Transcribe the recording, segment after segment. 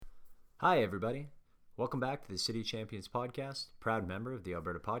Hi, everybody. Welcome back to the City Champions Podcast, proud member of the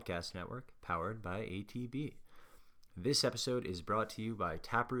Alberta Podcast Network, powered by ATB. This episode is brought to you by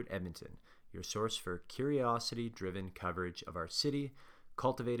Taproot Edmonton, your source for curiosity-driven coverage of our city,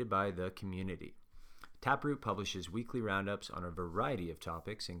 cultivated by the community. Taproot publishes weekly roundups on a variety of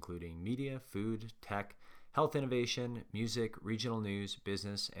topics, including media, food, tech, health innovation, music, regional news,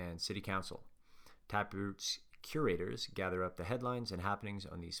 business, and city council. Taproot's curators gather up the headlines and happenings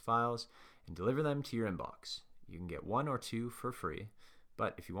on these files and deliver them to your inbox. You can get one or two for free,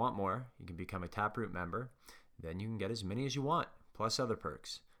 but if you want more, you can become a Taproot member. Then you can get as many as you want, plus other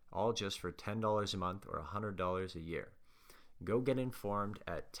perks, all just for $10 a month or $100 a year. Go get informed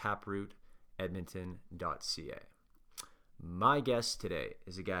at taprootedmonton.ca. My guest today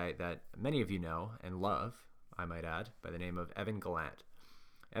is a guy that many of you know and love, I might add, by the name of Evan Gallant.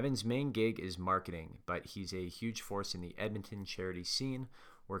 Evan's main gig is marketing, but he's a huge force in the Edmonton charity scene,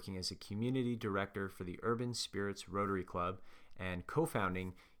 working as a community director for the Urban Spirits Rotary Club and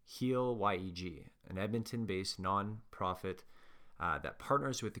co-founding Heal YEG, an Edmonton-based non-profit that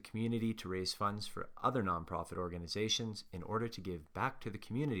partners with the community to raise funds for other non-profit organizations in order to give back to the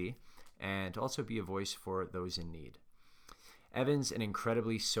community and also be a voice for those in need. Evan's an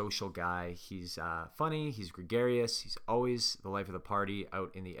incredibly social guy. He's funny, he's gregarious, he's always the life of the party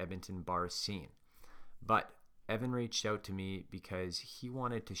out in the Edmonton bar scene. But Evan reached out to me because he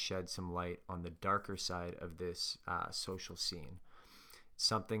wanted to shed some light on the darker side of this social scene. It's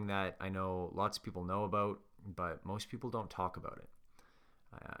something that I know lots of people know about, but most people don't talk about it.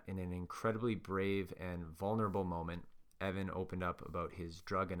 In an incredibly brave and vulnerable moment, Evan opened up about his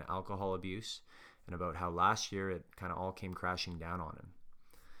drug and alcohol abuse and about how last year it kind of all came crashing down on him.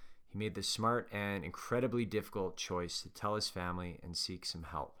 He made the smart and incredibly difficult choice to tell his family and seek some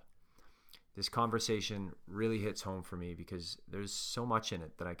help. This conversation really hits home for me because there's so much in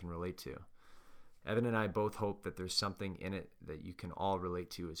it that I can relate to. Evan and I both hope that there's something in it that you can all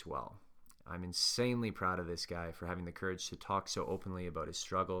relate to as well. I'm insanely proud of this guy for having the courage to talk so openly about his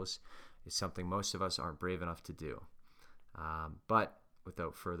struggles. It's something most of us aren't brave enough to do. But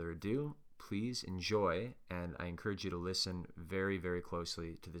without further ado, please enjoy, and I encourage you to listen very, very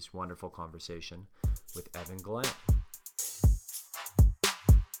closely to this wonderful conversation with Evan Gallant.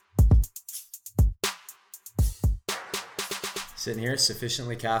 Sitting here,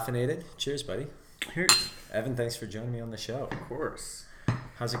 sufficiently caffeinated. Cheers, buddy. Cheers. Evan, thanks for joining me on the show. Of course.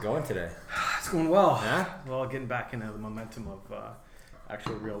 How's it going today? It's going well. Yeah? Well, getting back into the momentum of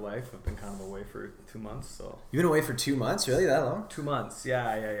actual real life. I've been kind of away for 2 months, so. You've been away for 2 months? Really? That long? 2 months.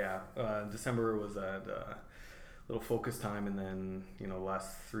 Yeah. December was a little focus time, and then, the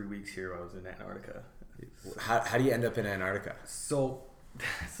last 3 weeks here I was in Antarctica. How do you end up in Antarctica? So,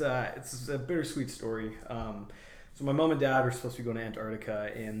 it's a bittersweet story. So my mom and dad were supposed to be going to Antarctica,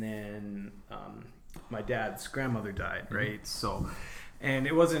 and then my dad's grandmother died, right? Mm-hmm. So, and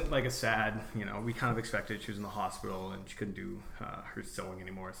it wasn't like a sad, we kind of expected. She was in the hospital and she couldn't do her sewing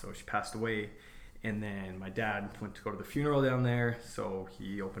anymore, so she passed away. And then my dad went to go to the funeral down there, so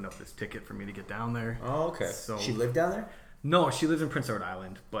he opened up this ticket for me to get down there. Oh, okay. So she lived down there? No, she lives in Prince Edward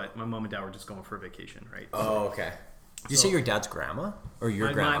Island, but my mom and dad were just going for a vacation, right? Oh, okay. Did you say your dad's grandma? Or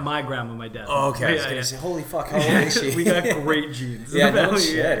your grandma? My grandma, my dad. Oh, okay. I was going to say, holy fuck, how old is she? We got great genes. Yeah, no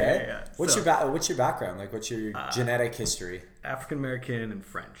shit, Yeah. What's your background? Like, what's your genetic history? African American and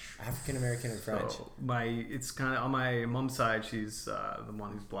French. African American and French. So it's kind of on my mom's side. She's the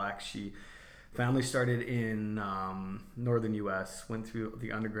one who's black. She family started in northern U.S. Went through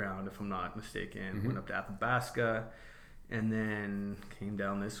the underground, if I'm not mistaken. Mm-hmm. Went up to Athabasca, and then came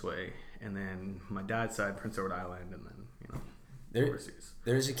down this way. And then my dad's side, Prince Edward Island, and then overseas.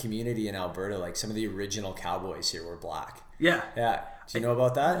 There's a community in Alberta, like some of the original cowboys here were black. Yeah. Do you know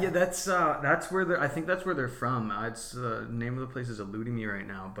about that? Yeah, that's where I think that's where they're from. It's the name of the place is eluding me right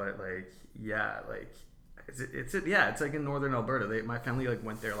now, but it's like in northern Alberta. My family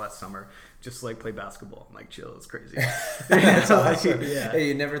went there last summer just to play basketball and chill. It's crazy. That's awesome. Yeah. Hey,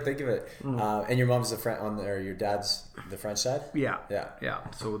 you never think of it. And your mom's or your dad's the French side? Yeah.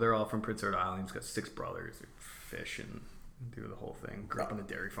 So they're all from Prince Edward Island. He's got 6 brothers. They fish and do the whole thing. Grew up on a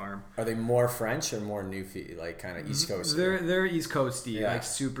dairy farm. Are they more French or more Newfie, kind of East Coast? They're East Coasty,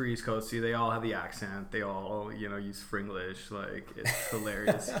 super East Coasty. They all have the accent. They all, use Fringlish. It's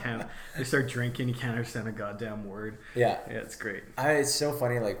hilarious. They start drinking, you can't understand a goddamn word. Yeah, it's great. It's so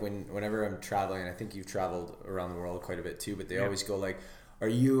funny. Whenever I'm traveling, and I think you've traveled around the world quite a bit too, but they always go "Are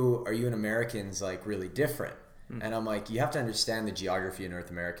you and Americans really different?" Mm. And I'm like, you have to understand the geography of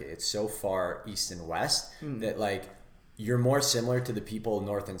North America. It's so far east and west that you're more similar to the people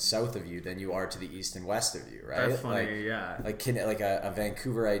north and south of you than you are to the east and west of you, right? That's funny, like, yeah. Like a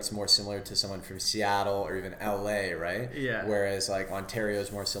Vancouverite's more similar to someone from Seattle or even LA, right? Yeah. Whereas like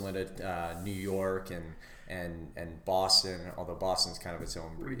Ontario's more similar to New York and Boston, although Boston's kind of its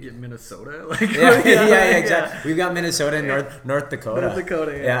own breed. We get Minnesota, like yeah, exactly. We've got Minnesota and North Dakota. North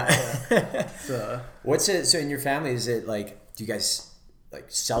Dakota, yeah. So what's it? So in your family, is it like? Do you guys like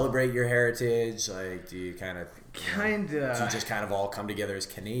celebrate your heritage? Like, do you kind of do you just kind of all come together as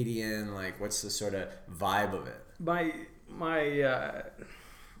Canadian? Like, what's the sort of vibe of it? My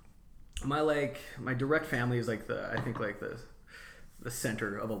direct family is like the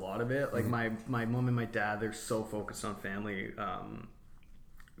center of a lot of it. Like my mom and my dad, they're so focused on family.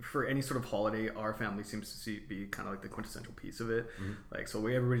 For any sort of holiday, our family seems to be kind of like the quintessential piece of it. Like, so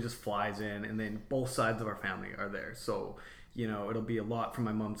everybody just flies in, and then both sides of our family are there. So, you know, it'll be a lot from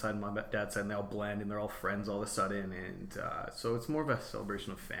my mom's side and my dad's side, and they all blend, and they're all friends all of a sudden. And so it's more of a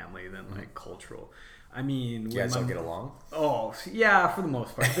celebration of family than like cultural. I mean, you guys all get along? Oh, yeah, for the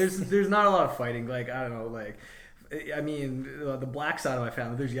most part. There's not a lot of fighting. Like, I don't know, like, I mean, the black side of my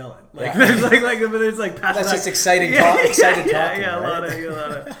family, there's yelling. Like, there's like, but there's like. That's just exciting talk. Excited talking. Yeah, right? a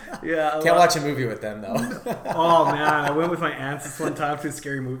lot of. Yeah. Can't watch a movie with them though. Oh man, I went with my aunts this one time to a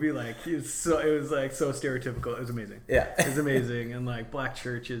scary movie. Like, it was like so stereotypical. It was amazing. Yeah, it was amazing, and like Black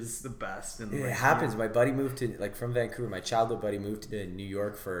Church is the best. And it happens. My buddy moved to from Vancouver. My childhood buddy moved to New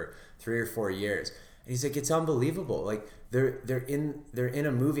York for 3 or 4 years, and he's like, it's unbelievable. Like they're in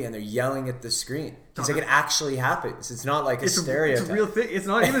a movie and they're yelling at the screen. He's like, it actually happens. It's not like a stereotype. It's a real thing. It's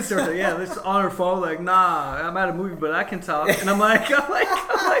not even a stereotype. Yeah, they're just on her phone like, nah, I'm at a movie, but I can talk. And I'm like, what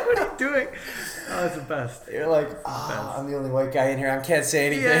are you doing? Oh, it's the best. You're like, I'm the only white guy in here. I can't say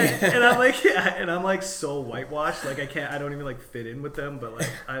anything. Yeah, and I'm like so whitewashed. Like I don't even like fit in with them. But like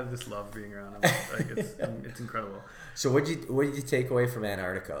I just love being around them. Like it's incredible. So what did you take away from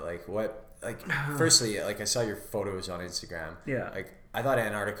Antarctica? Like what? Like firstly, like I saw your photos on Instagram. Yeah. Like I thought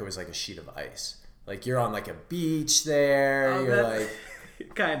Antarctica was like a sheet of ice. Like you're on like a beach there. You're like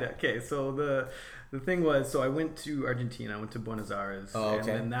kind of. Okay, so the thing was, so I went to Argentina. I went to Buenos Aires, and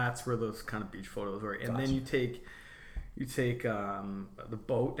then that's where those kind of beach photos were. And then you take the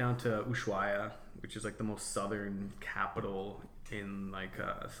boat down to Ushuaia, which is like the most southern capital in like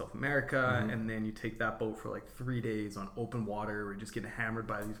South America, and then you take that boat for like 3 days on open water. We're just getting hammered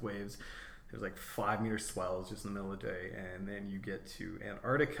by these waves. There's like 5-meter swells just in the middle of the day, and then you get to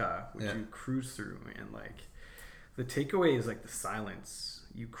Antarctica, which you cruise through, and like the takeaway is like the silence.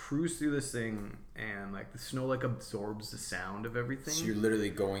 You cruise through this thing, and like the snow like absorbs the sound of everything. So you're literally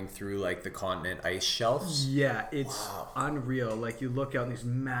going through like the continent ice shelves. Yeah, it's unreal. Like you look out in these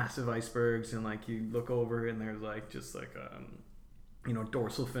massive icebergs, and like you look over, and there's like just like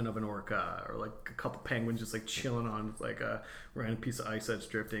dorsal fin of an orca, or like a couple penguins just like chilling on like a random piece of ice that's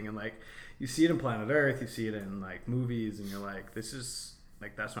drifting, and like you see it in Planet Earth, you see it in like movies, and you're like, this is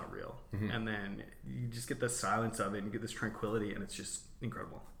like, that's not real. And then you just get the silence of it, and you get this tranquility, and it's just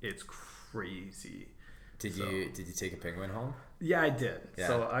incredible. It's crazy. Did you take a penguin home? Yeah, I did. Yeah.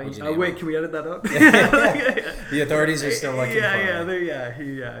 So wait, can we edit that up? The authorities are still looking for him.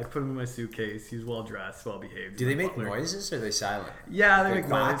 I put him in my suitcase. He's well dressed, well behaved. Do they make noises or are they silent? Yeah, they make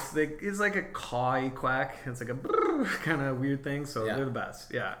noise. It's like a caw quack. It's like a kind of weird thing. So they're the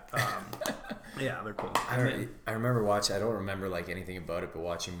best. Yeah. Yeah, they're cool. I remember watching. I don't remember like anything about it, but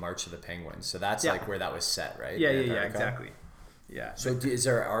watching March of the Penguins. So that's like where that was set, right? Yeah, exactly. Yeah. So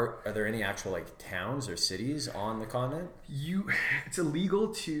are there any actual like towns or cities on the continent? It's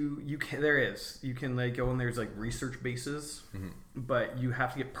illegal to there is. You can like go and there's like research bases, but you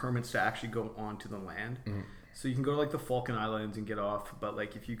have to get permits to actually go onto the land. So you can go to like the Falkland Islands and get off, but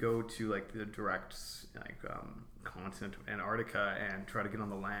like if you go to like the direct like continent of Antarctica and try to get on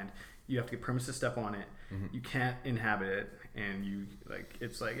the land, you have to get permits to step on it. You can't inhabit it, and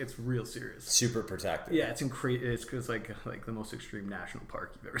it's real serious. Super protected. Yeah, it's because like the most extreme national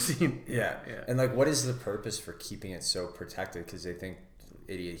park you've ever seen. Yeah. And like, what is the purpose for keeping it so protected? Because they think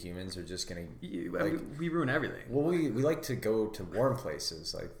idiot humans are just gonna we ruin everything. Well, we like to go to warm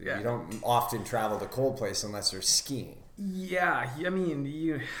places. Like you don't often travel to cold place unless you're skiing. Yeah, I mean,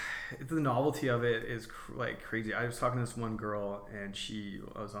 the novelty of it is like crazy. I was talking to this one girl, and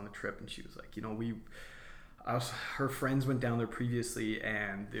I was on the trip, and she was like, her friends went down there previously,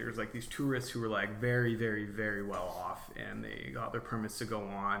 and there's like these tourists who were like very, very, very well off, and they got their permits to go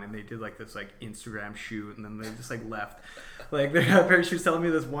on, and they did like this like Instagram shoot, and then they just like left. Like she was telling me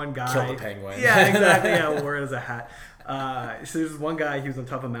this one guy killed a penguin. Yeah, exactly. Yeah, wore it as a hat. So there's this one guy. He was on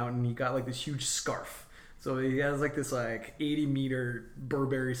top of a mountain. He got like this huge scarf. So he has like this like 80-meter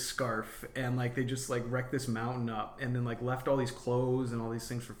Burberry scarf, and like they just like wrecked this mountain up, and then like left all these clothes and all these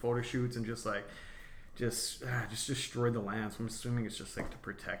things for photo shoots, and just destroyed the land. So I'm assuming it's just like to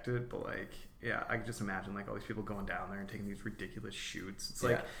protect it, but like yeah, I can just imagine like all these people going down there and taking these ridiculous shoots. It's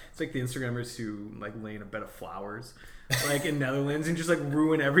like the Instagrammers who like lay in a bed of flowers like in Netherlands and just like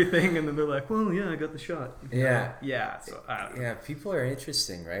ruin everything, and then they're like, well, yeah, I got the shot. Yeah. So I don't know. Yeah, people are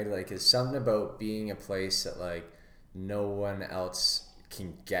interesting, right? Like, it's something about being a place that like no one else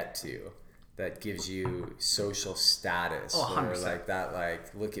can get to, that gives you social status, or 100%. like that,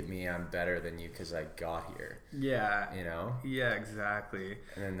 like, look at me, I'm better than you because I got here. Yeah. You know? Yeah, exactly.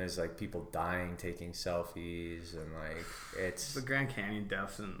 And then there's like people dying taking selfies, and like it's The Grand Canyon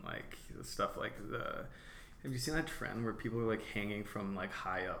deaths and like the stuff like the. Have you seen that trend where people are like hanging from like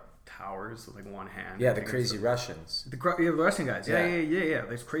high up towers with like one hand? yeah, the crazy Russians. The Russian guys. Yeah.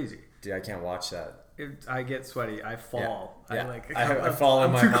 That's crazy. Dude, I can't watch that. I get sweaty. I fall. Yeah. I fall in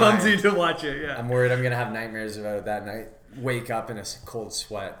I'm my too mind. clumsy to watch it. Yeah. I'm worried I'm gonna have nightmares about it that night. Wake up in a cold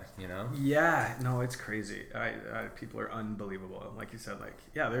sweat, you know? Yeah, no, it's crazy. People are unbelievable. Like you said, like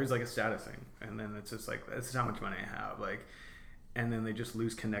yeah, there's like a status thing, and then it's just like this is how much money I have, like, and then they just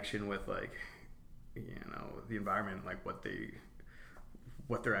lose connection with like, you know, the environment, like what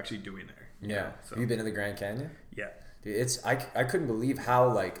they're actually doing there. Yeah. So, Have you been to the Grand Canyon? Yeah. Dude, it's I couldn't believe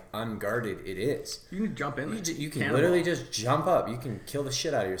how like unguarded it is. You can jump in. You can literally just jump up. You can kill the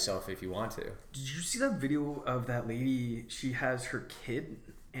shit out of yourself if you want to. Did you see that video of that lady? She has her kid,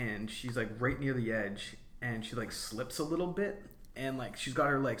 and she's like right near the edge, and she like slips a little bit, and like she's got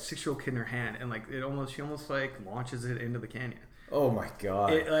her like 6-year-old kid in her hand, and like she almost like launches it into the canyon. Oh my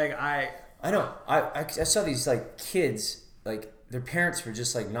god! I know. I saw these like kids, like their parents were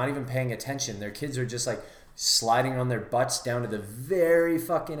just like not even paying attention. Their kids are just like sliding on their butts down to the very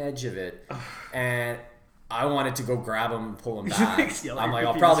fucking edge of it, and I wanted to go grab them and pull them back. I'm like,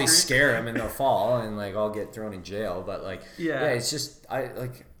 I'll probably scare them and they'll fall, and like I'll get thrown in jail. But like, yeah, it's just we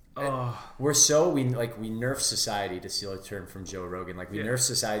nerf society, to steal a term from Joe Rogan. Like we nerf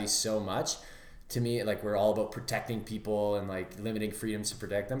society so much. To me, like we're all about protecting people and like limiting freedoms to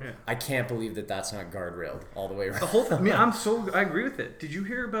protect them. Yeah. I can't believe that that's not guardrailed all the way around. The whole I agree with it. Did you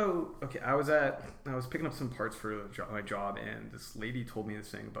hear about? Okay, I was picking up some parts for my job, and this lady told me this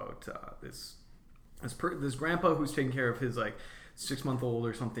thing about this grandpa who's taking care of his like 6-month-old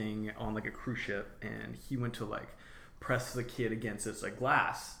or something on like a cruise ship, and he went to like press the kid against this like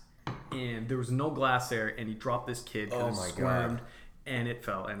glass, and there was no glass there, and he dropped this kid because it squirmed. And it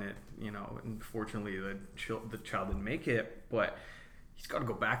fell, and it, you know, unfortunately the child didn't make it, but he's got to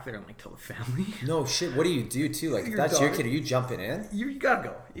go back there and like tell the family. No shit. What do you do too? Like if that's your kid, are you jumping in? You gotta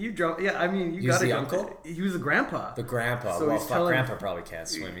go. You jump. Yeah, I mean, you gotta. The uncle? He was the grandpa. The grandpa. So well, grandpa probably can't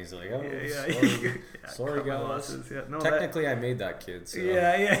swim. He's like, sorry guys. Yeah, no, technically, I made that kid. So.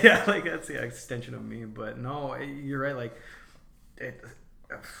 Yeah. Like that's the extension of me. But no, you're right. Like.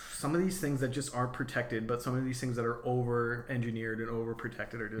 Some of these things that just aren't protected, but some of these things that are over engineered and over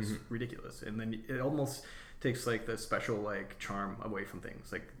protected are just ridiculous. And then it almost takes like the special like charm away from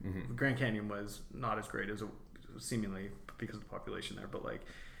things. Like the Grand Canyon was not as great as seemingly because of the population there, but like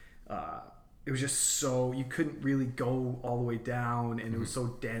it was just so you couldn't really go all the way down, and it was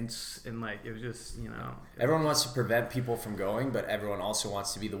so dense, and like it was just, you know, everyone wants to prevent people from going, but everyone also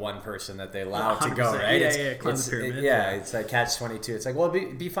wants to be the one person that they allow to go, right? It's like catch-22. It's like, well,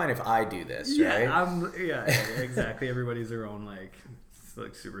 it'd be fine if I do this, right? Exactly. Everybody's their own like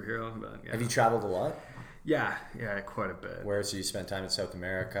superhero. But, Have you traveled a lot? Yeah, quite a bit. Where? So you spent time in South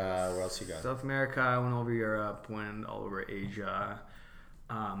America. Where else you gone? South America. I went over Europe. Went all over Asia.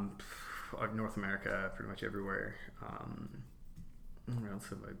 North America, pretty much everywhere. Where else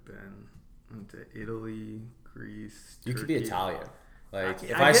have I been? Went to Italy, Greece, Turkey. You could be Italian. Like,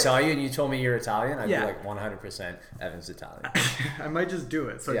 if I saw you and you told me you're Italian, I'd be like 100% Evan's Italian. I might just do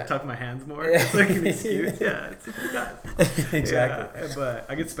it so I tuck my hands more. It's like an excuse. Exactly. But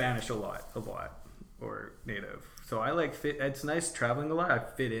I get Spanish a lot, or native. So I like fit. It's nice traveling a lot. I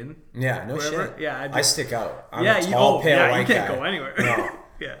fit in. Yeah, no wherever. shit. Yeah, I stick out. I'm a tall, pale white you can't guy. go anywhere. No.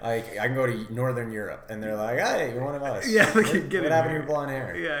 Yeah. Like, I can go to Northern Europe, and they're like, hey, you're one of us. Yeah, what happened to your blonde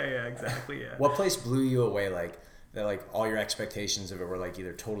hair? Yeah, exactly, yeah. What place blew you away, like, that, like, all your expectations of it were, like,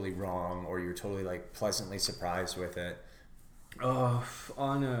 either totally wrong, or you were totally, like, pleasantly surprised with it?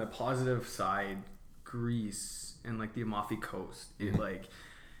 On a positive side, Greece and, like, the Amalfi Coast,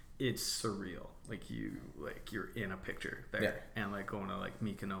 it's surreal. Like you're in a picture there, and like going to like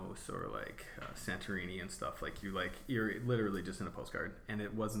Mykonos or like Santorini and stuff. Like you're literally just in a postcard, and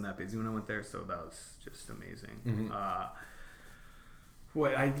it wasn't that busy when I went there, so that was just amazing.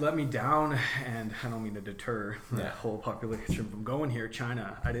 what I let me down, and I don't mean to deter the Yeah. whole population from going here.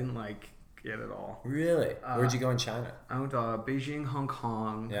 China, I didn't like it at all. Really? Where'd you go in China? I went to Beijing, Hong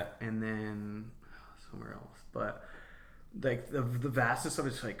Kong, Yeah. and then somewhere else. But like the vastness of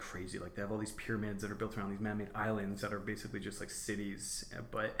it's like crazy. Like they have all these pyramids that are built around these man-made islands that are basically just like cities.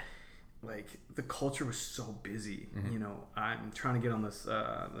 But like the culture was so busy. Mm-hmm. You know, I'm trying to get on this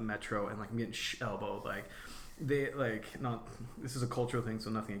the metro, and like I'm getting elbowed. Like they like not. This is a cultural thing, so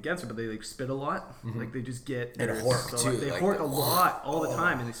nothing against it. But they like spit a lot. Like they just get And hork, too, They like hork the- a lot all the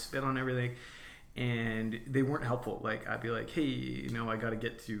time, and they spit on everything. And they weren't helpful. Like I'd be like, hey, you know, I got to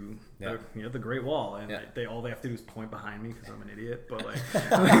get to the Great Wall, and Yeah. they all they have to do is point behind me because I'm an idiot. But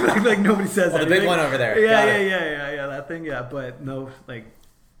like, like nobody says Oh, the anything. big one over there. Yeah, Got yeah, it. yeah, that thing. Yeah, but no, like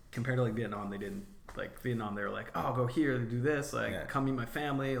compared to like Vietnam, they didn't. Like Vietnam, they were like, oh, I'll go here to do this. Like, Yeah. come meet my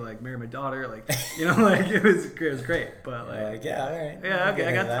family. Like, marry my daughter. Like, you know, like it was great. But like, Yeah, all right. yeah, okay,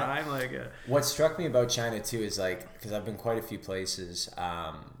 I Get got into that. time. Like, What struck me about China too is like, because I've been quite a few places,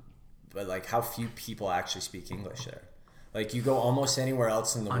 but like how few people actually speak English there. Like you go almost anywhere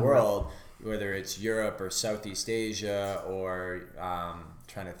else in the Unreal. world, whether it's Europe or Southeast Asia or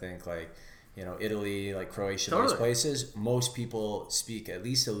trying to think like, you know, Italy, like Croatia, those Totally. places, most people speak at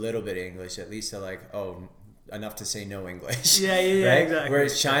least a little bit of English. At least they're like, oh, enough to say no English. Yeah, exactly.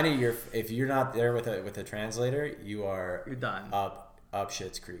 Whereas China, if you're not there with a translator, you're done. up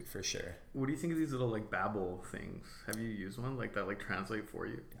Shit's Creek for sure. What do you think of these little like Babbel things? Have you used one like that, like translate for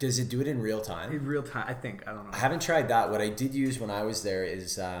you Does it do it in real time? in real time? I think I don't know. I haven't tried that. What I did use when I was there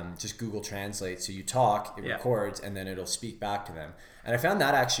is just Google Translate. So you talk, it Yeah. records, and then it'll speak back to them. And I found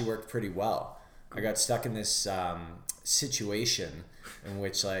that actually worked pretty well. I got stuck in this situation in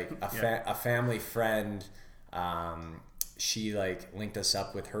which like a family friend, she like linked us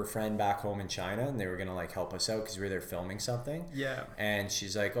up with her friend back home in China, and they were gonna like help us out because we were there filming something. Yeah. And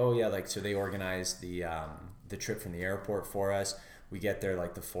she's like, oh yeah, like so they organized the trip from the airport for us. We get there,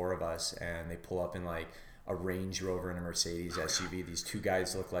 like the four of us, and they pull up in like a Range Rover and a Mercedes SUV. These two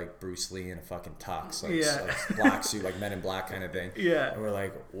guys look like Bruce Lee in a fucking tux, like, Yeah. like black suit, like Men in Black kind of thing. Yeah. And we're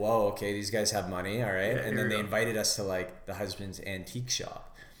like, whoa, okay, these guys have money, all right. Yeah, And here then we they go. invited us to like the husband's antique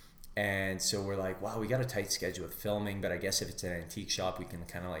shop. And so we're like, wow, we got a tight schedule with filming, but I guess if it's an antique shop, we can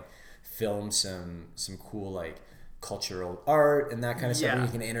kind of like film some cool like cultural art and that kind of stuff. And Yeah.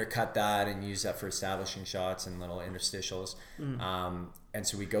 you can intercut that and use that for establishing shots and little interstitials. And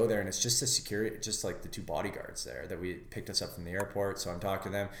so we go there, and it's just the security, just like the two bodyguards there that we picked us up from the airport. So I'm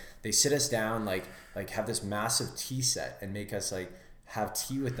talking to them. They sit us down, like have this massive tea set and make us like have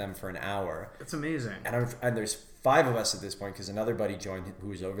tea with them for an hour. It's amazing. And there's five of us at this point because another buddy joined who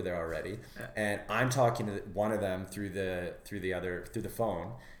was over there already. And I'm talking to one of them through the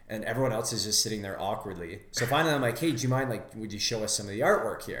phone, and everyone else is just sitting there awkwardly. So finally I'm like, hey, do you mind, like, would you show us some of the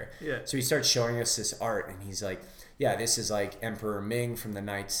artwork here? Yeah. So he starts showing us this art, and he's like, yeah, this is like Emperor Ming from the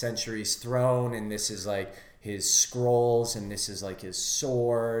 9th century's throne, and this is like his scrolls, and this is like his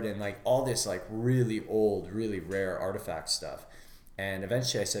sword, and like all this like really old, really rare artifact stuff. And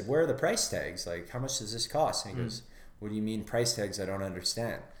eventually I said, where are the price tags? Like, how much does this cost? And he goes, what do you mean price tags? I don't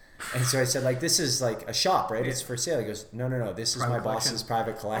understand. And so I said, like, this is like a shop, right? It's for sale. He goes, no, this is Private my collection. boss's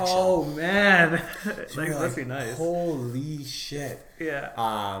private collection. Oh man, So like, you're must be nice. Holy shit. Yeah.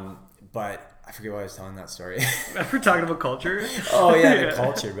 But I forget why I was telling that story. We're talking about culture. Oh yeah, the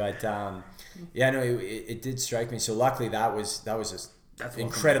culture. But yeah, no, it did strike me. So luckily that was just That's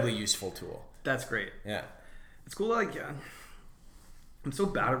incredibly useful tool. That's great. Yeah. It's cool. Like, I'm so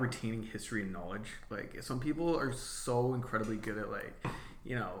bad at retaining history and knowledge. Like, some people are so incredibly good at, like,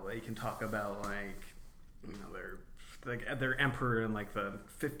 you know, they can talk about, like, you know, their emperor in like the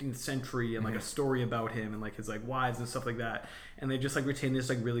 15th century and like a story about him and like his like wives and stuff like that, and they just like retain this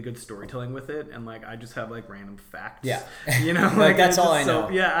like really good storytelling with it, and like I just have like random facts. Yeah. You know, Like that's it's all just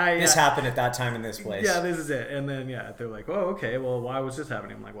I know. This happened at that time in this place. Yeah, this is it. And then they're like, oh, okay, well, why was this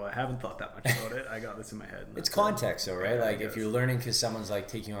happening? I'm like, well, I haven't thought that much about it. I got this in my head. It's context though, right? Yeah, Like I if guess. you're learning because someone's like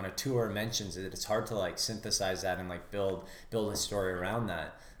taking you on a tour, mentions it, it's hard to like synthesize that and like build a story around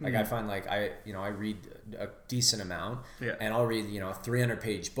that. Like I find like I read a decent amount, Yeah. and I'll read a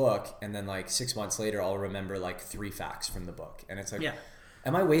 300-page book, and then like 6 months later I'll remember like 3 facts from the book, and it's like, Yeah.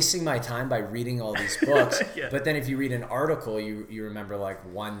 am I wasting my time by reading all these books? Yeah. But then if you read an article, you remember like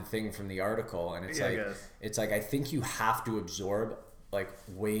one thing from the article, and it's Yeah, I like guess. it's like I think you have to absorb like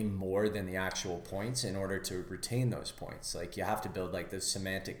way more than the actual points in order to retain those points. Like you have to build like the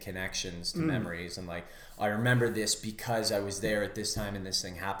semantic connections to memories, and like I remember this because I was there at this time and this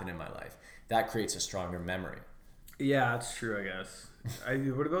thing happened in my life. That creates a stronger memory. Yeah, that's true, I guess.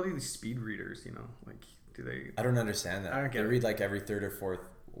 What about these speed readers, you know? Like, Do they? I don't understand that. I don't get they it. read like every third or fourth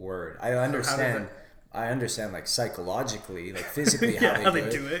word. I So how does understand. it- I understand like psychologically, like physically Yeah, how they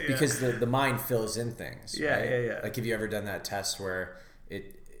do it, yeah. because the mind fills in things. Yeah, right? yeah. Like, have you ever done that test where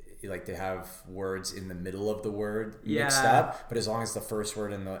it like they have words in the middle of the word mixed Yeah. up, but as long as the first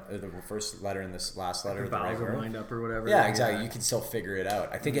word and the first letter and the last letter The are the right vowels are word, lined up or whatever. yeah, exactly. You can still figure it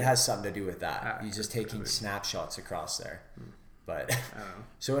out. I think it has something to do with that. Ah, You're just taking snapshots across there. But I don't know.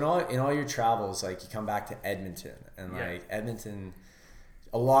 so in all your travels, like you come back to Edmonton, and Yeah. like Edmonton,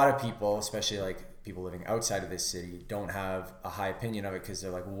 a lot of people, especially like people living outside of this city, don't have a high opinion of it because they're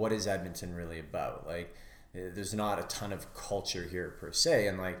like, what is Edmonton really about? Like, there's not a ton of culture here per se,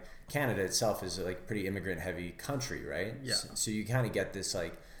 and like Canada itself is like pretty immigrant heavy country, right? Yeah. So you kind of get this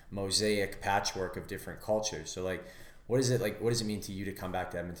like mosaic patchwork of different cultures. So like, what is it like? What does it mean to you to come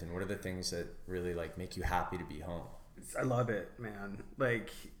back to Edmonton? What are the things that really like make you happy to be home? I love it, man. Like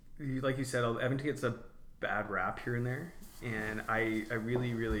you said, Edmonton gets a bad rap here and there, and I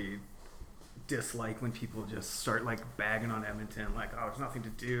really, really dislike when people just start like bagging on Edmonton, like, oh, there's nothing to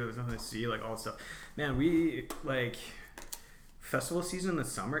do, there's nothing to see, like all this stuff. Man, we like festival season in the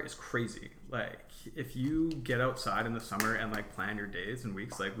summer is crazy. Like, if you get outside in the summer and like plan your days and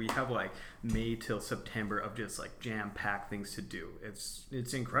weeks, like we have like May till September of just like jam packed things to do.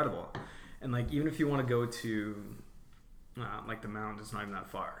 It's incredible, and like even if you want to go to like the mountains, it's not even that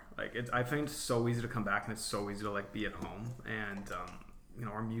far. Like I find it's so easy to come back, and it's so easy to like be at home. And you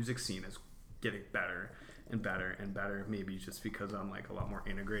know, our music scene is getting better and better and better. Maybe just because I'm like a lot more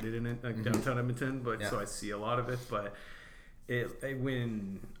integrated in it, like downtown Edmonton. But so I see a lot of it. But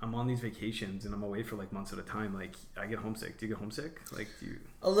when I'm on these vacations and I'm away for like months at a time, like I get homesick. Do you get homesick? Like, do you?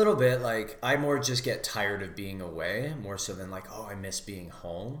 A little bit. Like, I more just get tired of being away more so than like, oh, I miss being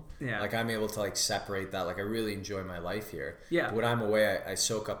home. Yeah. Like, I'm able to like separate that. Like, I really enjoy my life here. Yeah. But when I'm away, I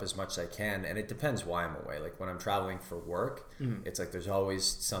soak up as much as I can, and it depends why I'm away. Like, when I'm traveling for work, it's like there's always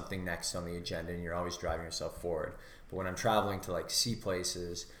something next on the agenda, and you're always driving yourself forward. But when I'm traveling to like see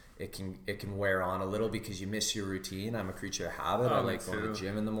places, it can wear on a little because you miss your routine. I'm a creature of habit. I like going to the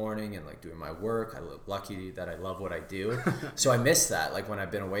gym in the morning and like doing my work. I'm lucky that I love what I do. So I miss that, like when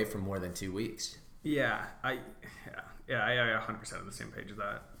I've been away for more than 2 weeks. Yeah, I 100% on the same page as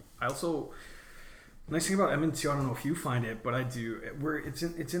that. I also, nice thing about Edmonton, I don't know if you find it, but I do.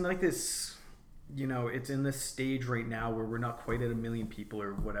 It's in like this, you know, it's in this stage right now where we're not quite at 1 million people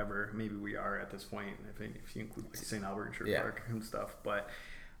or whatever. Maybe we are at this point. I think if you include like St. Albert and Sherwood Park and stuff, but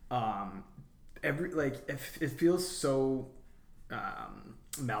it feels so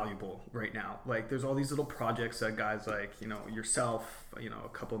malleable right now. Like there's all these little projects that guys like, you know, yourself, you know, a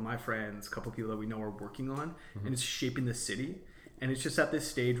couple of my friends, a couple of people that we know are working on, and it's shaping the city. And it's just at this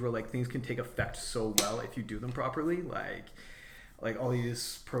stage where like things can take effect so well if you do them properly. Like all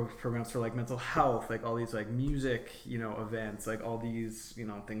these programs for like mental health, like all these like music, you know, events, like all these, you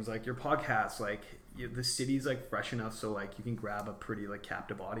know, things like your podcast, like the city's like fresh enough so like you can grab a pretty like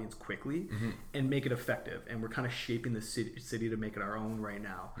captive audience quickly and make it effective. And we're kind of shaping the city to make it our own right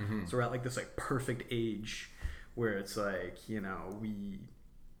now. So we're at like this like perfect age where it's like, you know,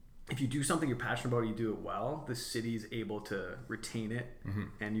 if you do something you're passionate about, you do it well, the city's able to retain it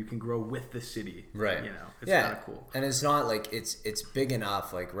and you can grow with the city. Right. You know, it's kind of cool. And it's not like it's big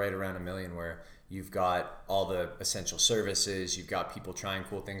enough, like right around 1 million, where you've got all the essential services, you've got people trying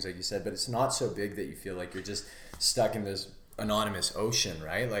cool things like you said, but it's not so big that you feel like you're just stuck in this anonymous ocean,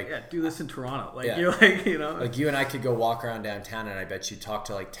 right? Like, yeah, do this in Toronto. Like you're like, you know, like you and I could go walk around downtown and I bet you talk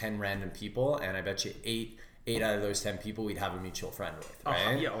to like 10 random people, and I bet you eight out of those 10 people we'd have a mutual friend with,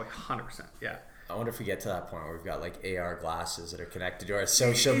 right? Yeah, 100%. Yeah. I wonder if we get to that point where we've got like AR glasses that are connected to our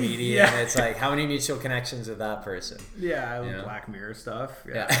social media, Yeah. and it's like, how many mutual connections with that person? Yeah, I love You know? Black Mirror stuff.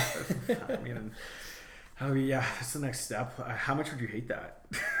 Yeah. I mean, that's the next step. How much would you hate that?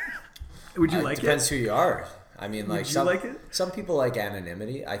 Would you like it? Depends who you are. I mean, like Would you like it? Some people like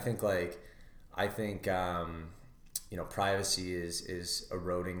anonymity. I think you know, privacy is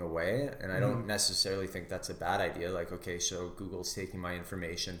eroding away, and I don't necessarily think that's a bad idea. Like, okay, so Google's taking my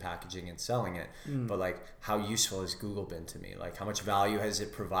information, packaging and selling it, but like, how useful has Google been to me? Like, how much value has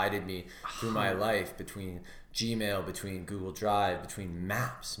it provided me through my life, between Gmail, between Google Drive, between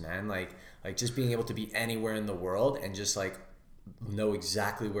Maps, man? Like just being able to be anywhere in the world and just like know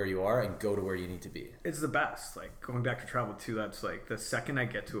exactly where you are and go to where you need to be. It's the best. Like going back to travel too, that's like the second I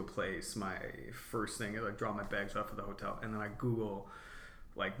get to a place, my first thing is like draw my bags off at the hotel, and then I Google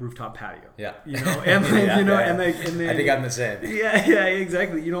like rooftop patio. Yeah. You know, and then, Yeah, you know, yeah. and like, and then I think I'm the same. Yeah,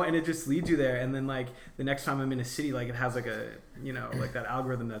 exactly. You know, and it just leads you there. And then like the next time I'm in a city, like it has like a like that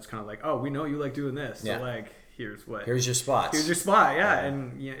algorithm that's kind of like, oh, we know you like doing this, so like here's your spots. Here's your spot,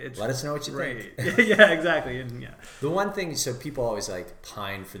 and it's let us know what you think. Yeah, exactly, and the one thing, so people always like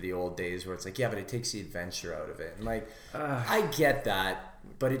pine for the old days where it's like, yeah, but it takes the adventure out of it, and like I get that,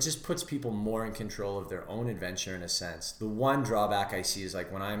 but it just puts people more in control of their own adventure in a sense. The one drawback I see is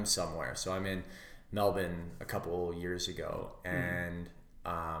like when I'm somewhere, so I'm in Melbourne a couple years ago, and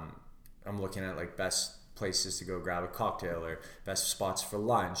I'm looking at like best places to go grab a cocktail or best spots for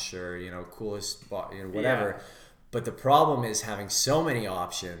lunch or coolest spot, whatever. But the problem is having so many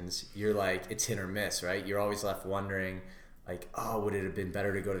options, you're like, it's hit or miss, right? You're always left wondering like, oh, would it have been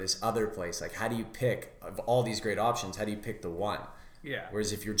better to go to this other place? Like, how do you pick of all these great options? How do you pick the one? Yeah.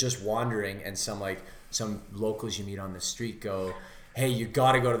 Whereas if you're just wandering and some locals you meet on the street go, hey, you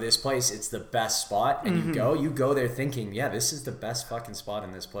got to go to this place. It's the best spot. And you go there thinking, yeah, this is the best fucking spot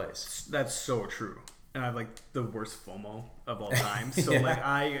in this place. That's so true. And I have like the worst FOMO of all time. So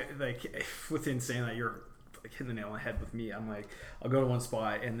within saying that, you're like hitting the nail on the head with me. I'm like, I'll go to one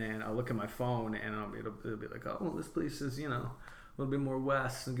spot and then I'll look at my phone and it'll be like, oh, well, this place is, a little bit more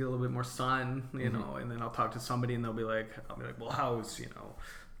west and get a little bit more sun, and then I'll talk to somebody and I'll be like, well, how's,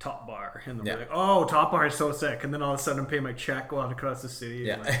 Top Bar? And they'll be like, oh, Top Bar is so sick. And then all of a sudden pay my check, go out across the city.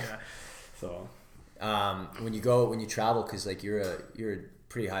 Yeah. And so when you travel, because like you're a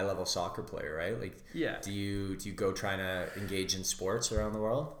pretty high level soccer player, right? Like, do you go trying to engage in sports around the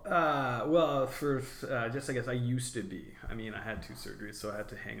world? Well, for I guess I used to be. I mean, I had 2 surgeries, so I had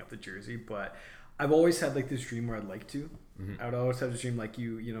to hang up the jersey. But I've always had like this dream where I'd like to. I would always have this dream like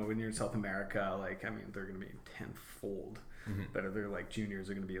when you're in South America, like, I mean, they're gonna be tenfold better. They're like juniors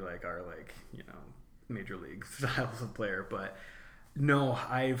are gonna be like our major league styles of player, but. No,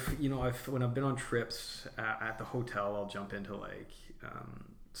 when I've been on trips at the hotel, I'll jump into like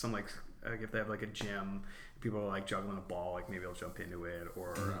some like if they have like a gym, people are like juggling a ball, like maybe I'll jump into it.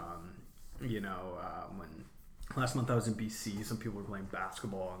 Or when last month I was in BC, some people were playing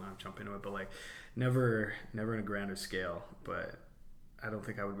basketball and I'll jump into it, but like never in a grander scale. But I don't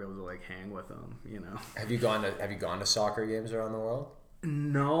think I would be able to like hang with them. Have you gone to soccer games around the world?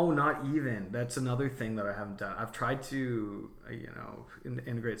 No, not even. That's another thing that I haven't done. I've tried to,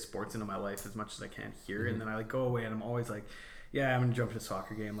 integrate sports into my life as much as I can here, and then I like go away and I'm always like, yeah, I'm gonna jump to a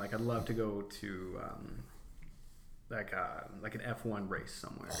soccer game. Like I'd love to go to like an F1 race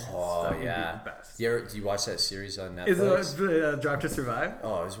somewhere. Oh, that would yeah. be the best. Do you watch that series on Netflix? Is it Drive to Survive?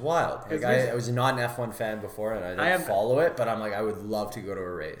 Oh, it was wild. Like, I was not an F1 fan before, and I didn't follow it, but I'm like, I would love to go to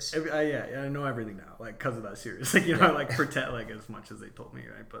a race. I know everything now, like, because of that series. Like, I like pretend, like, as much as they told me,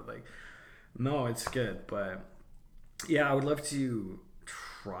 right? But, like, no, it's good. But, yeah, I would love to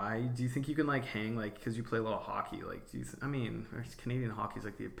try. Do you think you can like hang, like, because you play a lot of hockey, like, Canadian hockey is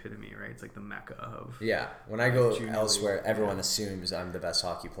like the epitome, right? It's like the mecca of when I go elsewhere, everyone assumes I'm the best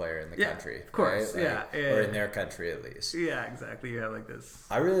hockey player in the country, of course, right? Or in their country at least. Exactly. You have like this.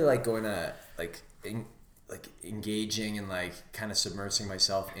 I really like going to engaging and like kind of submersing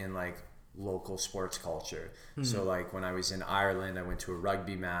myself in like local sports culture. So like when I was in Ireland, I went to a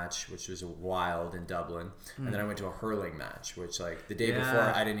rugby match, which was wild in Dublin, and then I went to a hurling match, which like the day before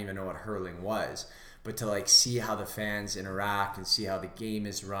I didn't even know what hurling was, but to like see how the fans interact and see how the game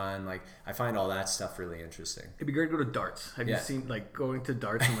is run, like I find all that stuff really interesting. It'd be great to go to darts. Have you seen like going to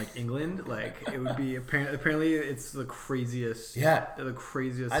darts in like England? Like it would be apparently it's the craziest. The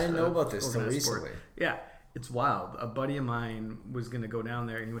craziest. I didn't know about this till recently. Sport. Yeah. It's wild. A buddy of mine was going to go down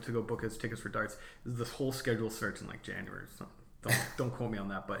there and he went to go book his tickets for darts. This whole schedule starts in like January. So don't quote me on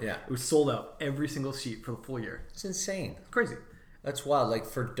that, but it was sold out every single seat for the full year. It's insane. It's crazy. That's wild. Like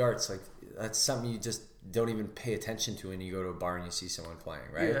for darts, like that's something you just don't even pay attention to when you go to a bar and you see someone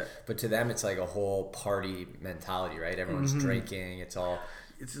playing, right? Yeah. But to them, it's like a whole party mentality, right? Everyone's drinking. It's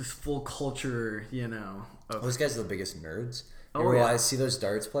this full culture, Those guys are the biggest nerds. I see those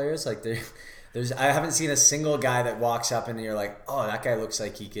darts players, like I haven't seen a single guy that walks up and you're like, oh, that guy looks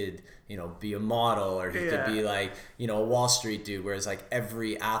like he could, be a model, or he could be like, a Wall Street dude. Whereas like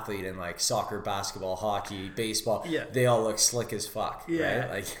every athlete in like soccer, basketball, hockey, baseball, they all look slick as fuck. Yeah.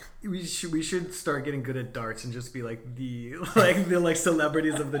 Right? Like we should start getting good at darts and just be like the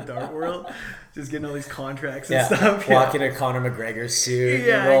celebrities of the dart world, just getting all these contracts and stuff. Walk in a Conor McGregor suit,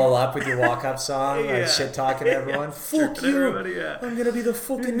 you roll up with your walk-up song, like shit talking to everyone. Fuck you! I'm gonna be the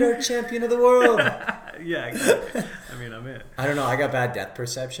fucking dart champion of the world. Yeah, exactly. I mean, I'm in. I don't know. I got bad depth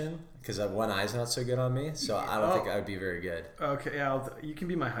perception. because one eye's not so good on me, so I don't think I would be very good. Okay, yeah, you can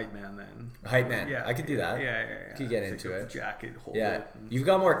be my hype man then. Hype man, Yeah, I could do that. Yeah. You could get into it. Jacket, hold Yeah, it. you've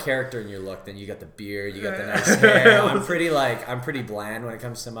got more character in your look than you got the beard. You got the nice hair. I'm pretty bland when it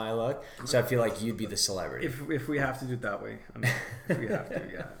comes to my look, so I feel like you'd be the celebrity. If we have to do it that way, I mean, if we have to,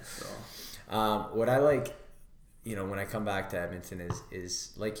 yeah. So what I like, when I come back to Edmonton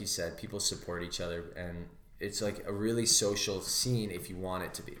is like you said, people support each other, and it's like a really social scene if you want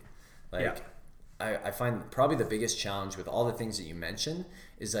it to be. Like, I find probably the biggest challenge with all the things that you mentioned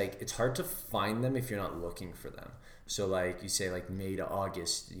is like it's hard to find them if you're not looking for them. So like you say, like May to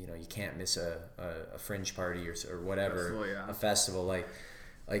August, you can't miss a fringe party or whatever, a festival. Like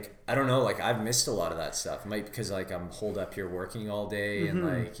I don't know, like I've missed a lot of that stuff. It might because like I'm holed up here working all day and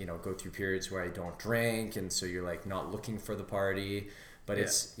like go through periods where I don't drink, and so you're like not looking for the party. But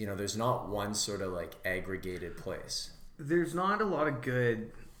it's there's not one sort of like aggregated place. There's not a lot of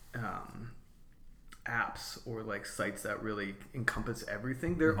good apps or like sites that really encompass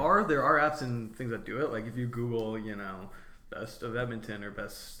everything. There are apps and things that do it. Like if you Google, best of Edmonton or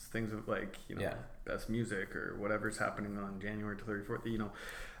best things of like, best music or whatever's happening on January to 34th,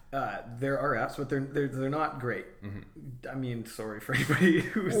 there are apps, but they're not great. I mean, sorry for anybody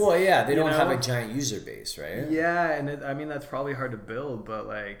who's... Well, yeah, they don't have a giant user base, right? Yeah, and that's probably hard to build, but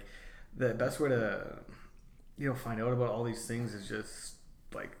like the best way to, find out about all these things is just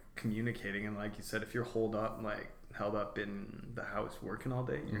like communicating. And like you said, if you're held up in the house working all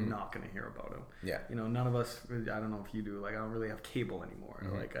day, you're not going to hear about them. Yeah. None of us, I don't know if you do, like I don't really have cable anymore.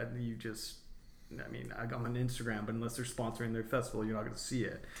 Like I'm on Instagram, but unless they're sponsoring their festival, you're not going to see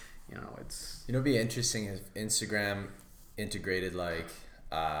it. It's... It'd be interesting if Instagram integrated like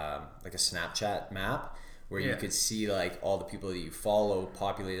a Snapchat map where you could see like all the people that you follow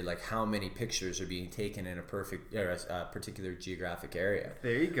populated, like how many pictures are being taken in a particular geographic area.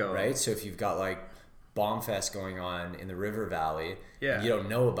 There you go. Right? So if you've got like Bombfest going on in the River Valley, and you don't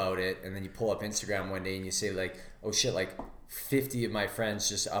know about it, and then you pull up Instagram one day and you say like, oh shit, like 50 of my friends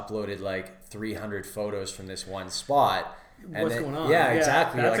just uploaded like 300 photos from this one spot. What's going on? Yeah,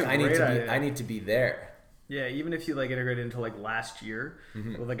 exactly. That's like I need to be there. Yeah, even if you like integrate it into like last year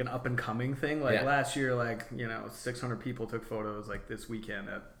with like an up and coming thing, like last year, like 600 people took photos like this weekend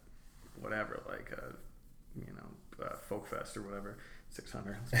at whatever, like Folk Fest or whatever.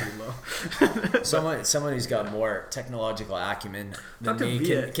 600, it's pretty low. someone who's got more technological acumen than me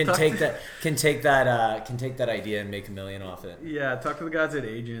can take that idea and make $1 million off it. Yeah, talk to the guys at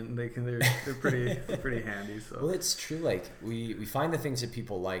Agent. They're pretty handy. So well, it's true. Like we find the things that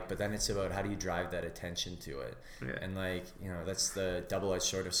people like, but then it's about how do you drive that attention to it. Yeah. And like that's the double-edged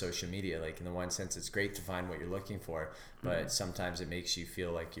sword of social media. Like in the one sense, it's great to find what you're looking for, but sometimes it makes you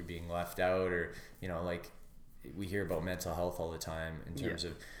feel like you're being left out, or like. We hear about mental health all the time in terms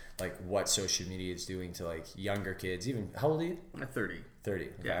of like what social media is doing to like younger kids. Even how old are you? I'm 30. 30.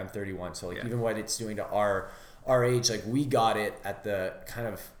 Okay, yeah. I'm 31. So like even what it's doing to our age, like we got it at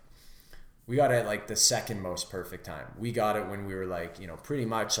like the second most perfect time. We got it when we were like, pretty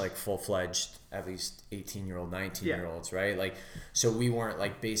much like full-fledged, at least 18-year-old, 19-year-olds, right? Like, so we weren't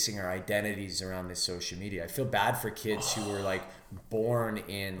like basing our identities around this social media. I feel bad for kids who were like born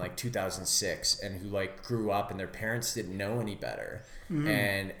in like 2006 and who like grew up and their parents didn't know any better.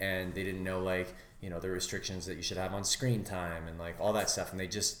 And they didn't know like, the restrictions that you should have on screen time and like all that stuff. And they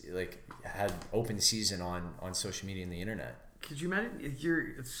just like had open season on social media and the internet. Could you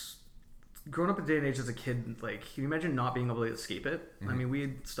imagine it's growing up in day and age as a kid, like, can you imagine not being able to escape it? I mean, we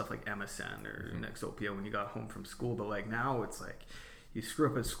had stuff like MSN or Nexopia when you got home from school, but like now it's like you screw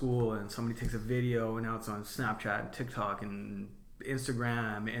up at school and somebody takes a video and now it's on Snapchat and TikTok and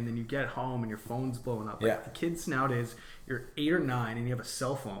Instagram, and then you get home and your phone's blowing up. Like the kids nowadays, you're 8 or 9 and you have a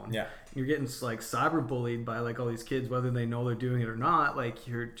cell phone. Yeah. And you're getting like cyberbullied by like all these kids, whether they know they're doing it or not. Like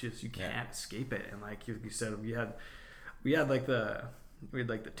you can't escape it. And like you said, we had the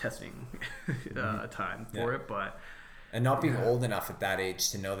testing time for it, but and not being old enough at that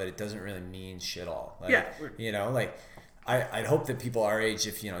age to know that it doesn't really mean shit all. Like, I'd hope that people our age,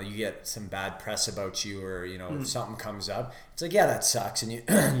 if you get some bad press about you or if something comes up, it's like that sucks and you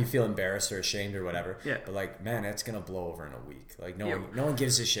you feel embarrassed or ashamed or whatever. Yeah. But like, man, it's gonna blow over in a week. Like no one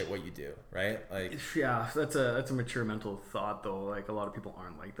gives a shit what you do, right? Like that's a mature mental thought though. Like a lot of people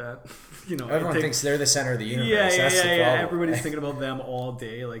aren't like that. Everyone thinks they're the center of the universe. Yeah. That's the problem. Everybody's thinking about them all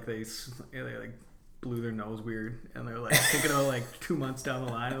day. Like they like blew their nose weird and they're like thinking about like 2 months down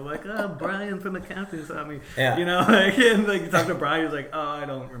the line. They're like, Brian from accounting saw me. Yeah. And like you talk to Brian, he's like, I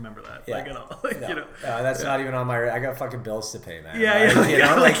don't remember that. Like at all. Like, that's not even on my I got fucking bills to pay, man.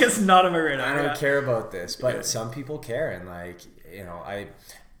 Yeah. Like it's not on my radar. I don't care about this. But some people care, and like,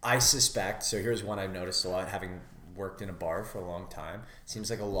 I suspect, so here's one I've noticed a lot, having worked in a bar for a long time. Seems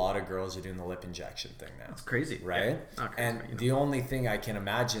like a lot of girls are doing the lip injection thing now. It's crazy. Right? Yeah. Crazy, and but, the only thing I can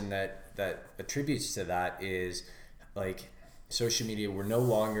imagine that attributes to that is like social media. We're no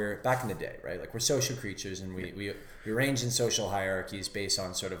longer, back in the day, right? Like we're social creatures, and we arrange in social hierarchies based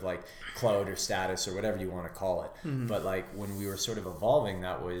on sort of like clout or status or whatever you want to call it. Mm-hmm. But like when we were sort of evolving,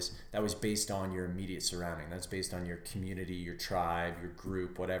 that was based on your immediate surrounding. That's based on your community, your tribe, your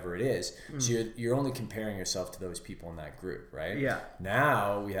group, whatever it is. So you're only comparing yourself to those people in that group, right? Yeah.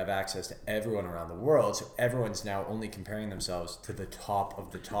 Now we have access to everyone around the world, so everyone's now only comparing themselves to the top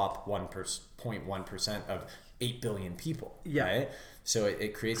of the top 1.1% of 8 billion people. Yeah. Right? So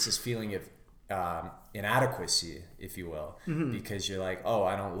it creates this feeling of inadequacy, if you will, because you're like, oh,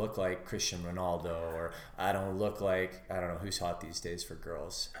 I don't look like Cristiano Ronaldo, or I don't look like, I don't know who's hot these days for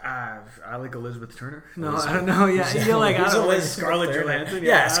girls. I like Elizabeth Turner. No, Elizabeth. I don't know. Yeah, you're like, I don't know, like Scarlett Johansson.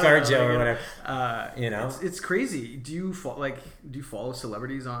 Yeah, I don't Scarlett know, Jo like, or whatever. You know, it's crazy. Do you follow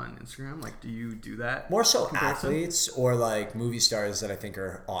celebrities on Instagram? Like, do you do that? More so comparison? athletes or like movie stars that I think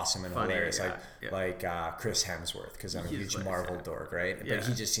are awesome and Funny, hilarious, yeah. like Chris Hemsworth, because I'm a huge hilarious, Marvel dork, right? Yeah. But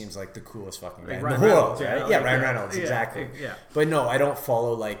he just seems like the coolest fucking guy Like in Ryan the world, Reynolds, right? yeah, Yeah, like, Ryan yeah, Reynolds, yeah, exactly. yeah. But no, I don't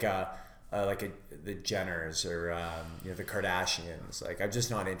follow like the Jenners or the Kardashians. Like, I'm just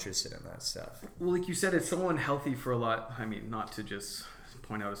not interested in that stuff. Well, like you said, it's so unhealthy for a lot. I mean, not to just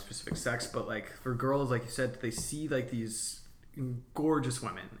point out a specific sex, but like for girls, like you said, they see like these gorgeous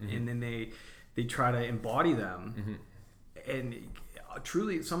women, and then they try to embody them, and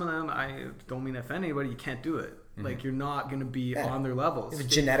truly, some of them, I don't mean to offend anybody, you can't do it. Like, you're not going to be on their levels. It's a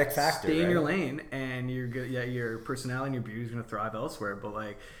genetic factor. Stay in right? your lane, and you're good. Yeah, your personality and your beauty is going to thrive elsewhere. But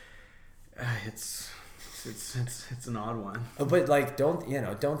like, it's an odd one. But like, don't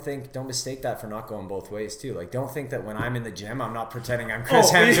mistake that for not going both ways too. Like, don't think that when I'm in the gym, I'm not pretending I'm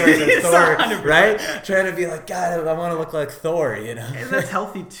Chris Hemsworth and Thor, 100%. right? Trying to be like, God, I want to look like Thor, you know? And that's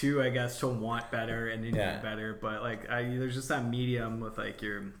healthy too, I guess, to want better and to do Yeah. better. But like, there's just that medium with like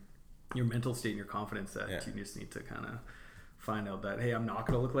your mental state and your confidence that you just need to kind of find out that, hey, I'm not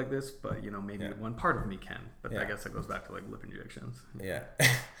going to look like this, but maybe one part of me can. But I guess that goes back to like lip injections. Yeah.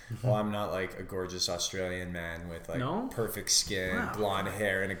 Well, I'm not like a gorgeous Australian man with like perfect skin, blonde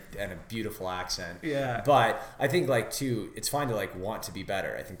hair, and a beautiful accent. Yeah. But I think like too, it's fine to like want to be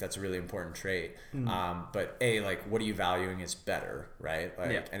better. I think that's a really important trait. But like, what are you valuing is better, right?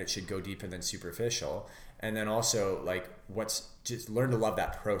 Like, and it should go deeper than superficial. And then also like, just learn to love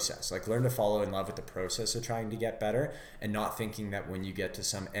that process. Like, learn to fall in love with the process of trying to get better, and not thinking that when you get to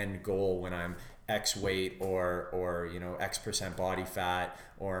some end goal, when I'm X weight or X percent body fat,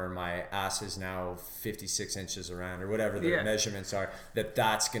 or my ass is now 56 inches around, or whatever the measurements are,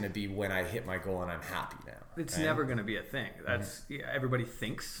 that's going to be when I hit my goal and I'm happy now. It's right? never going to be a thing. That's everybody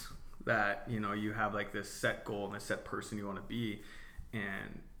thinks that you have like this set goal and this set person you want to be,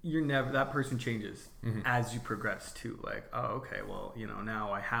 and you're never, that person changes as you progress too. Like, oh, okay, well,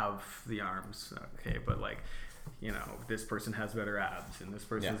 now I have the arms, okay, but like, this person has better abs and this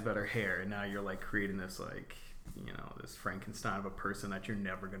person has better hair, and now you're like creating this like, this Frankenstein of a person that you're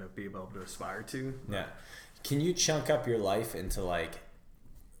never going to be able to aspire to. Yeah. Can you chunk up your life into like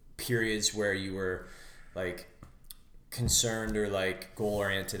periods where you were like concerned or like goal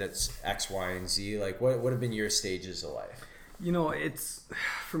oriented at X, Y, and Z? Like, what have been your stages of life? It's,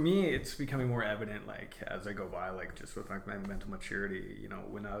 for me, it's becoming more evident, like, as I go by, like, just with like my mental maturity.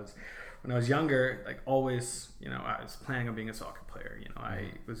 When I was younger, like, always, I was planning on being a soccer player.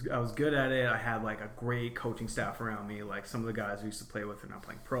 I was good at it. I had like a great coaching staff around me. Like, some of the guys we used to play with are now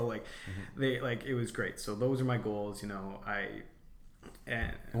playing pro. Like, it was great. So those are my goals. And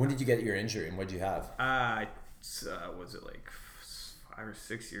when did you get your injury, and what did you have? Was it like 5 or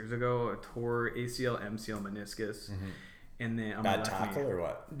 6 years ago? I tore ACL, MCL, meniscus. And then bad tackle or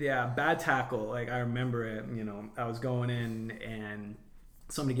what? Yeah, bad tackle. Like, I remember it. I was going in, and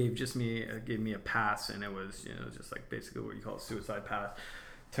somebody gave me a pass, and it was just like basically what you call a suicide pass.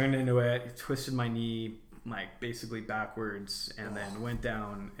 Turned into it, twisted my knee like basically backwards, and then went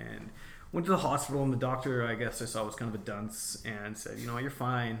down and went to the hospital. And the doctor, I guess I saw, was kind of a dunce and said, you're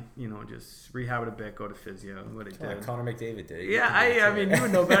fine. Just rehab it a bit, go to physio. What he did. Connor McDavid did. Yeah, I mean, you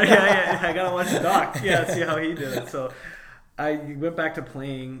would know better. Yeah, I gotta watch the doc. Yeah, see how he did it. So I went back to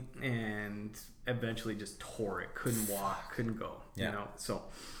playing and eventually just tore it. Couldn't walk, couldn't go. So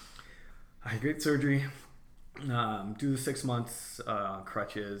I get surgery, do the 6 months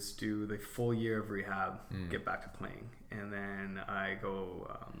crutches, do the full year of rehab, get back to playing, and then I go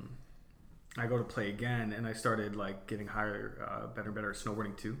I go to play again, and I started like getting higher, better and better at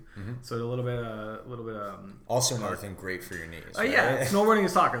snowboarding too. Mm-hmm. So a little bit. Also another thing great for your knees. Right? Yeah, snowboarding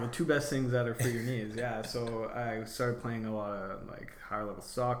and soccer, the two best things that are for your knees. Yeah, so I started playing a lot of like higher level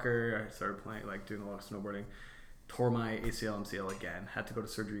soccer. I started playing like doing a lot of snowboarding. Tore my ACL, MCL again. Had to go to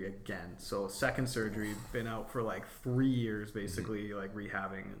surgery again. So second surgery. Been out for like 3 years basically, like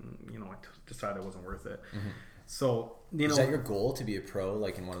rehabbing, and I decided it wasn't worth it. Mm-hmm. So is that your goal, to be a pro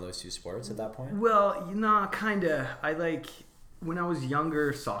like in one of those two sports at that point? Well, kind of. I like when I was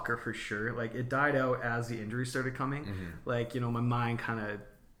younger, soccer for sure. Like it died out as the injuries started coming. Mm-hmm. Like my mind kind of,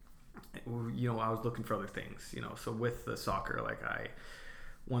 I was looking for other things. So with the soccer, like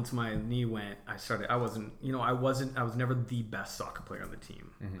once my knee went, I was never the best soccer player on the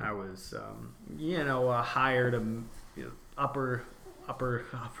team. Mm-hmm. I was, higher to upper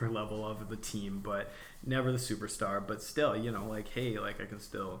level of the team, but never the superstar. But still, hey, like I can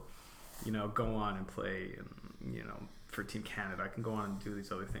still, go on and play, and for Team Canada, I can go on and do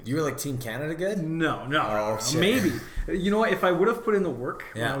these other things. You were like Team Canada good? No. Shit. Maybe. What? If I would have put in the work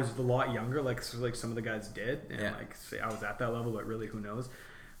when Yeah. I was a lot younger, like some of the guys did, and Yeah. like say I was at that level, but really, who knows?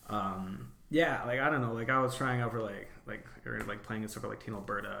 Like I don't know. Like I was trying out for like playing in stuff like Team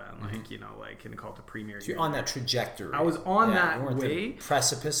Alberta, and like in call it the Premier. So you're on that trajectory. I was on that you weren't way. The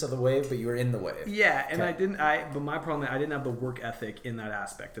precipice of the wave, but you were in the wave. Yeah, and Okay. but my problem, I didn't have the work ethic in that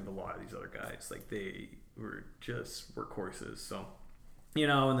aspect of a lot of these other guys. Like they were just workhorses. So,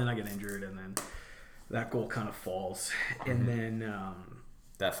 and then I get injured, and then that goal kind of falls, and then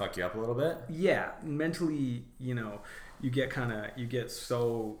that fuck you up a little bit. Yeah, mentally, you get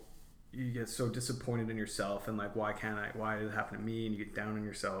so disappointed in yourself, and like why did it happen to me, and you get down on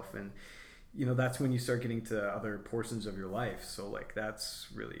yourself, and that's when you start getting to other portions of your life. So like that's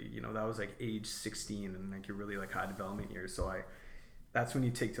really that was like age 16, and like you're really like high development years. So that's when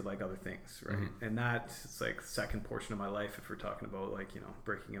you take to like other things, right? Mm-hmm. And that's like the second portion of my life, if we're talking about like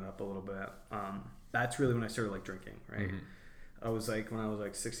breaking it up a little bit. That's really when I started like drinking, right? Mm-hmm. I was like, when I was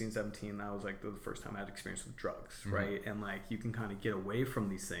like 16, 17, that was like the first time I had experience with drugs, Mm-hmm. right? And like, you can kind of get away from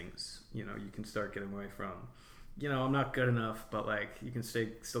these things, you can start getting away from, I'm not good enough, but like, you can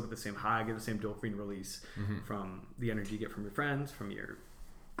still get the same high, get the same dopamine release Mm-hmm. from the energy you get from your friends, from your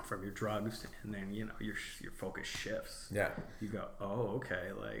drugs, and then, your focus shifts. Yeah. You go, oh,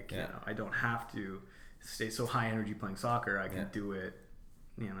 okay, like, Yeah. I don't have to stay so high energy playing soccer. I can do it,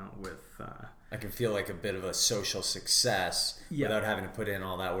 with... I can feel like a bit of a social success without having to put in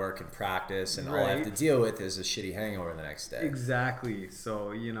all that work and practice, and all I have to deal with is a shitty hangover the next day. Exactly.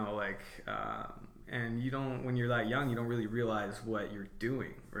 So, and you don't, when you're that young, you don't really realize what you're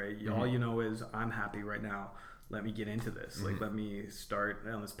doing, right? Mm-hmm. All you know is, I'm happy right now. Let me get into this. Mm-hmm. Like, let me start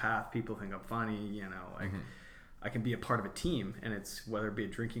on this path. People think I'm funny, like... Mm-hmm. I can be a part of a team, and it's whether it be a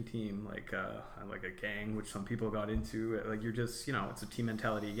drinking team, like a gang, which some people got into. Like you're just, it's a team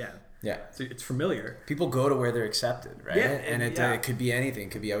mentality again. Yeah. So it's familiar. People go to where they're accepted, right? Yeah, and it could be anything. It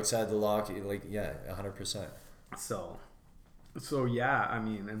could be outside the law. Like 100%. So yeah, I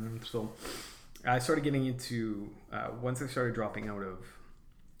mean, and then so I started getting into once I started dropping out of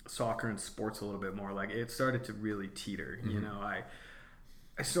soccer and sports a little bit more. Like it started to really teeter. Mm-hmm.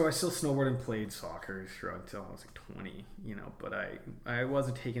 I still snowboarded and played soccer throughout until I was like 20, but I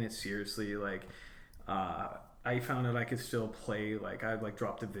wasn't taking it seriously. Like, I found that I could still play, like I'd like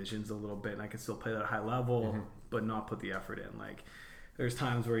drop divisions a little bit, and I could still play at a high level, Mm-hmm. but not put the effort in. Like there's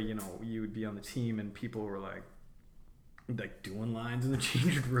times where, you would be on the team and people were like doing lines in the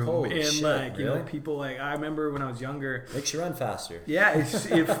change room. Holy and shit, like, really? people like, I remember when I was younger, Makes you run faster. yeah,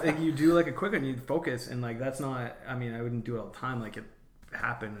 if like, you do like a quick one, you focus, and like, that's not, I mean, I wouldn't do it all the time. Like it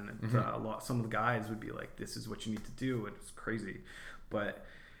happened, and it, some of the guys would be like, this is what you need to do, and it's crazy. But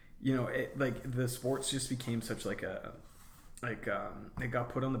like the sports just became such like a it got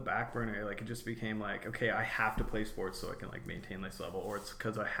put on the back burner. Like it just became like, okay, I have to play sports so I can like maintain this level, or it's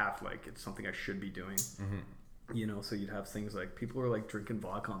because I have, like, it's something I should be doing. So you'd have things like people are like drinking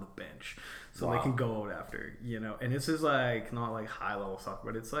vodka on the bench so Wow. they can go out after, and this is like not like high level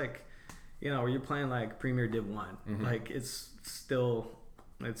soccer, but it's like, where you're playing like Premier Div 1, like it's still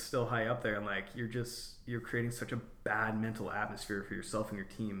high up there, and like you're creating such a bad mental atmosphere for yourself and your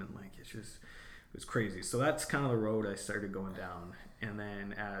team, and like it was crazy. So that's kind of the road I started going down. And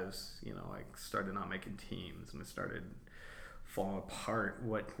then as I started not making teams and it started falling apart,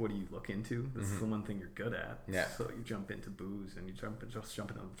 what do you look into? This is the one thing you're good at. Yeah. So you jump into booze, and you jump into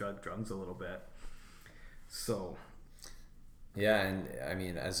drugs a little bit. So Yeah, and I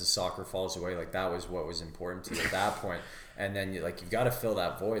mean, as the soccer falls away, like that was what was important to you at that point. And then you've got to fill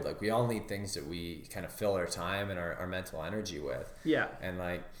that void. Like we all need things that we kind of fill our time and our mental energy with. yeah. And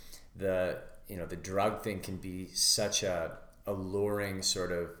like, the drug thing can be such a alluring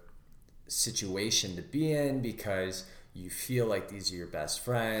sort of situation to be in, because you feel like these are your best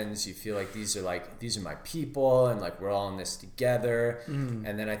friends, you feel like these are my people, and like we're all in this together.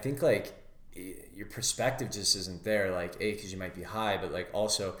 And then I think like your perspective just isn't there, like because you might be high, but like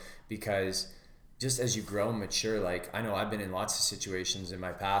also because just as you grow and mature, like I know I've been in lots of situations in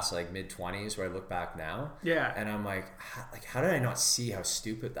my past, like mid-20s, where I look back now, and I'm like how did I not see how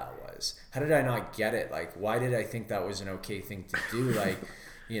stupid that was? How did I not get it? Like, why did I think that was an okay thing to do? Like,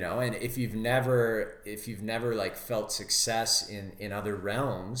 and if you've never like felt success in other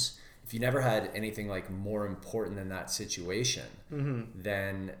realms, if you never had anything like more important than that situation,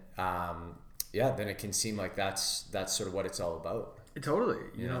 then then it can seem like that's sort of what it's all about. Totally.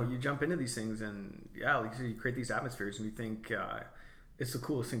 You know, you jump into these things and like you create these atmospheres and you think it's the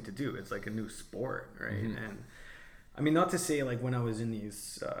coolest thing to do. It's like a new sport, right? And I mean, not to say like when I was in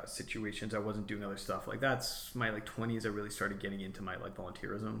these situations I wasn't doing other stuff. Like that's my like 20s I really started getting into my like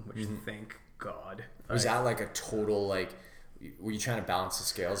volunteerism, which thank God. Was that like a total like, were you trying to balance the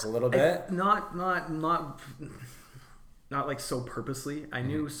scales a little bit? Not like so purposely. I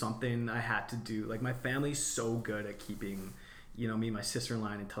knew something I had to do. Like my family's so good at keeping me and my sister in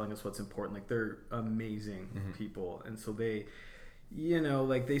line and telling us what's important. Like they're amazing people, and so they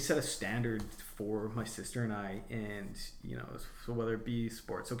like they set a standard for my sister and I, and so whether it be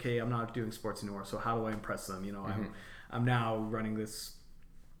sports, okay, I'm not doing sports anymore, so how do I impress them? I'm now running this,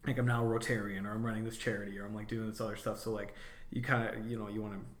 like I'm now a Rotarian, or I'm running this charity, or I'm like doing this other stuff. So like you kind of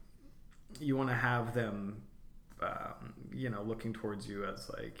you want to have them looking towards you as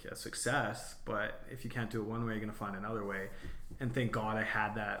like a success, but if you can't do it one way, you're going to find another way. And thank God I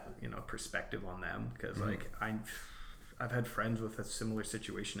had that perspective on them, because like I've had friends with a similar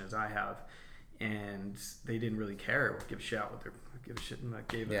situation as I have, and they didn't really care or give a shit what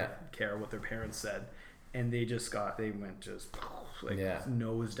care what their parents said, and they went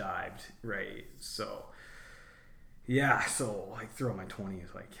nosedived, right? So like throughout my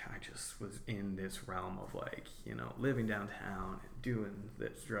 20s, like I just was in this realm of like living downtown and doing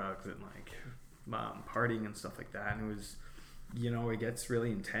this drugs and like partying and stuff like that, and it was it gets really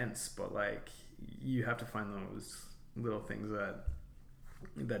intense, but like you have to find those little things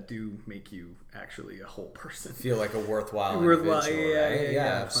that do make you actually a whole person, feel like a worthwhile individual, right?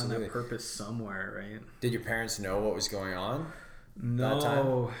 Yeah, absolutely. Find that purpose somewhere, right? Did your parents know what was going on?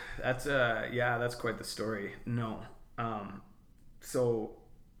 No, that's quite the story. No, so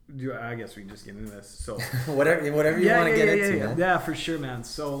I guess we can just get into this. So whatever you want to get into. Man. Yeah, for sure, man.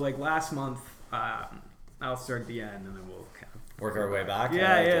 So like last month, I'll start at the end and then we'll kind of work our way back.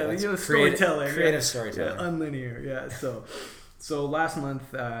 Storytelling, creative storytelling, unlinear. Yeah, so last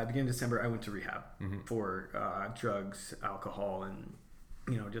month, beginning of December, I went to rehab for drugs, alcohol, and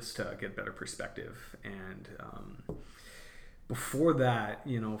just to get better perspective. And before that,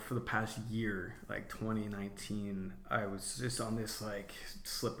 for the past year, like 2019, I was just on this like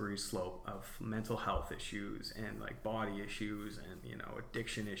slippery slope of mental health issues and like body issues and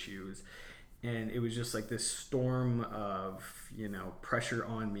addiction issues. And it was just like this storm of pressure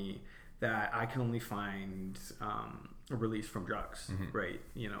on me that I can only find a release from drugs, right?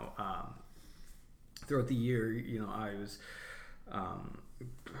 Throughout the year, I was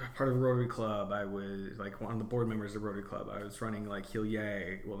part of a Rotary Club. I was like one of the board members of the Rotary Club. I was running like Heal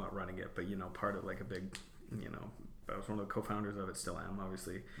Yay, well, not running it, but part of like a big, I was one of the co-founders of it, still am,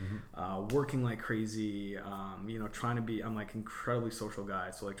 obviously. Working like crazy, trying to be, I'm like incredibly social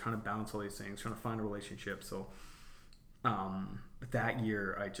guy, so like trying to balance all these things, trying to find a relationship. So that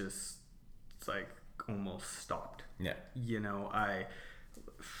year I just like almost stopped. I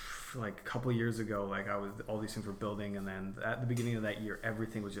like a couple of years ago, like all these things were building, and then at the beginning of that year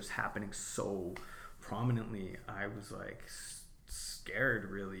everything was just happening so prominently. I was like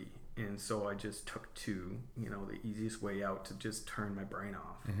scared, really. And so I just took to the easiest way out to just turn my brain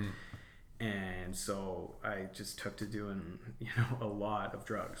off. And so I just took to doing a lot of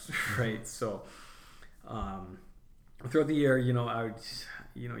drugs, right? So throughout the year, I would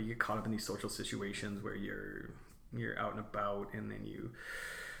you get caught up in these social situations where you're out and about, and then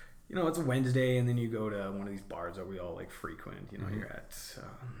it's a Wednesday, and then you go to one of these bars that we all like frequent. You're at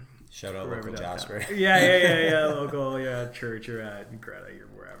shout out local Jasper. Yeah, local, church, or at Greta, or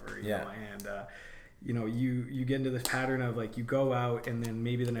wherever. And you get into this pattern of like you go out, and then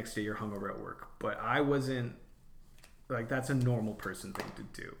maybe the next day you're hungover at work. But I wasn't like, that's a normal person thing to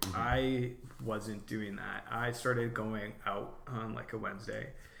do. I wasn't doing that. I started going out on like a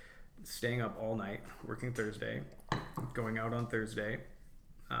Wednesday, staying up all night, working Thursday, going out on Thursday,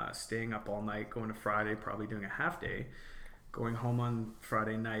 staying up all night, going to Friday, probably doing a half day, going home on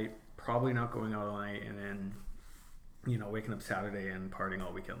Friday night, probably not going out all night, and then, you know, waking up Saturday and partying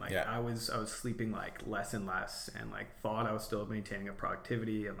all weekend. Like I was sleeping like less and less, and like thought I was still maintaining a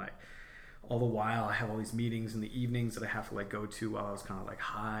productivity, and like all the while I have all these meetings in the evenings that I have to like go to while I was kind of like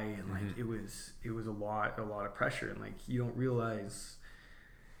high, and like it was a lot of pressure, and like you don't realize,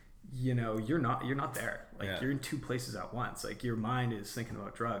 you know, you're not there. Like you're in two places at once. Like your mind is thinking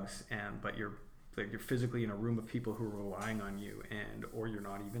about drugs, but you're physically in a room of people who are relying on you, or you're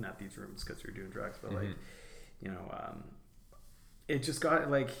not even at these rooms because you're doing drugs. But like, you know, it just got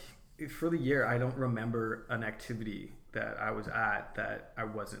like, for the year, I don't remember an activity that I was at that I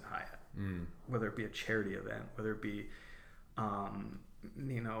wasn't high at. Whether it be a charity event, whether it be,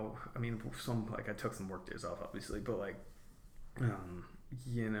 you know, I mean, like I took some work days off, obviously, but like,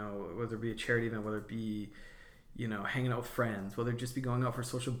 you know, whether it be a charity event, whether it be, you know, hanging out with friends, whether it just be going out for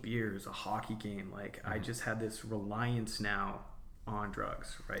social beers, a hockey game, like I just had this reliance now on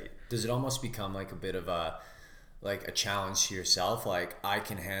drugs, right? Does it almost become like a bit of a challenge to yourself? Like, I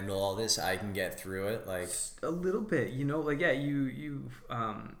can handle all this, I can get through it. Like a little bit, you know, like, yeah, you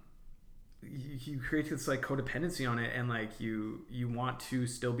create this like codependency on it, and like you want to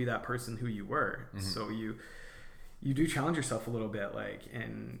still be that person who you were. So you do challenge yourself a little bit, like,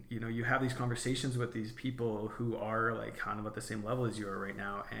 and you know, you have these conversations with these people who are like kind of at the same level as you are right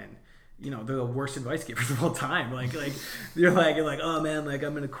now, and you know, they're the worst advice givers of all time. Like you're like, oh man, like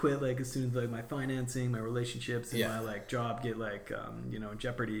I'm gonna quit like as soon as like my financing, my relationships, and my like job get like you know, in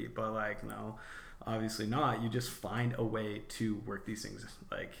jeopardy. But like, no, obviously not. You just find a way to work these things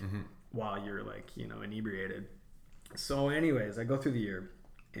like while you're like, you know, inebriated. So anyways, I go through the year,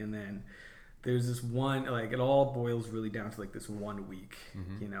 and then there's this one, like, it all boils really down to like this 1 week,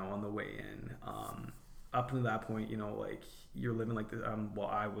 you know, on the way in. Up to that point, you know, like you're living like this, well,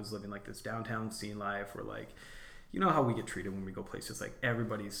 I was living like this downtown scene life where like, you know how we get treated when we go places, like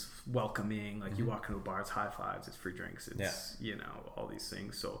everybody's welcoming, like you walk into a bar, it's high fives, it's free drinks, it's, you know, all these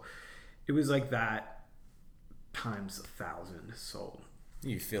things. So it was like that times 1,000. So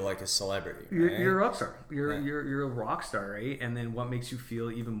you feel like a celebrity, right? You're a rock star. You're a rock star, right? And then what makes you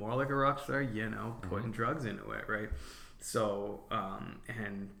feel even more like a rock star? You know, putting drugs into it, right? So,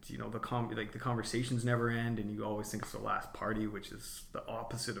 and you know, the conversations never end, and you always think it's the last party, which is the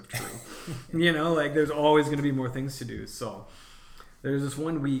opposite of true. You know, like there's always going to be more things to do. So there's this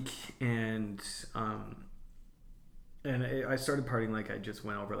 1 week, and I started partying like I just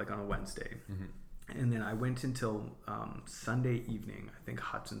went over like on a Wednesday. And then I went until Sunday evening. I think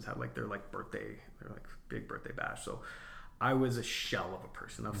Hudson's had like their big birthday bash. So I was a shell of a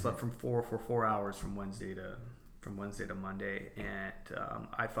person. I've slept for 4 hours from Wednesday to Monday, and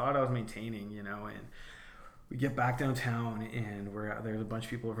I thought I was maintaining, you know. And we get back downtown, and there's a bunch of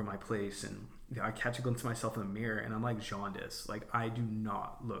people over at my place, and you know, I catch a glimpse of myself in the mirror, and I'm like jaundiced. Like, I do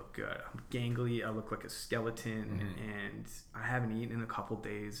not look good. I'm gangly. I look like a skeleton, and I haven't eaten in a couple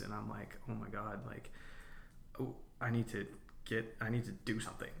days, and I'm like, oh my god, like, I need to do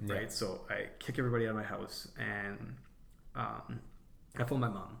something, right? So I kick everybody out of my house, and I phone my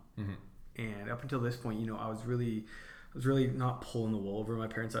mom. And up until this point, you know, I was really not pulling the wool over my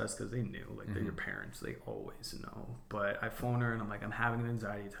parents' eyes, because they knew, like, they're your parents, they always know. But I phone her, and I'm like, I'm having an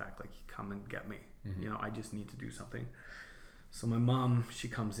anxiety attack, like, come and get me. You know, I just need to do something. So my mom, she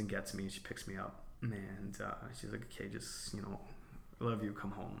comes and gets me, she picks me up, and she's like, okay, just, you know, I love you,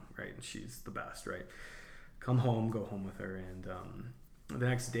 come home, right? And she's the best, right? Come home, go home with her. And the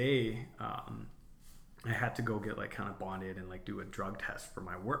next day, I had to go get like kind of bonded and like do a drug test for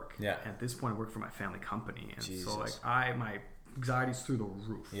my work. At this point, I work for my family company, and so like my anxiety's through the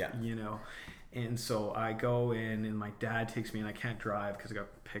roof. You know, and so I go in, and my dad takes me, and I can't drive because I got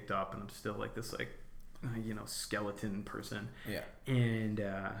picked up, and I'm still like this like you know, skeleton person. And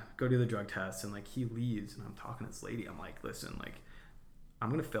go do the drug test, and like he leaves, and I'm talking to this lady. I'm like, listen, like, I'm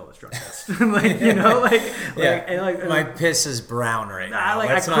gonna fail this drug test. Like, you know, my piss is brown right now. Like,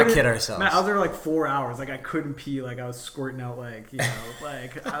 let's not kid ourselves. Man, I was there like 4 hours. Like, I couldn't pee. Like, I was squirting out like, you know,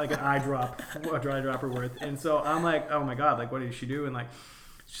 like an eye drop, a dry dropper worth. And so I'm like, oh my god, like, what did she do? And like,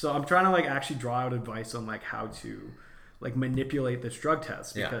 so I'm trying to like actually draw out advice on like how to like manipulate this drug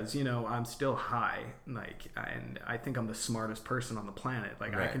test, because you know, I'm still high, like, and I think I'm the smartest person on the planet.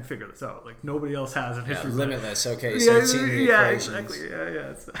 Like, I can figure this out. Like, nobody else has a history. Limitless. Okay, so it's in the equations.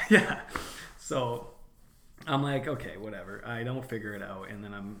 Exactly. Yeah. So I'm like, okay, whatever. I don't figure it out, and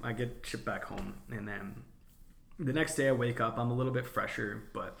then I get shipped back home, and then the next day I wake up. I'm a little bit fresher,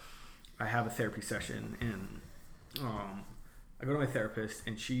 but I have a therapy session, and I go to my therapist,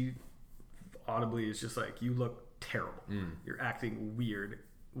 and she audibly is just like, you look terrible. You're acting weird.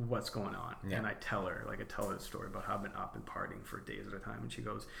 what's going on. Yeah. And I tell her the story about how I've been up and partying for days at a time. And she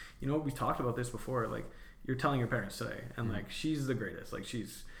goes, you know, we talked about this before. Like, you're telling your parents today. And like, she's the greatest. Like,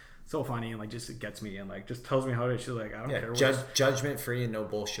 she's so funny and like just gets me and like just tells me how it is. She's like, I don't care. Judgment free and no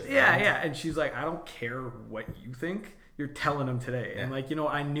bullshit. Yeah, right? yeah. And she's like, I don't care what you think. You're telling them today. Yeah. And like, you know,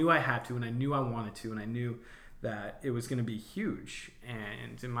 I knew I had to, and I knew I wanted to, and I knew that it was going to be huge.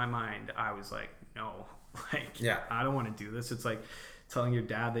 And in my mind, I was like, no, like, I don't want to do this. It's like telling your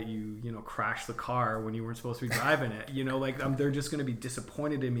dad that you know, crashed the car when you weren't supposed to be driving it. You know, like they're just going to be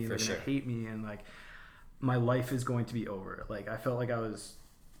disappointed in me, and they're going to hate me, and like my life is going to be over. Like I felt like I was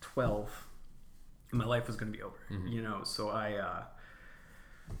 12 and my life was going to be over, you know? So I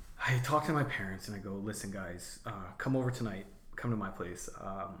talked to my parents and I go, listen guys, come over tonight, come to my place,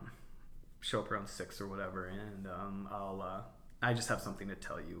 show up around 6 or whatever. And, I just have something to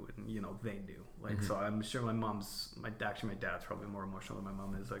tell you. And, you know, they knew, like, so I'm sure my dad's probably more emotional than my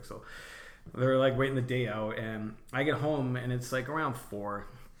mom is. Like, so they're like waiting the day out, and I get home and it's like around 4.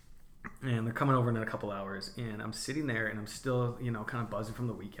 And they're coming over in a couple hours, and I'm sitting there and I'm still, you know, kind of buzzing from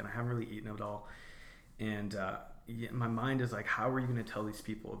the weekend. I haven't really eaten at all. And my mind is like, how are you going to tell these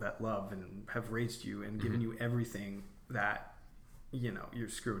people that love and have raised you and given you everything that, you know, you're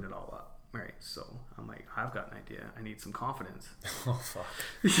screwing it all up? Right. So I'm like, I've got an idea. I need some confidence. Oh, fuck.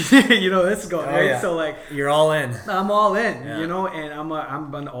 You know, this is going, right? Yeah. So like, you're all in. I'm all in, you know, and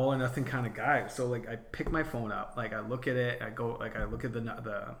I'm an all or nothing kind of guy. So like, I pick my phone up, like I look at it, I look at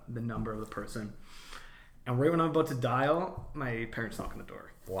the number of the person, and right when I'm about to dial, my parents knock on the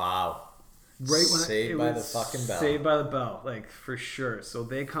door. Wow. Right when Saved by the fucking bell. Saved by the bell, like for sure. So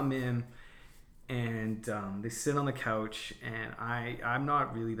they come in. And they sit on the couch, and I'm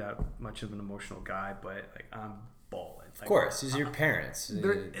not really that much of an emotional guy, but like I'm bawling. Like, of course, these are your parents.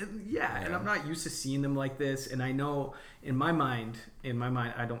 Yeah, and I'm not used to seeing them like this. And I know in my mind,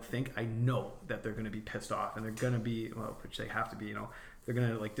 I know that they're going to be pissed off, and they're going to be, well, which they have to be. You know, they're going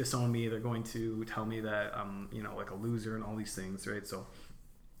to like disown me. They're going to tell me that I'm, you know, like a loser and all these things, right? So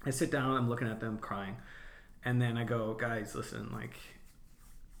I sit down, I'm looking at them crying, and then I go, guys, listen, like,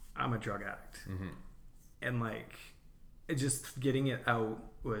 I'm a drug addict. And like, it just getting it out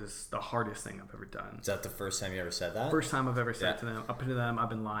was the hardest thing I've ever done. Is that the first time you ever said that? First time I've ever said to them, up to them, I've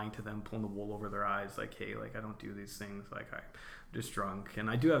been lying to them, pulling the wool over their eyes. Like, hey, like I don't do these things. Like I'm just drunk, and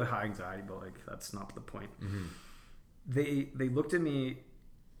I do have a high anxiety, but like that's not the point. They looked at me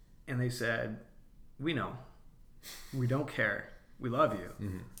and they said, we know, we don't care. We love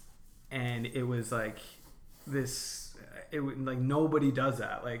you. And it was like this, like nobody does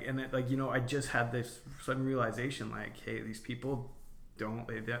that. Like, and it, like, you know, I just had this sudden realization, like, hey, these people they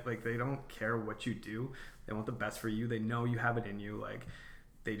don't care what you do. They want the best for you. They know you have it in you. Like,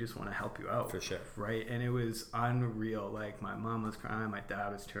 they just want to help you out. For sure. Right. And it was unreal. Like, my mom was crying, my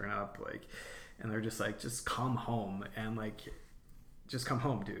dad was tearing up, like, and they're just like, just come home, and like, just come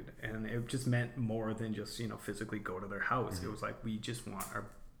home, dude. And it just meant more than just, you know, physically go to their house. It was like, we just want our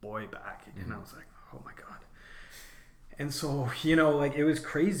boy back. And I was like, oh my God. And so, you know, like it was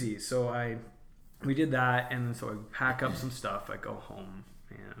crazy. So we did that, and then so I pack up some stuff. I go home,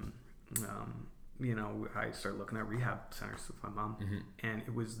 and you know, I start looking at rehab centers with my mom, and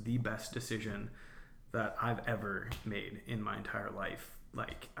it was the best decision that I've ever made in my entire life.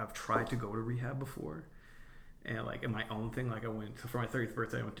 Like, I've tried to go to rehab before, and like in my own thing, like I went for my 30th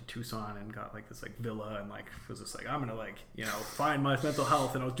birthday, I went to Tucson and got like this like villa, and like was just like, I'm gonna like, you know, find my mental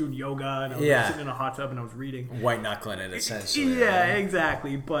health, and I was doing yoga, and I was sitting in a hot tub, and I was reading, white knuckling it essentially. Yeah, right?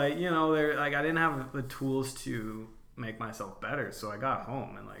 Exactly. But you know, they're like, I didn't have the tools to make myself better, so I got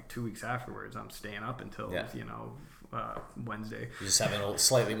home, and like 2 weeks afterwards, I'm staying up until you know, Wednesday. You're just having a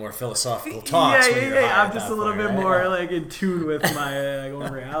slightly more philosophical talks. I'm just a little bit more like in tune with my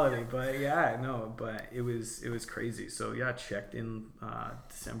own reality. But but it was crazy. So yeah, checked in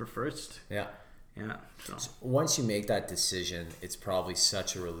December 1st. Yeah. So once you make that decision, it's probably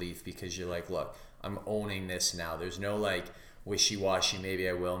such a relief, because you're like, look, I'm owning this now. There's no like wishy-washy, maybe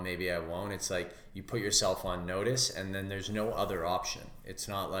I will, maybe I won't. It's like you put yourself on notice, and then there's no other option. It's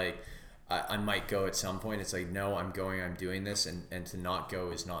not like I might go at some point. It's like, no, I'm going, I'm doing this, and to not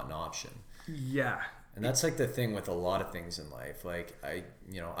go is not an option. Yeah. And that's like the thing with a lot of things in life. Like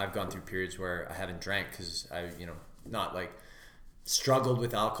I've gone through periods where I haven't drank because I, not like struggled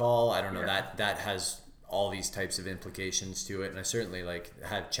with alcohol. I don't know, that has all these types of implications to it. And I certainly like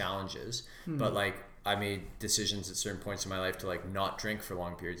had challenges, but like I made decisions at certain points in my life to like not drink for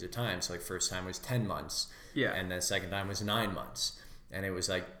long periods of time. So like first time was 10 months. Yeah. And then second time was 9 months. And it was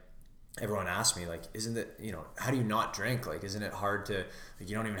like, everyone asked me, like, isn't it, how do you not drink? Like, isn't it hard to, like,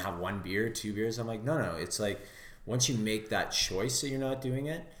 you don't even have 1 beer, 2 beers? I'm like, no. It's like once you make that choice that you're not doing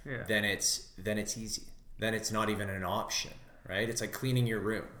it, Yeah. then it's easy. Then it's not even an option, right? It's like cleaning your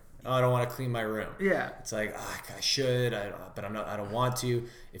room. Oh, I don't want to clean my room. Yeah. It's like, I should, but I'm not. I don't want to.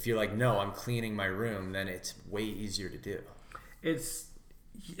 If you're like, no, I'm cleaning my room, then it's way easier to do. It's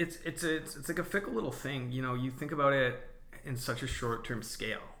like a fickle little thing. You know, you think about it in such a short-term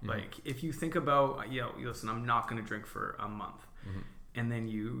scale. Mm-hmm. Like if you think about, listen, I'm not going to drink for a month, and then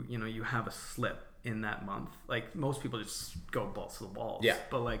you have a slip in that month. Like most people just go balls to the walls. Yeah.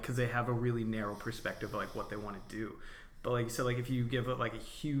 But like, because they have a really narrow perspective of like what they want to do. But like you said, like if you give it like a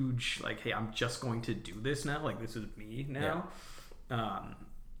huge like, hey, I'm just going to do this now. Like this is me now. Yeah.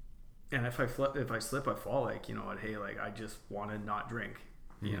 And if I slip, I fall. Like, you know what? Hey, like I just want to not drink.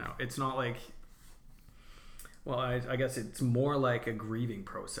 You know, it's not like. Well, I guess it's more like a grieving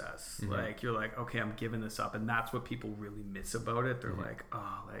process. Like you're like, okay, I'm giving this up, and that's what people really miss about it. They're like,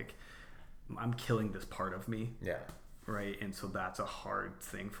 oh, like I'm killing this part of me. Yeah. Right. And so that's a hard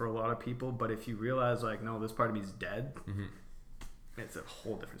thing for a lot of people. But if you realize like, no, this part of me is dead, it's a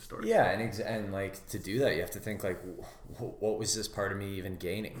whole different story. Yeah. And like to do that, you have to think like, what was this part of me even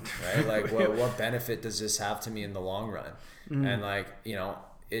gaining? Right. Like what benefit does this have to me in the long run? And like, you know,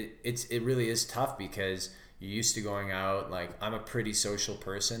 it really is tough because you're used to going out. Like I'm a pretty social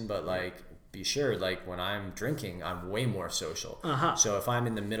person, but like, be sure, like when I'm drinking, I'm way more social. So if I'm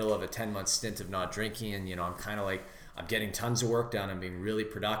in the middle of a 10-month stint of not drinking and, you know, I'm kind of like, I'm getting tons of work done, I'm being really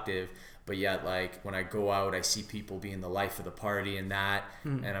productive, but yet like when I go out, I see people being the life of the party and that,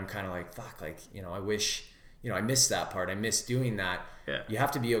 and I'm kind of like, fuck, like, you know, I wish, you know, I missed that part. I miss doing that. Yeah. You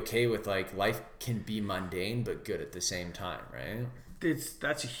have to be okay with like life can be mundane, but good at the same time, right?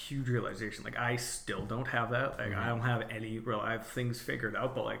 That's a huge realization. Like I still don't have that. Like I don't have any real, I have things figured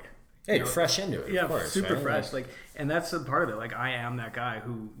out, but like, hey, you're fresh into it. Yeah, of course, super right? fresh. Like, and that's a part of it. Like, I am that guy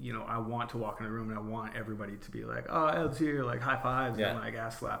who, you know, I want to walk in a room and I want everybody to be like, "Oh, Ed's here," like high fives and like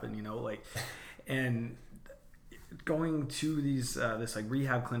ass slapping, you know, like, and going to these this like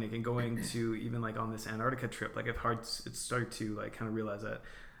rehab clinic and going to even like on this Antarctica trip, like it started to like kind of realize that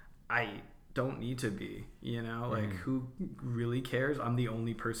I don't need to be, you know, like who really cares? I'm the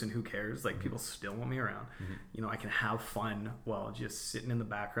only person who cares. Like people still want me around. You know, I can have fun while just sitting in the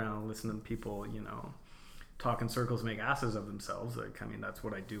background, listening to people, you know, talk in circles, make asses of themselves. Like, I mean, that's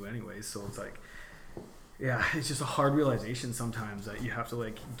what I do anyways. So it's like, yeah, it's just a hard realization sometimes that you have to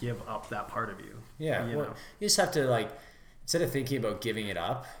like give up that part of you. Yeah. You know? You just have to like, instead of thinking about giving it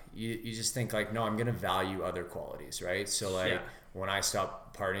up, you just think like, no, I'm going to value other qualities, right? So like when I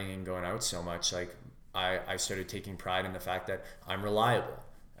stopped partying and going out so much, like I started taking pride in the fact that I'm reliable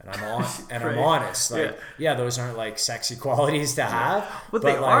and I'm honest. Like, yeah, those aren't like sexy qualities to have, but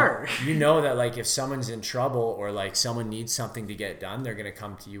they like, are. You know that like if someone's in trouble or like someone needs something to get done, they're going to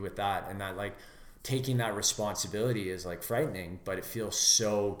come to you with that. And that like taking that responsibility is like frightening, but it feels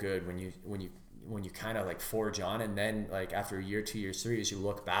so good when you kind of like forge on, and then like after a year, 2 years, 3 years, you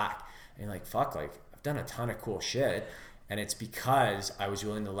look back and you're like, fuck, like I've done a ton of cool shit. And it's because I was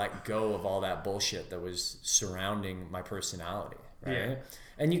willing to let go of all that bullshit that was surrounding my personality, right? Yeah.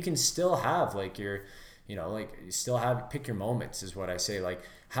 And you can still have like your, you know, like you still have, pick your moments is what I say. Like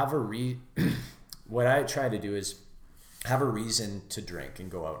have what I try to do is have a reason to drink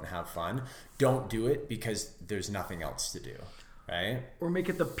and go out and have fun. Don't do it because there's nothing else to do, right? Or make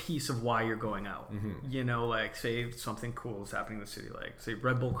it the piece of why you're going out. You know, like say something cool is happening in the city, like say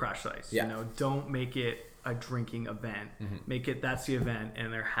Red Bull Crash Ice. You know, don't make it a drinking event. Make it that's the event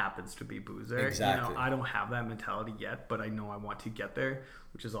and there happens to be booze there. Exactly. You know, I don't have that mentality yet, but I know I want to get there,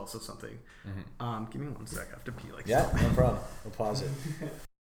 which is also something. Give me 1 sec. I have to pee. Like no problem. We'll pause it.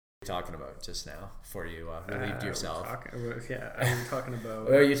 Talking about just now before you relieved yourself. We were talking about.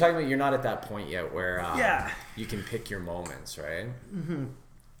 Well, you're talking about you're not at that point yet where you can pick your moments, right?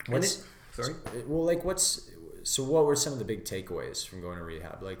 Sorry. Well, like what were some of the big takeaways from going to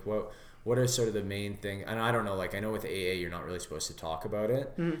rehab? Like what are sort of the main thing? And I don't know. Like I know with AA you're not really supposed to talk about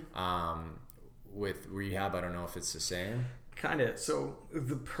it. With rehab, I don't know if it's the same. Kind of. So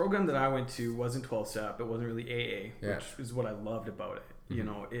the program that I went to wasn't 12-step. It wasn't really AA, which is what I loved about it. You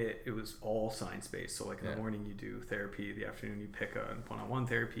know, it was all science-based. So like in the morning you do therapy, the afternoon you pick a one-on-one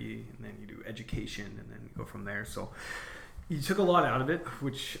therapy, and then you do education, and then you go from there. So you took a lot out of it,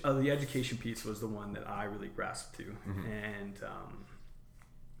 which the education piece was the one that I really grasped to. And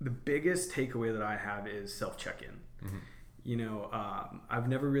the biggest takeaway that I have is self-check-in. You know, I've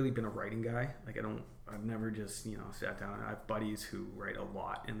never really been a writing guy. Like I've never just, you know, sat down. I have buddies who write a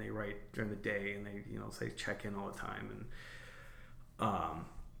lot, and they write during the day, and they, you know, say check in all the time. And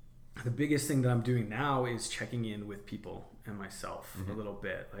the biggest thing that I'm doing now is checking in with people and myself a little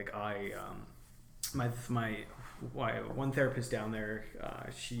bit. Like one therapist down there, I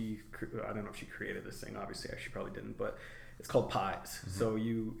don't know if she created this thing. Obviously, she probably didn't, but it's called PIES. Mm-hmm. So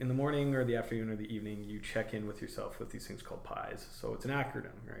you, in the morning or the afternoon or the evening, you check in with yourself with these things called PIES. So it's an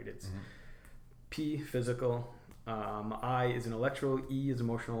acronym, right? It's P, physical, I is intellectual, E is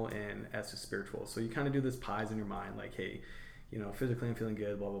emotional, and S is spiritual. So you kind of do this PIES in your mind, like, hey, physically I'm feeling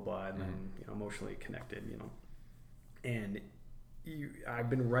good, blah, blah, blah, and then, emotionally connected, And I've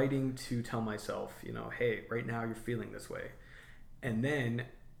been writing to tell myself, hey, right now you're feeling this way. And then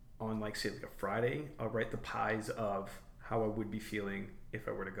on, like, say, like a Friday, I'll write the PIES of how I would be feeling if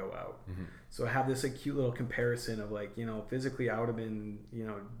I were to go out. Mm-hmm. So I have this like cute little comparison of like, physically I would have been,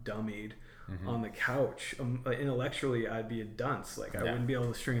 dummied on the couch. Intellectually, I'd be a dunce. Like I wouldn't be able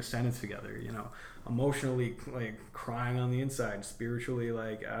to string a sentence together, emotionally, like crying on the inside, spiritually,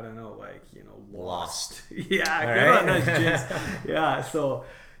 like, I don't know, like, lost. Yeah. Right. Yeah. So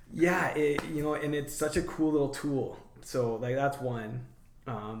yeah, and it's such a cool little tool. So like, that's one.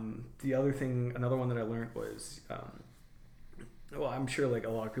 Another one that I learned was, well, I'm sure like a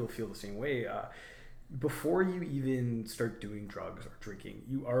lot of people feel the same way. Before you even start doing drugs or drinking,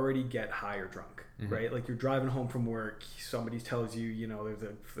 you already get high or drunk, right? Like you're driving home from work, somebody tells you, there's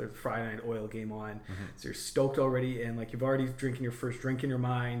a Friday night oil game on, so you're stoked already, and like you've already drinking your first drink in your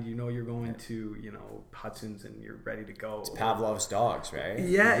mind, you're going to, Hudson's and you're ready to go. It's Pavlov's dogs, right?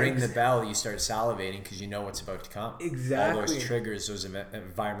 Yeah. You ring the bell, you start salivating because you know what's about to come. Exactly. All those triggers, those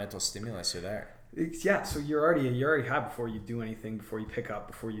environmental stimulus are there. Yeah, so you already have before you do anything, before you pick up,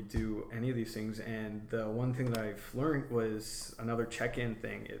 before you do any of these things. And the one thing that I've learned was another check-in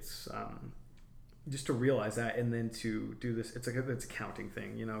thing. It's just to realize that, and then to do this. It's a counting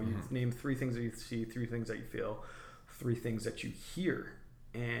thing. You name 3 things that you see, 3 things that you feel, 3 things that you hear,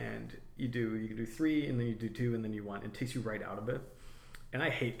 and you can do 3, and then you do 2, and then you 1. It takes you right out of it. And I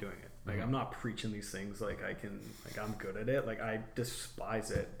hate doing it. Like I'm not preaching these things like I'm good at it. Like I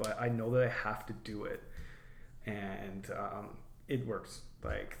despise it, but I know that I have to do it, and it works.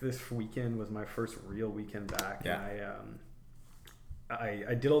 Like this weekend was my first real weekend back, and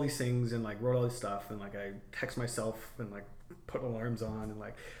I did all these things and like wrote all this stuff, and like I text myself and like put alarms on, and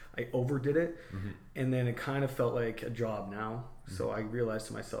like I overdid it, and then it kind of felt like a job now. So I realized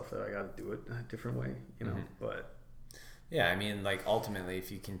to myself that I got to do it a different way, but. Yeah, I mean, like, ultimately,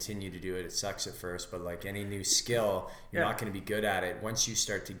 if you continue to do it, it sucks at first, but like any new skill, you're not going to be good at it. Once you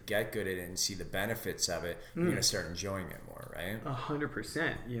start to get good at it and see the benefits of it, you're going to start enjoying it more, right?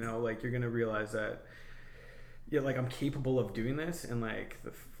 100%. Like, you're going to realize that, like, I'm capable of doing this, and like,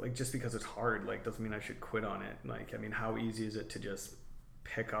 just because it's hard, like, doesn't mean I should quit on it. Like, I mean, how easy is it to just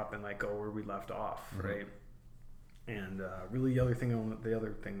pick up and like go where we left off, right? And really, the other thing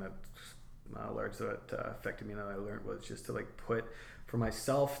that large that affected me and that I learned was just to like put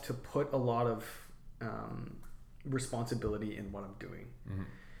a lot of responsibility in what I'm doing.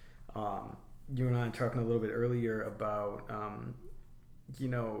 You and I were talking a little bit earlier about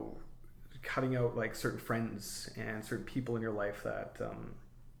cutting out like certain friends and certain people in your life that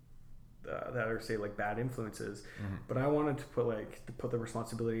are, say, like bad influences, but I wanted to put the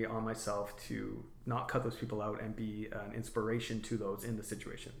responsibility on myself to not cut those people out and be an inspiration to those in the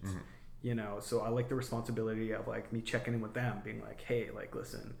situations. So I like the responsibility of like me checking in with them, being like, hey, like,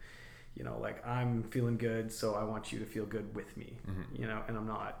 listen, like I'm feeling good, so I want you to feel good with me, and I'm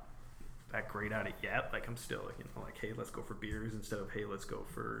not that great at it yet. Like I'm still, like, hey, let's go for beers instead of, hey, let's go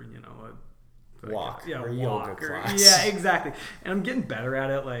for, a walk. Or yoga class. Yeah, exactly. And I'm getting better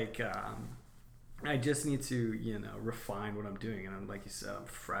at it. Like, I just need to, refine what I'm doing. And I'm, like you said, I'm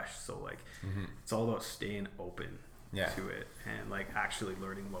fresh. So like, it's all about staying open to it and like actually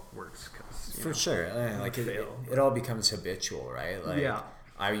learning what works. For sure. Like it all becomes habitual, right? Like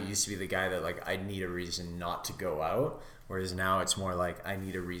I used to be the guy that like I need a reason not to go out, whereas now it's more like I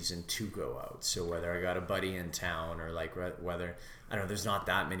need a reason to go out. So whether I got a buddy in town or like whether I don't know, there's not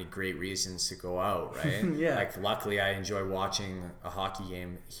that many great reasons to go out, right? Like luckily I enjoy watching a hockey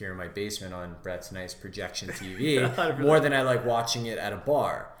game here in my basement on Brett's nice projection TV more than I like watching it at a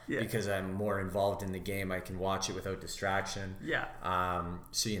bar. Because I'm more involved in the game, I can watch it without distraction.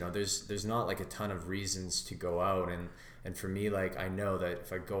 So there's not like a ton of reasons to go out, and for me, like I know that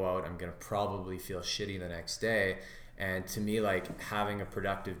if I go out, I'm gonna probably feel shitty the next day. And to me, like having a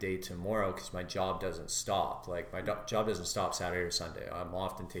productive day tomorrow, because my job doesn't stop. Like my job doesn't stop Saturday or Sunday. I'm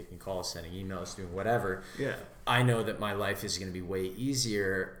often taking calls, sending emails, doing whatever. I know that my life is gonna be way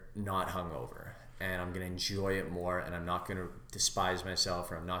easier not hungover. And I'm going to enjoy it more, and I'm not going to despise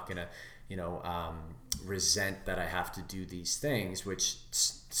myself, or I'm not going to, resent that I have to do these things, which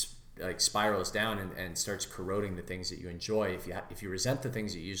like spirals down and starts corroding the things that you enjoy. If you resent the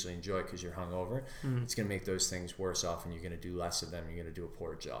things that you usually enjoy because you're hungover, it's going to make those things worse off, and you're going to do less of them. You're going to do a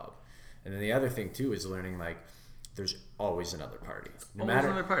poor job. And then the other thing too is learning like there's always another party. No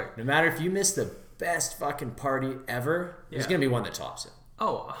matter if you miss the best fucking party ever, there's going to be one that tops it.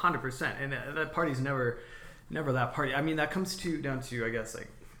 Oh, 100%. And that party's never that party. I mean, that comes down to, I guess, like,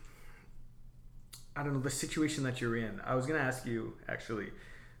 I don't know, the situation that you're in. I was going to ask you, actually,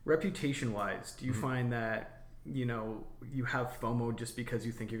 reputation-wise, do you find that, you know, you have FOMO just because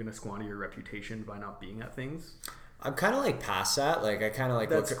you think you're going to squander your reputation by not being at things? I'm kind of like past that. Like I kind of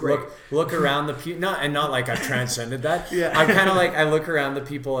like look around the not like I've transcended that. Yeah. I'm kind of like I look around the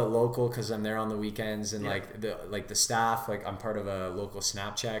people at local because I'm there on the weekends and like the staff. Like I'm part of a local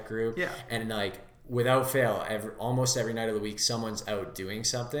Snapchat group. Yeah. And like without fail, almost every night of the week, someone's out doing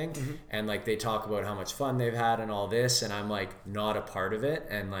something, and like they talk about how much fun they've had and all this, and I'm like not a part of it,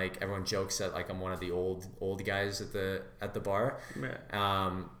 and like everyone jokes that like I'm one of the old guys at the bar.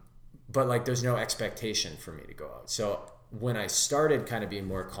 Yeah. But like there's no expectation for me to go out. So when I started kind of being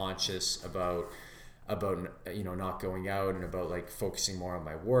more conscious about you know not going out and about like focusing more on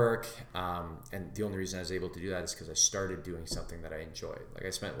my work, and the only reason I was able to do that is because I started doing something that I enjoyed. Like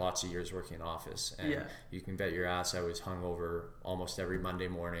I spent lots of years working in office, and you can bet your ass I was hungover almost every Monday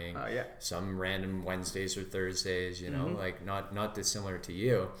morning. Some random Wednesdays or Thursdays, you know, like not dissimilar to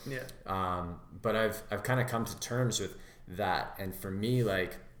you. But I've kind of come to terms with that, and for me,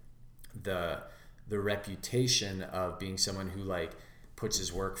 like the reputation of being someone who like puts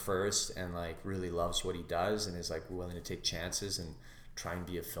his work first and like really loves what he does and is like willing to take chances and try and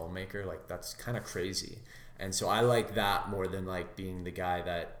be a filmmaker, like that's kind of crazy. And so I like that more than like being the guy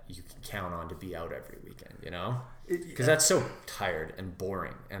that you can count on to be out every weekend, you know, because that's so tired and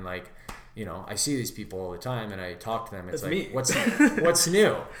boring. And like, you know, I see these people all the time and I talk to them. It's like, me. What's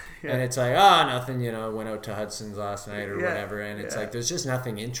new? And it's like, nothing, you know, went out to Hudson's last night or whatever. And it's like, there's just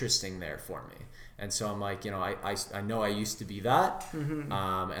nothing interesting there for me. And so I'm like, you know, I know I used to be that. And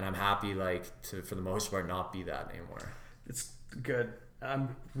I'm happy like to, for the most part, not be that anymore. It's good.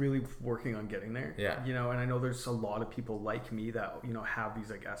 I'm really working on getting there. Yeah. You know, and I know there's a lot of people like me that, you know, have these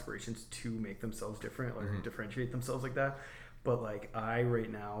like aspirations to make themselves different, like differentiate themselves like that. But like I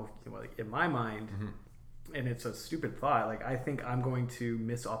right now, like in my mind, and it's a stupid thought, like I think I'm going to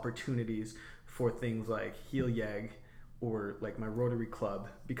miss opportunities for things like Heel Yeg or like my Rotary Club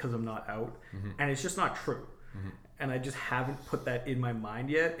because I'm not out. And it's just not true. And I just haven't put that in my mind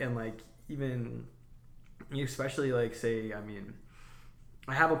yet. And like even, especially like say, I mean,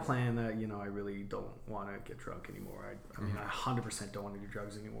 I have a plan that, you know, I really don't want to get drunk anymore. I mean, I 100% don't want to do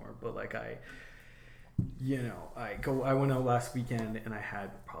drugs anymore. But like you know, I went out last weekend and I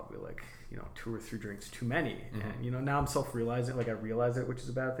had probably like, you know, 2 or 3 drinks too many. And, you know, now I'm self-realizing, like I realize it, which is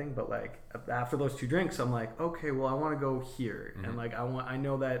a bad thing. But like after those 2 drinks, I'm like, okay, well, I want to go here. And like, I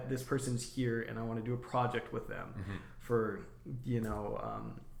know that this person's here and I want to do a project with them for, you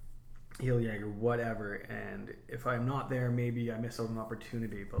know, Heel Yeg or whatever. And if I'm not there, maybe I miss out on an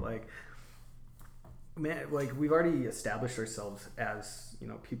opportunity. But like, man, like we've already established ourselves as, you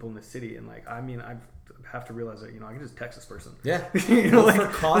know, people in the city. And like, I mean, I have to realize that, you know, I can just text this person. Yeah. You know, like, for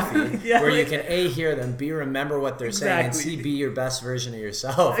coffee, where you can hear them, remember what they're saying, and be your best version of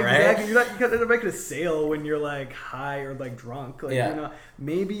yourself, right? Exactly. You're not making a sale when you're like high or like drunk. Like, you know,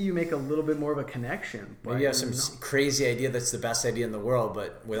 maybe you make a little bit more of a connection. Maybe you have some crazy idea that's the best idea in the world,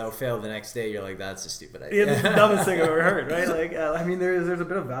 but without fail, the next day you're like, that's a stupid idea. Yeah, it's the dumbest thing I've ever heard, right? Like, I mean, there's a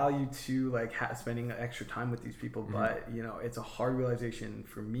bit of value to like spending extra time with these people, but you know, it's a hard realization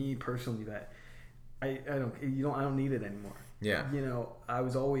for me personally that I don't need it anymore. Yeah. You know, I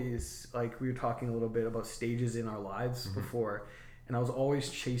was always like, we were talking a little bit about stages in our lives before, and I was always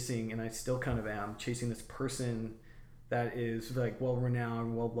chasing, and I still kind of am chasing this person that is like well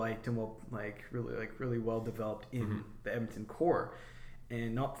renowned, well liked, and really well developed in the Edmonton core.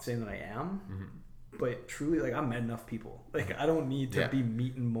 And not saying that I am, but truly, like, I met enough people. Like, I don't need to be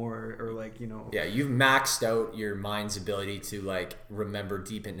meeting more or, like, you know. Yeah, you've maxed out your mind's ability to, like, remember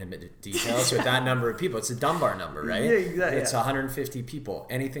deep intimate details with that number of people. It's a Dunbar number, right? Yeah, exactly. It's 150 people.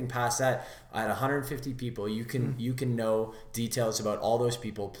 Anything past that, at 150 people, you can know details about all those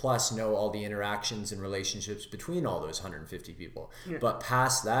people, plus know all the interactions and relationships between all those 150 people. Yeah. But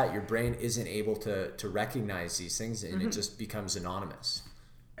past that, your brain isn't able to recognize these things, and it just becomes anonymous.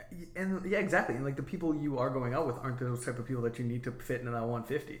 And yeah, exactly. And like the people you are going out with aren't those type of people that you need to fit into that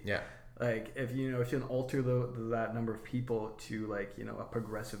 150. Yeah. Like if you can alter that number of people to like, you know, a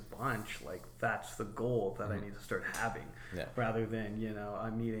progressive bunch, like that's the goal that I need to start having. Yeah. Rather than, you know,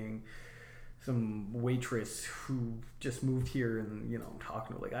 I'm meeting some waitress who just moved here and, you know,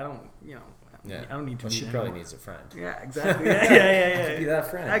 talking to, like, I don't need to meet she anyone. probably needs a friend. Yeah, exactly. Yeah. I could be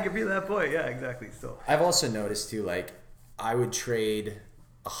that friend. I could be that boy. Yeah, exactly. So I've also noticed too, like, I would trade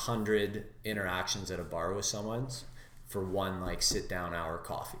 100 interactions at a bar with someone's for one, like, sit down hour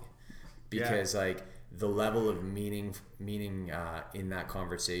coffee, because like the level of meaning in that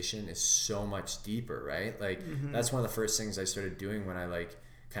conversation is so much deeper, right? Like that's one of the first things I started doing when I like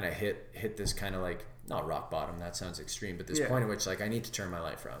kind of hit this kind of like, not rock bottom, that sounds extreme, but this point at which like I need to turn my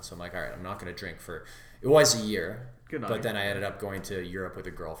life around. So I'm like, all right, I'm not going to drink for, it was a year. But then I ended up going to Europe with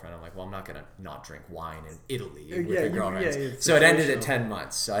a girlfriend. I'm like, well, I'm not going to not drink wine in Italy with a girlfriend. So it ended at 10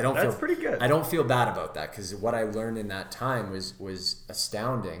 months. So I don't That's pretty good. I don't feel bad about that, because what I learned in that time was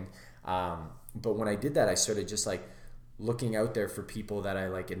astounding. But when I did that, I started just like looking out there for people that I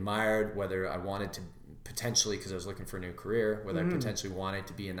like admired, whether I wanted to potentially, because I was looking for a new career, whether I potentially wanted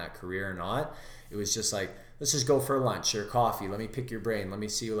to be in that career or not. It was just like, let's just go for lunch or coffee. Let me pick your brain. Let me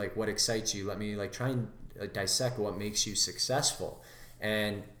see like what excites you. Let me like try and dissect what makes you successful.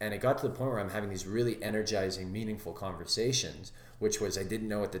 And it got to the point where I'm having these really energizing, meaningful conversations, which was, I didn't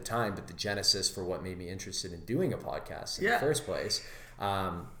know at the time, but the genesis for what made me interested in doing a podcast in the first place.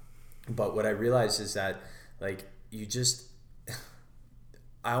 But what I realized is that like you just,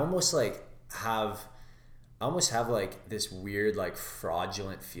 I almost have like this weird like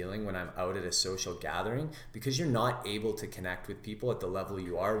fraudulent feeling when I'm out at a social gathering, because you're not able to connect with people at the level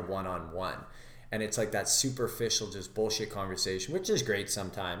you are one-on-one. And it's like that superficial, just bullshit conversation, which is great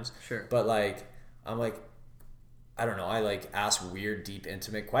sometimes. Sure. But like, I'm like, I don't know, I like ask weird, deep,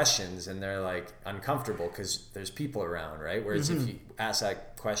 intimate questions, and they're like uncomfortable because there's people around, right? Whereas if you ask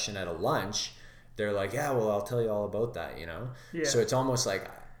that question at a lunch, they're like, yeah, well, I'll tell you all about that, you know? Yeah. So it's almost like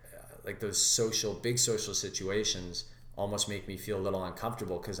those big social situations almost make me feel a little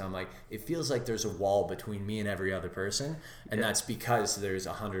uncomfortable, because I'm like, it feels like there's a wall between me and every other person, and that's because there's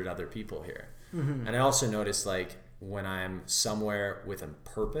 100 other people here. And I also notice like when I'm somewhere with a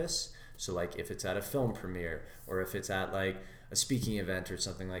purpose, so like if it's at a film premiere or if it's at like a speaking event or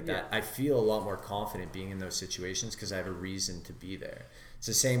something like that, I feel a lot more confident being in those situations because I have a reason to be there. It's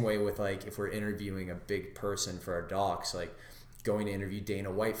the same way with like if we're interviewing a big person for our docs, like going to interview Dana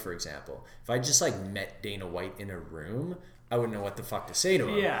White, for example. If I just like met Dana White in a room, I wouldn't know what the fuck to say to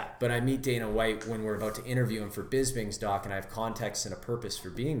him. Yeah. But I meet Dana White when we're about to interview him for BizBing's doc, and I have context and a purpose for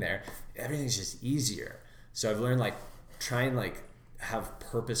being there. Everything's just easier. So I've learned like try and like have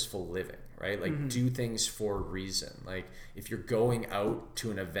purposeful living, right? Like do things for a reason. Like if you're going out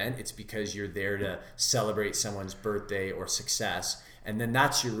to an event, it's because you're there to celebrate someone's birthday or success, and then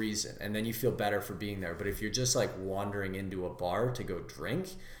that's your reason, and then you feel better for being there. But if you're just like wandering into a bar to go drink,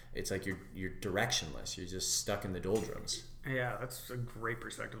 it's like you're directionless. You're just stuck in the doldrums. Yeah, that's a great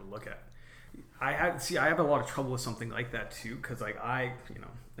perspective to look at. I have a lot of trouble with something like that too, because like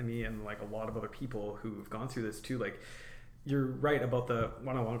me and like a lot of other people who've gone through this too, like you're right about the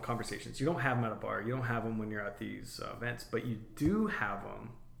one-on-one conversations. You don't have them at a bar. You don't have them when you're at these events, but you do have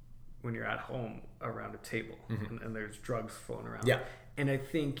them when you're at home around a table and there's drugs flowing around. Yeah. And I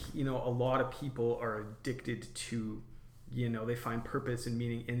think, a lot of people are addicted to, they find purpose and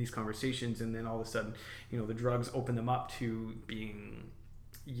meaning in these conversations, and then all of a sudden, the drugs open them up to being,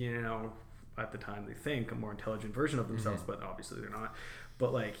 at the time they think a more intelligent version of themselves, but obviously they're not.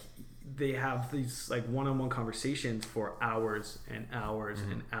 But like they have these like one-on-one conversations for hours and hours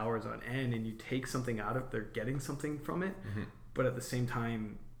and hours on end, and you take something out of, they're getting something from it, but at the same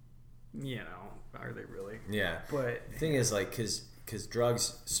time, are they really? Yeah. But the thing is like, cause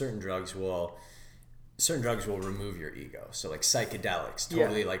certain drugs will remove your ego. So like psychedelics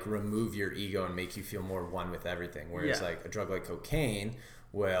totally like remove your ego and make you feel more one with everything. Whereas like a drug like cocaine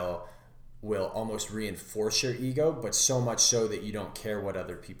will almost reinforce your ego, but so much so that you don't care what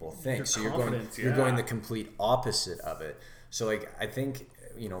other people think. So you're going the complete opposite of it. So like I think,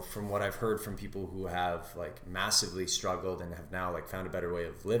 from what I've heard from people who have like massively struggled and have now like found a better way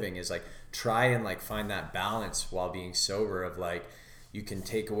of living, is like try and like find that balance while being sober of like, you can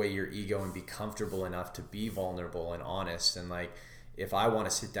take away your ego and be comfortable enough to be vulnerable and honest. And like, if I want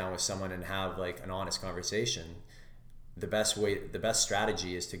to sit down with someone and have like an honest conversation, the best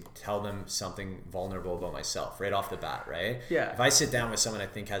strategy is to tell them something vulnerable about myself right off the bat, right? Yeah. If I sit down with someone I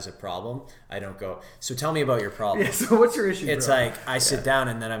think has a problem, I don't go, so tell me about your problem. Yeah, so what's your issue? It's like, I sit down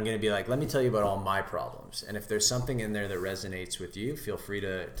and then I'm going to be like, let me tell you about all my problems. And if there's something in there that resonates with you, feel free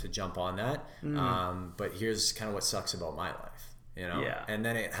to jump on that. But here's kind of what sucks about my life. Yeah. And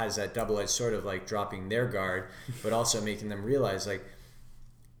then it has that double-edged sort of like dropping their guard, but also making them realize like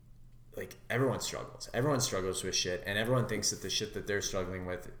everyone struggles with shit, and everyone thinks that the shit that they're struggling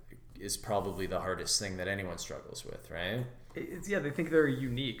with is probably the hardest thing that anyone struggles with, right? They think they're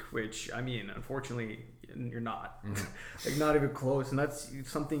unique, which, I mean, unfortunately, you're not. Like, not even close. And that's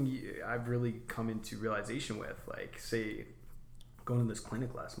something I've really come into realization with. Like, say, going to this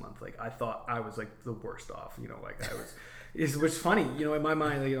clinic last month, like, I thought I was, like, the worst off. You know, like, I was... Which is funny, you know, in my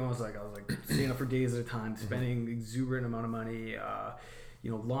mind, you know, I was like staying up for days at a time, spending exuberant amount of money,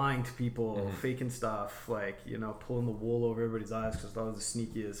 you know, lying to people, faking stuff, like, you know, pulling the wool over everybody's eyes because I thought I was the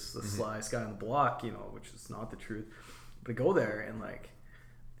sneakiest, the slyest guy on the block, you know, which is not the truth. But I go there and, like,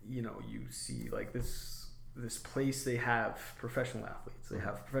 you know, you see, like, this place, they have professional athletes, they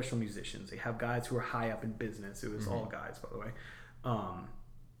have professional musicians, they have guys who are high up in business. It was all guys, by the way,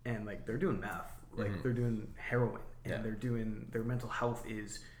 and, like, they're doing meth, like, they're doing heroin. And they're doing, their mental health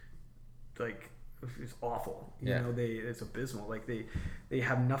is like, it's awful. You know, it's abysmal. Like they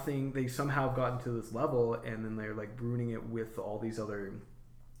have nothing, they somehow have gotten to this level, and then they're like ruining it with all these other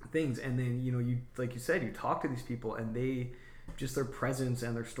things. And then, you know, you, like you said, you talk to these people and they just, their presence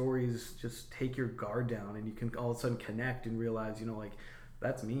and their stories just take your guard down, and you can all of a sudden connect and realize, you know, like,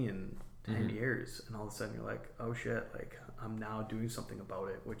 that's me in 10 years. And all of a sudden you're like, oh shit, like, I'm now doing something about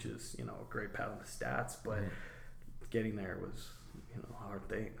it, which is, you know, a great pat on the stats, but getting there was, you know, a hard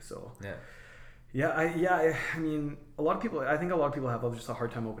thing. So I mean, I think a lot of people have just a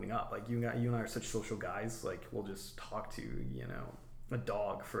hard time opening up. Like, you and I are such social guys. Like, we'll just talk to, you know, a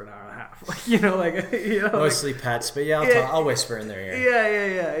dog for an hour and a half. Like, you know, like, you know, mostly like, pets, but I'll whisper in their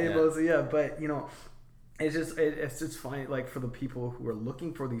ear. Yeah. Mostly, yeah. But, you know, it's just funny. Like, for the people who are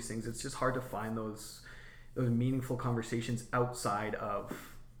looking for these things, it's just hard to find those meaningful conversations outside of,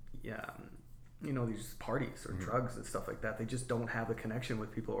 you know, these parties or drugs and stuff like that. They just don't have the connection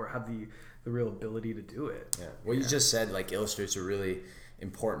with people or have the real ability to do it. Yeah. What you just said, like, illustrates a really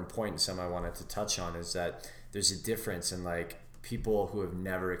important point, and something I wanted to touch on, is that there's a difference in, like, people who have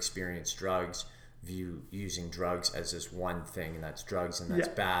never experienced drugs view using drugs as this one thing, and that's drugs, and that's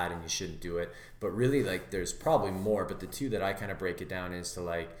bad, and you shouldn't do it. But really, like, there's probably more, but the two that I kind of break it down is to,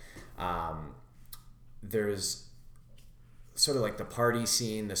 like, there's sort of like the party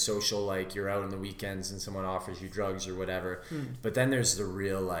scene, the social, like, you're out on the weekends and someone offers you drugs or whatever. But then there's the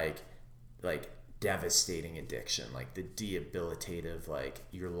real, like devastating addiction, like the debilitative, like,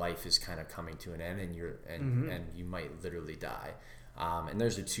 your life is kind of coming to an end, and and you might literally die. And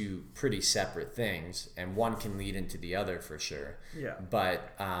those are two pretty separate things, and one can lead into the other for sure. Yeah.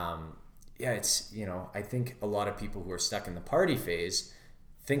 But it's, you know, I think a lot of people who are stuck in the party phase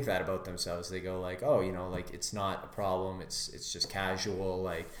think that about themselves. They go like, oh, you know, like, it's not a problem, it's just casual,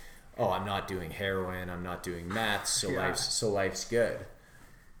 like, oh, I'm not doing heroin, I'm not doing meth, so life's good.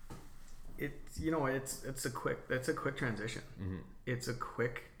 It's, you know, it's a quick transition. It's a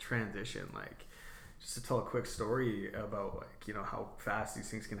quick transition. Like, just to tell a quick story about, like, you know, how fast these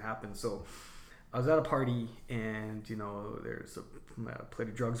things can happen. So I was at a party, and, you know, there's a plate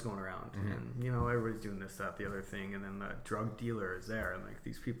of drugs going around, and, you know, everybody's doing this, that, the other thing, and then the drug dealer is there, and, like,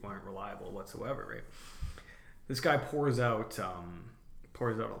 these people aren't reliable whatsoever, right? This guy pours out a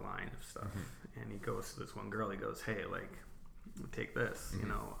line of stuff, and he goes to this one girl. He goes, hey, like, take this, you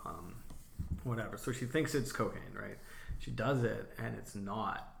know, whatever. So she thinks it's cocaine, right? She does it, and it's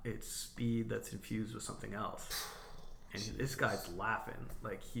not. It's speed that's infused with something else. And this guy's laughing,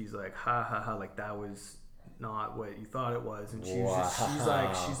 like, he's like, ha ha ha, like, that was not what you thought it was. And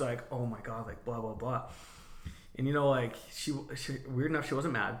she's like, oh my god, like, blah blah blah. And, you know, like, she weird enough, she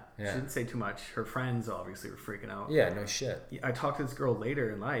wasn't mad. She didn't say too much. Her friends obviously were freaking out. Yeah, no shit. I talked to this girl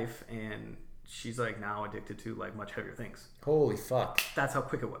later in life, and she's, like, now addicted to, like, much heavier things. Holy fuck. That's how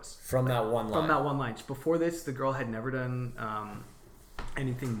quick it was. From that one line. Before this, the girl had never done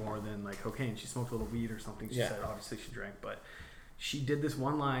anything more than, like, cocaine. She smoked a little weed or something. She said obviously she drank, but she did this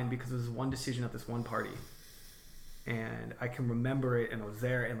one line because it was one decision at this one party, and I can remember it, and I was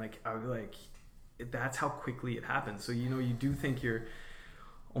there, and, like, I was like, that's how quickly it happens. So, you know, you do think you're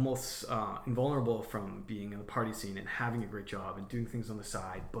almost invulnerable from being in the party scene and having a great job and doing things on the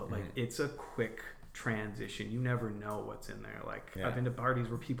side, but, like, it's a quick transition. You never know what's in there. Like, I've been to parties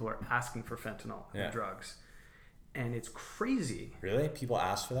where people are asking for fentanyl and drugs, and it's crazy. Really? People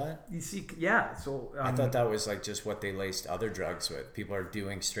ask for that? You see, so I thought that was, like, just what they laced other drugs with. People are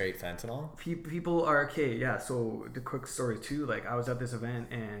doing straight fentanyl? People are okay. Yeah. So the quick story too, like, I was at this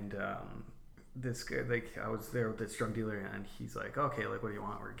event, and this guy, like, I was there with this drug dealer, and he's like, okay, like, what do you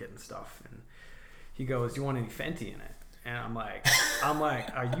want? We're getting stuff, and he goes, do you want any Fenty in it? And I'm like,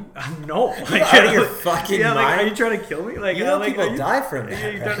 are you? No. Like, out of your fucking mind? Like, are you trying to kill me? Like, you know, like, people die from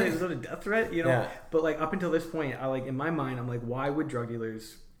that. You're trying to, is it a death threat? You know. Yeah. But, like, up until this point, I, like, in my mind, I'm like, why would drug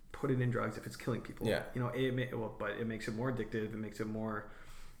dealers put it in drugs if it's killing people? Yeah. You know, but it makes it more addictive. It makes it more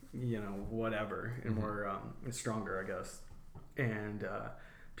whatever, and more stronger, I guess. And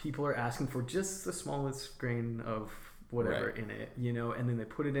people are asking for just the smallest grain of whatever in it, and then they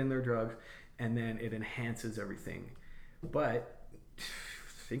put it in their drugs, and then it enhances everything. But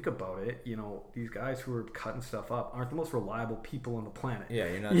think about it, these guys who are cutting stuff up aren't the most reliable people on the planet. Yeah,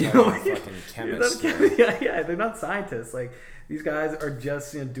 you're not talking fucking chemists. Yeah, they're not scientists. Like, these guys are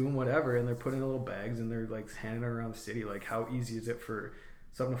just doing whatever, and they're putting in little bags, and they're like handing it around the city. Like, how easy is it for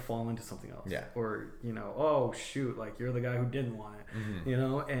something to fall into something else? Yeah. Or, oh shoot, like, you're the guy who didn't want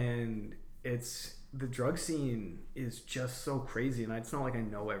it, and it's, the drug scene is just so crazy, and it's not like I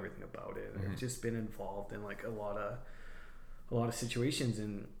know everything about it. I've just been involved in like a lot of situations,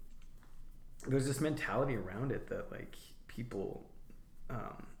 and there's this mentality around it that like people,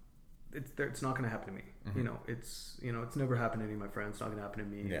 it's not going to happen to me. It's never happened to any of my friends. It's not going to happen to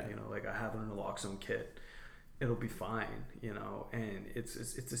me. Yeah. Like, I have a naloxone kit. It'll be fine. And it's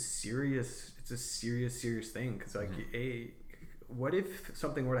a serious thing, because like, what if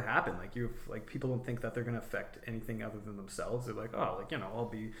something were to happen? Like, people don't think that they're going to affect anything other than themselves. They're like, oh, like, I'll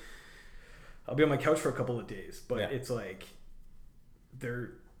be on my couch for a couple of days, but it's like,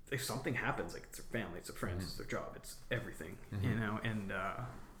 if something happens, like, it's their family, it's their friends, it's their job, it's everything, and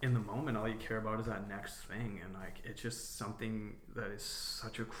in the moment, all you care about is that next thing, and like, it's just something that is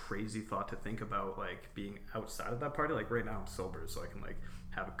such a crazy thought to think about, like, being outside of that party. Like, right now I'm sober, so I can like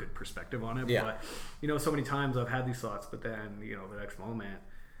have a good perspective on it, but so many times I've had these thoughts, but then the next moment,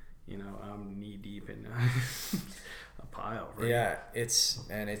 I'm knee deep in a pile, right? Yeah,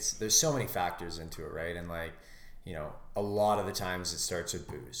 there's so many factors into it, right? And like, a lot of the times it starts with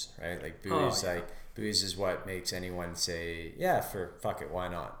booze, right? Like, booze, booze is what makes anyone say, yeah, fuck it, why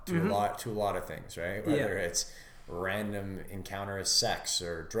not? To a lot of things, right? Whether it's random encounter of sex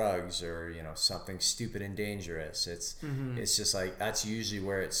or drugs or, something stupid and dangerous. It's just like, that's usually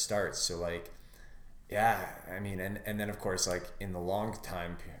where it starts. So like, yeah, I mean, and then of course, like, in a long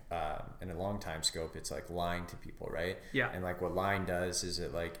time scope, it's like lying to people, right? Yeah. And like, what lying does is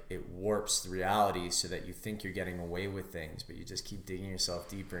it warps the reality so that you think you're getting away with things, but you just keep digging yourself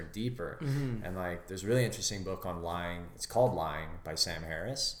deeper and deeper. And like, there's a really interesting book on lying. It's called Lying by Sam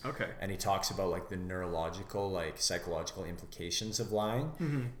Harris. Okay. And he talks about like the neurological, like psychological implications of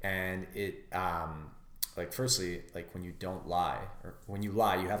lying. And it, like, firstly, like, when you don't lie, or when you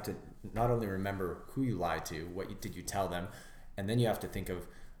lie, you have to not only remember who you lied to, did you tell them, and then you have to think of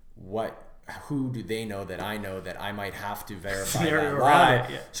who do they know that I might have to verify that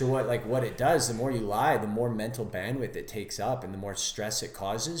lie. So what it does, the more you lie, the more mental bandwidth it takes up, and the more stress it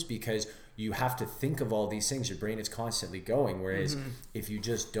causes, because you have to think of all these things. Your brain is constantly going, whereas if you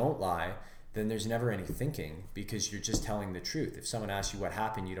just don't lie, then there's never any thinking, because you're just telling the truth. If someone asks you what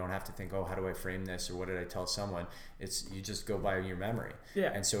happened, you don't have to think, oh, how do I frame this, or what did I tell someone? You just go by your memory.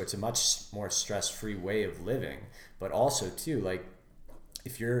 Yeah. And so it's a much more stress-free way of living. But also too, like,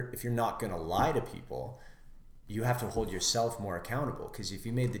 if you're not going to lie to people, you have to hold yourself more accountable, because if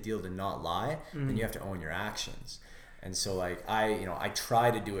you made the deal to not lie, then you have to own your actions. And so like, I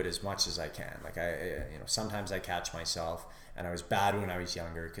try to do it as much as I can. Like, sometimes I catch myself. And I was bad when I was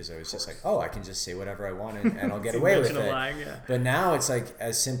younger, because I was just like, oh, I can just say whatever I want and I'll get away with it. Lying, yeah. But now it's like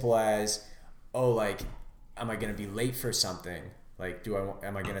as simple as, oh, like, am I going to be late for something? Like,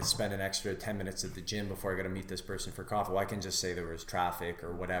 am I going to spend an extra 10 minutes at the gym before I got to meet this person for coffee? Well, I can just say there was traffic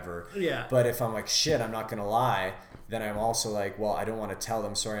or whatever. Yeah. But if I'm like, shit, I'm not going to lie, then I'm also like, well, I don't want to tell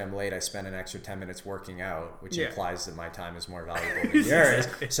them, sorry, I'm late. I spent an extra 10 minutes working out, which implies that my time is more valuable than yours.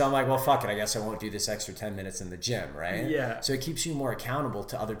 So I'm like, well, fuck it. I guess I won't do this extra 10 minutes in the gym, right? Yeah. So it keeps you more accountable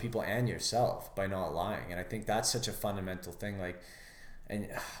to other people and yourself by not lying. And I think that's such a fundamental thing. Like, and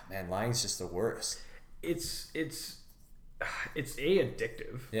man, lying is just the worst. It's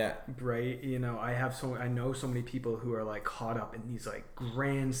addictive. Yeah. Right. I know so many people who are like caught up in these like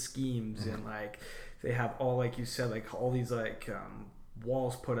grand schemes, and like they have all, like you said, like all these like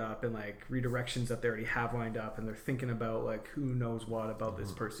walls put up and like redirections that they already have lined up, and they're thinking about like who knows what about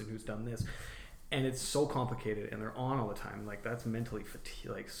this person who's done this, and it's so complicated, and they're on all the time. Like, that's mentally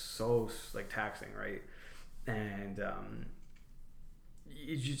like so like taxing, right? And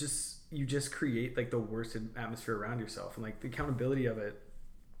you just create like the worst atmosphere around yourself. And like the accountability of it,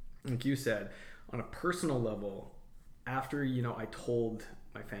 like you said, on a personal level, after I told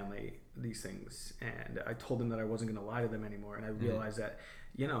my family these things, and I told them that I wasn't going to lie to them anymore, and I realized that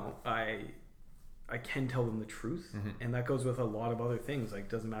I can tell them the truth, and that goes with a lot of other things. Like,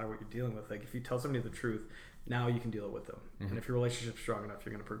 doesn't matter what you're dealing with. Like, if you tell somebody the truth, now you can deal it with them, and if your relationship's strong enough,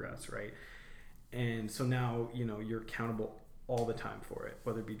 you're going to progress, right? And so now you're accountable all the time for it,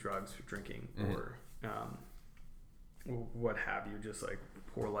 whether it be drugs or drinking or what have you, just like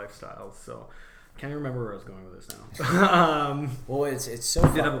poor lifestyles. So I can't even remember where I was going with this now. Well, it's so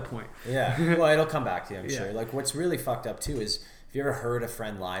I did have a point. Yeah. Well, it'll come back to you, I'm Yeah. sure. Like, what's really fucked up too is, have you ever heard a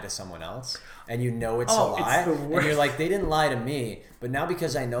friend lie to someone else and you know it's a Oh, lie, it's the and worst. you're like, they didn't lie to me, but now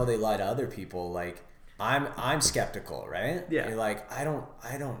because I know they lie to other people, like I'm skeptical, right? Yeah. You're like, I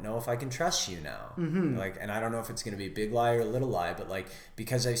don't know if I can trust you now. Mm-hmm. Like, and I don't know if it's gonna be a big lie or a little lie, but like,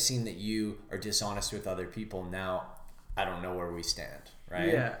 because I've seen that you are dishonest with other people, now I don't know where we stand,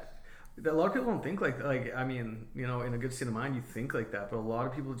 right? Yeah. A lot of people don't think like I mean, you know, in a good state of mind you think like that, but a lot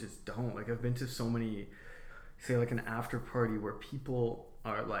of people just don't. Like, I've been to so many, say like an after party where people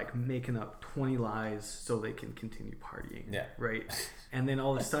are like making up 20 lies so they can continue partying. Yeah. Right. And then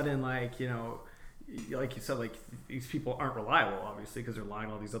all of a sudden, like, you know, like you said, like these people aren't reliable, obviously, because they're lying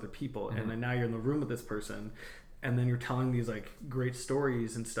to all these other people. Mm-hmm. And then now you're in the room with this person, and then you're telling these like great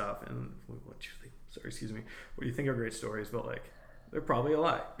stories and stuff. And what you think? Sorry, excuse me. What do you think are great stories? But like, they're probably a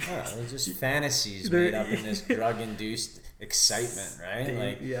lie. Yeah, they're just fantasies made up in this drug-induced excitement, right?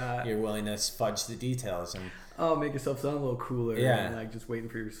 Like, yeah. you're willing to fudge the details, and Oh, make yourself sound a little cooler. Yeah. And like just waiting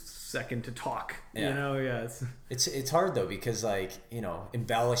for your second to talk. Yeah. You know, yeah. it's hard though, because like, you know,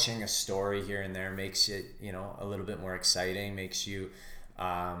 embellishing a story here and there makes it, you know, a little bit more exciting, makes you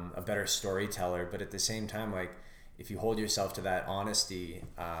a better storyteller. But at the same time, like, if you hold yourself to that honesty,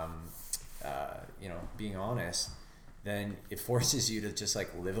 you know, being honest, then it forces you to just like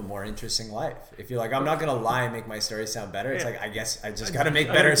live a more interesting life. If you're like, I'm not gonna lie and make my story sound better, it's like, I guess I just gotta make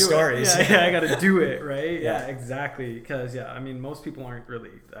better stories. Yeah, I gotta do it, right? Yeah. Yeah, exactly. Because I mean, most people aren't really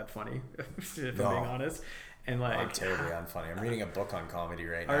that funny, if I'm No. being honest. And like, I'm terribly unfunny. I'm reading a book on comedy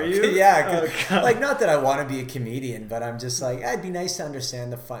right now. Are you? Yeah, 'cause, Oh, God. like, not that I want to be a comedian, but I'm just like, it'd be nice to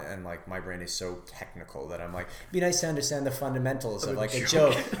understand the fun. And like, my brain is so technical that I'm like, it'd be nice to understand the fundamentals of like a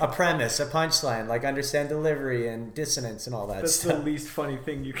joke, a premise, a punchline, like understand delivery and dissonance and all that that's stuff. the least funny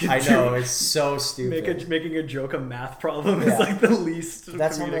thing you can I do. know, it's so stupid. Making a joke a math problem Yeah. is like the least.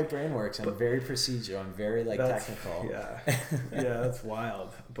 That's how my comedic. brain works. I'm very procedural. I'm very like That's- technical. Yeah, yeah, that's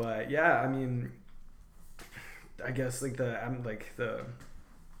wild. But yeah, I mean, I guess like the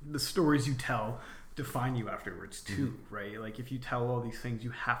stories you tell define you afterwards too, right? Like, if you tell all these things,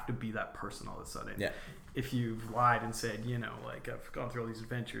 you have to be that person all of a sudden. Yeah. If you've lied and said, you know, like, I've gone through all these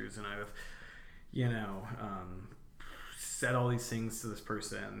adventures and I've, you know, said all these things to this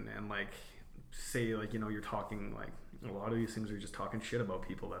person, and like, say like, you know, you're talking like a lot of these things are just talking shit about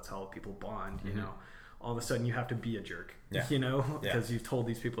people. That's how people bond, you know. All of a sudden you have to be a jerk, Yeah. you know, Yeah. because you've told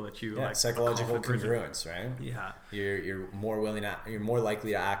these people that you Yeah, like psychological a confident congruence, right? person. Yeah. You're more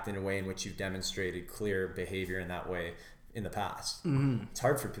likely to act in a way in which you've demonstrated clear behavior in that way in the past. Mm-hmm. It's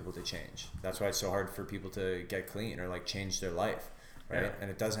hard for people to change. That's why it's so hard for people to get clean or like change their life, right? Yeah.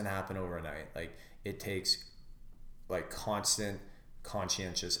 And it doesn't happen overnight. Like, it takes like constant,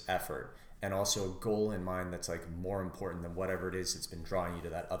 conscientious effort, and also a goal in mind that's like more important than whatever it is that's been drawing you to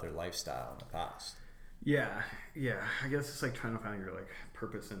that other lifestyle in the past. Yeah. I guess it's like trying to find your like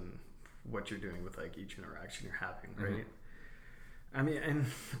purpose in what you're doing with like each interaction you're having, right? I mean, and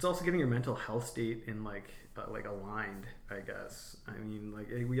it's also getting your mental health state in like aligned, I guess. I mean, like,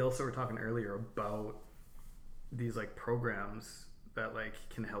 we also were talking earlier about these like programs that like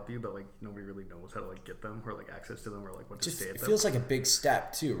can help you, but like nobody really knows how to like get them or like access to them or like what to Just, say at it them. feels like a big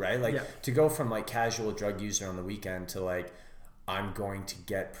step too, right? Like, Yeah. to go from like casual drug user on the weekend to like, I'm going to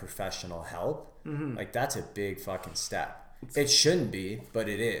get professional help. Like, that's a big fucking step. It shouldn't be, but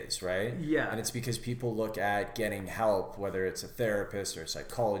it is, right? Yeah. And it's because people look at getting help, whether it's a therapist or a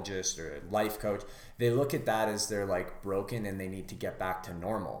psychologist or a life coach, they look at that as they're like broken and they need to get back to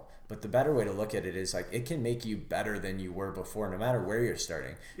normal. But the better way to look at it is like, it can make you better than you were before, no matter where you're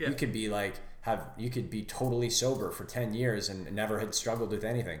starting. Yeah. You could be like, you could be totally sober for 10 years and never had struggled with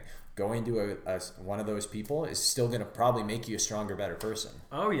anything. Going to one of those people is still going to probably make you a stronger, better person.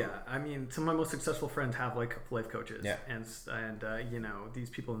 Oh yeah, I mean, some of my most successful friends have like life coaches, Yeah. and you know, these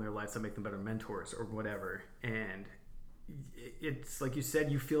people in their lives that make them better mentors or whatever. And it's like you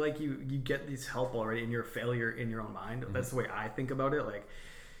said, you feel like you get this help already, and you're a failure in your own mind. That's the way I think about it. Like,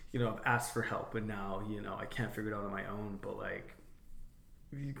 you know, I've asked for help, and now, you know, I can't figure it out on my own. But like,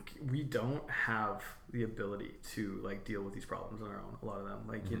 we don't have the ability to like deal with these problems on our own. A lot of them,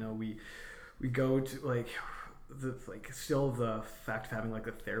 like, you know, we go to like still the fact of having like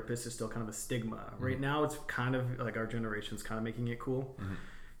a therapist is still kind of a stigma. Right now, it's kind of like our generation's kind of making it cool.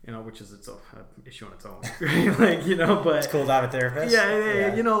 You know, which is its own issue on its own, right? Like, you know, but It's cool to have a therapist.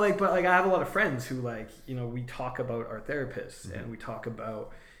 yeah, you know, like, but like, I have a lot of friends who like, you know, we talk about our therapists and we talk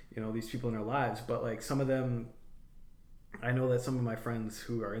about, you know, these people in our lives, but like, some of them I know that some of my friends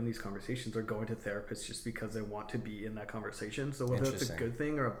who are in these conversations are going to therapists just because they want to be in that conversation. So whether it's a good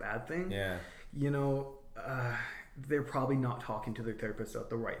thing or a bad thing, they're probably not talking to their therapist about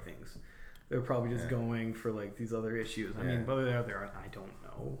the right things. They're probably just going for like these other issues. I mean, whether they're there, I don't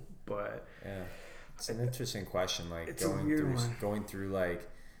know. But it's an interesting question. Like it's going through like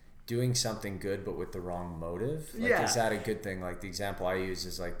doing something good but with the wrong motive. Like, is that a good thing? Like the example I use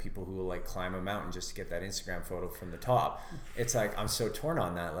is like people who will like climb a mountain just to get that Instagram photo from the top. It's like I'm so torn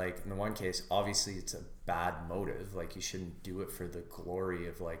on that. Like in the one case, obviously it's a bad motive. Like you shouldn't do it for the glory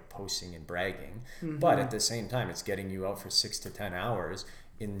of like posting and bragging. But at the same time, it's getting you out for 6 to 10 hours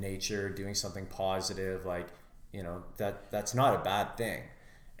in nature, doing something positive. Like, you know, that's not a bad thing.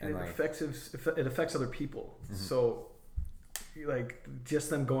 And it affects other people. So like just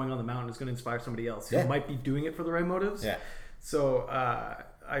them going on the mountain is going to inspire somebody else who might be doing it for the right motives. So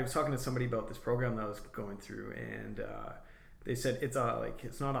I was talking to somebody about this program that I was going through, and they said it's not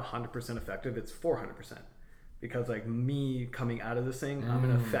 100% effective, it's 400%, because like me coming out of this thing, I'm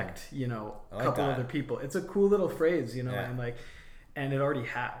going to affect, you know, a couple other people. It's a cool little phrase, you know, and it already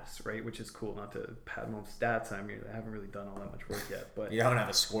has, right? Which is cool. Not to pad my own stats. I haven't really done all that much work yet, but you don't have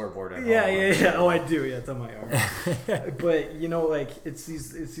a scoreboard at home. Yeah. Oh, I do. Yeah, it's on my arm. But you know, like it's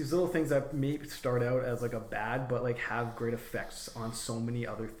these little things that may start out as like a bad, but like have great effects on so many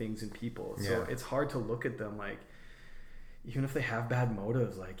other things and people. So it's hard to look at them like, even if they have bad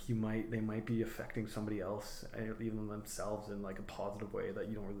motives, like they might be affecting somebody else, even themselves, in like a positive way that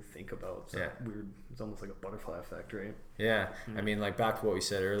you don't really think about. So weird. It's almost like a butterfly effect, right? Yeah. I mean, like back to what we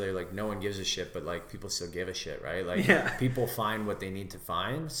said earlier, like no one gives a shit, but like people still give a shit, right? Like people find what they need to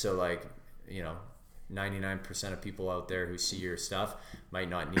find. So like, you know, 99% of people out there who see your stuff might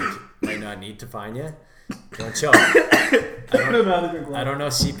not need to find you. Don't choke. I don't know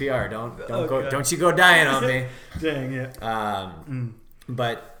CPR. Don't you go dying on me. Dang, yeah.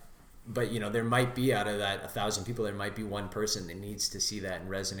 But you know, there might be, out of that 1,000 people, there might be one person that needs to see that and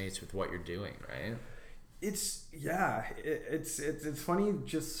resonates with what you're doing, right? It's funny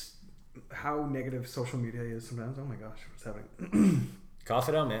just how negative social media is sometimes. Oh my gosh, what's happening? Cough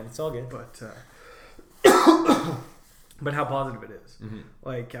it out, man. It's all good. But how positive it is.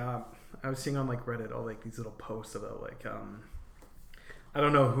 Like I was seeing on like Reddit all like these little posts about like I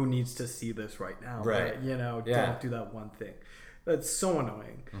don't know who needs to see this right now, right? But, you know, don't do that one thing. That's so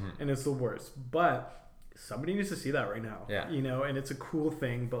annoying, and it's the worst. But somebody needs to see that right now, you know, and it's a cool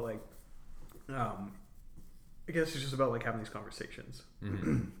thing. But like, I guess it's just about like having these conversations.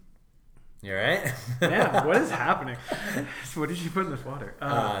 You right? Yeah. What is happening? What did you put in this water?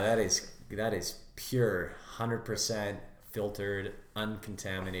 That is pure, 100% filtered,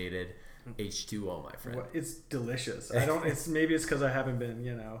 uncontaminated H2O, my friend. It's delicious. Maybe it's because I haven't been,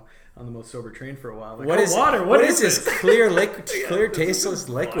 you know, on the most sober train for a while. Like, what is this clear tasteless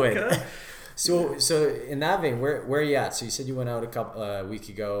liquid? Vodka? So in that vein, where are you at? So you said you went out a week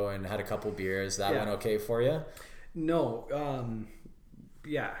ago and had a couple beers. That went okay for you? No,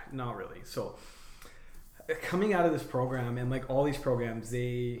 not really. So coming out of this program, and like all these programs,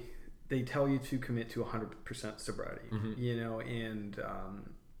 they tell you to commit to 100% sobriety, you know, and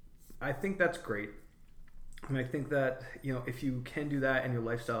I think that's great. And I think that, you know, if you can do that and your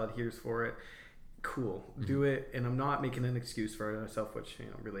lifestyle adheres for it, cool, do it. And I'm not making an excuse for myself, which, you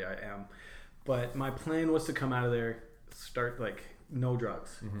know, really I am. But my plan was to come out of there, start like no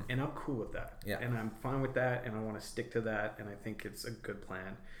drugs, and I'm cool with that. Yeah. And I'm fine with that, and I want to stick to that, and I think it's a good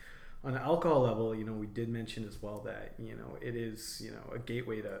plan. On the alcohol level, you know, we did mention as well that, you know, it is, you know, a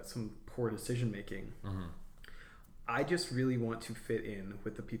gateway to some poor decision making. I just really want to fit in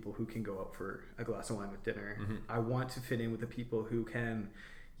with the people who can go out for a glass of wine with dinner. I want to fit in with the people who can,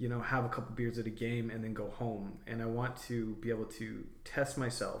 you know, have a couple beers at a game and then go home. And I want to be able to test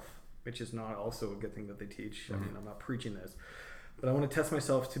myself, which is not also a good thing that they teach. I mean, I'm not preaching this, but I want to test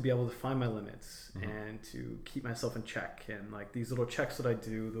myself to be able to find my limits and to keep myself in check. And like these little checks that I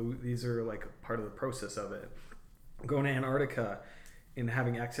do, these are like part of the process of it. Going to Antarctica and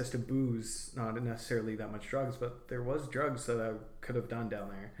having access to booze, not necessarily that much drugs, but there was drugs that I could have done down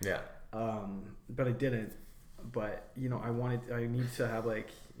there. Yeah. But I didn't. But, you know, I need to have like,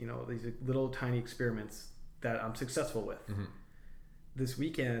 you know, these little tiny experiments that I'm successful with. This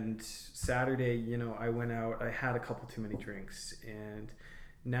weekend, Saturday, you know, I went out, I had a couple too many drinks, and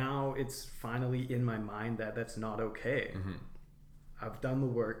now it's finally in my mind that that's not okay. I've done the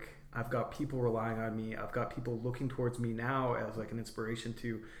work. I've got people relying on me. I've got people looking towards me now as like an inspiration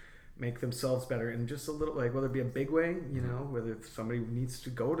to make themselves better in just a little, like whether it be a big way, you know, whether somebody needs to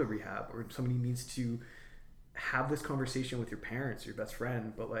go to rehab or somebody needs to have this conversation with your parents, your best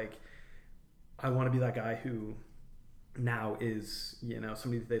friend. But like, I want to be that guy who now is,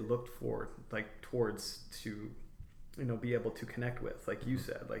 somebody that they looked for, like, towards to, be able to connect with. Like you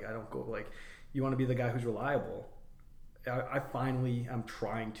said, like, I don't go, like, you want to be the guy who's reliable. I'm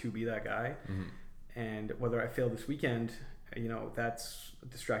trying to be that guy. And whether I fail this weekend, that's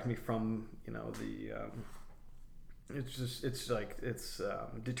distracting me from, it's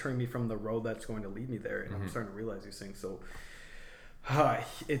deterring me from the road that's going to lead me there. And I'm starting to realize these things. So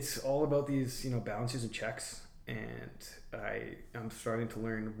it's all about these, balances and checks. And I'm starting to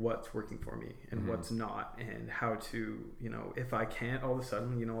learn what's working for me and what's not, and how to, if I can't all of a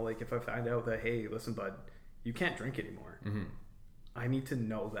sudden, like, if I find out that, hey, listen, bud, you can't drink anymore. I need to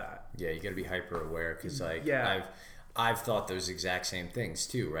know that. Yeah, you got to be hyper aware, because like I've thought those exact same things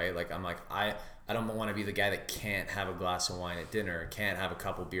too, right? Like I'm like I don't want to be the guy that can't have a glass of wine at dinner, can't have a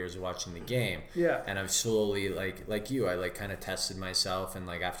couple beers watching the game. Yeah. And I've slowly like you, I like kind of tested myself, and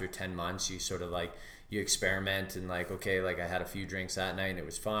like after 10 months, you sort of like you experiment, and like, okay, like I had a few drinks that night and it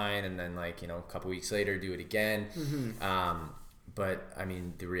was fine, and then like, a couple weeks later do it again. But I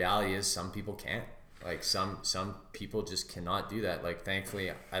mean, the reality is some people can't. Like some people just cannot do that. Like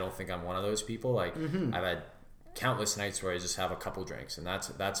thankfully, I don't think I'm one of those people. Like I've had countless nights where I just have a couple drinks, and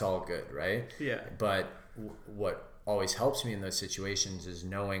that's all good, right? Yeah. But what always helps me in those situations is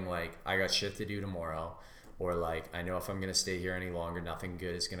knowing like I got shit to do tomorrow, or like I know if I'm gonna stay here any longer, nothing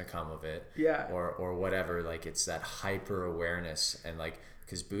good is gonna come of it. Yeah. Or whatever. Like it's that hyper awareness, and like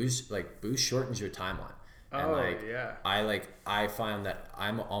because booze shortens your timeline. And I find that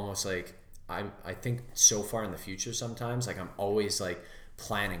I'm almost like I think so far in the future sometimes. Like I'm always like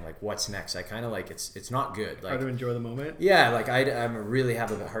planning like what's next. I kind of like it's not good. Like how to enjoy the moment. Yeah, like I'm really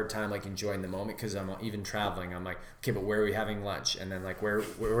have a hard time like enjoying the moment, because I'm even traveling. I'm like, okay, but where are we having lunch? And then like where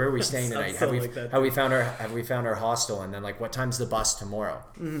are we staying tonight? Have we found our hostel? And then like what time's the bus tomorrow?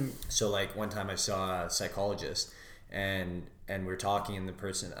 So like one time I saw a psychologist, and we're talking, and the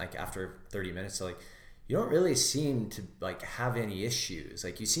person like after 30 minutes like, you don't really seem to like have any issues.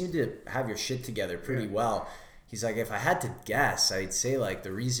 Like you seem to have your shit together pretty well. He's like, if I had to guess, I'd say like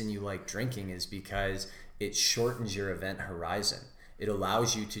the reason you like drinking is because it shortens your event horizon. It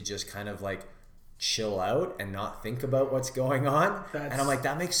allows you to just kind of like chill out and not think about what's going on. And I'm like,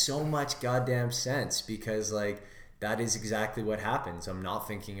 that makes so much goddamn sense, because like that is exactly what happens. I'm not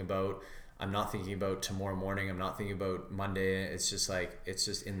thinking about tomorrow morning. I'm not thinking about Monday. It's just like, it's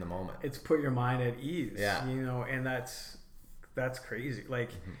just in the moment. It's put your mind at ease. Yeah. And that's crazy. Like,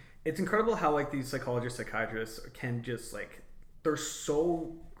 it's incredible how like these psychologists, psychiatrists can just like, they're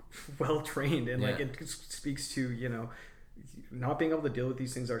so well trained, and like it speaks to, not being able to deal with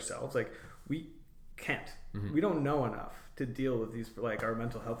these things ourselves. Like we can't, we don't know enough to deal with these, like our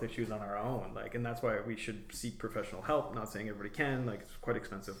mental health issues on our own. Like, and that's why we should seek professional help. Not saying everybody can, like it's quite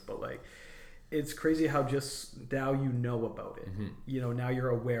expensive, but like, it's crazy how just now about it. Now you're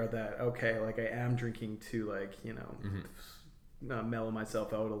aware that, okay, like I am drinking to like, mellow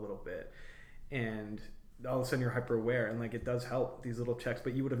myself out a little bit, and all of a sudden you're hyper aware, and like it does help, these little checks,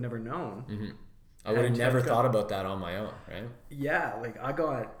 but you would have never known. I would have never thought about that on my own, right? Yeah, like I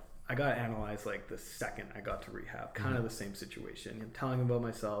got analyzed like the second I got to rehab, kind of the same situation. I'm telling about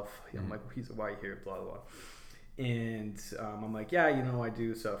myself. I'm like, why are you here? Blah, blah, blah. And I'm like, yeah, I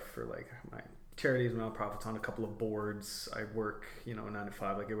do stuff for like my charities, nonprofits, on a couple of boards. I work, 9 to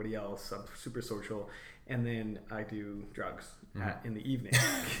 5 like everybody else. I'm super social. And then I do drugs in the evening.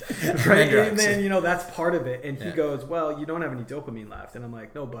 Right? And then, that's part of it. And he goes, well, you don't have any dopamine left. And I'm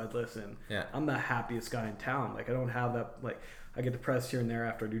like, no, bud, listen, I'm the happiest guy in town. Like, I don't have that. Like, I get depressed here and there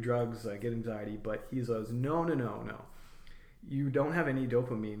after I do drugs. I get anxiety. But he goes, no. You don't have any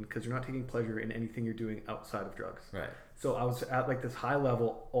dopamine because you're not taking pleasure in anything you're doing outside of drugs. Right. So I was at like this high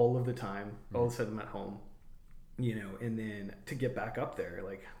level all of the time. All of a sudden I'm at home. And then to get back up there,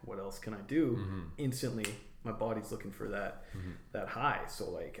 like, what else can I do? Instantly, my body's looking for that high. So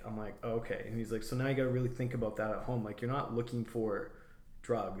like, I'm like, okay. And he's like, so now you got to really think about that at home. Like, you're not looking for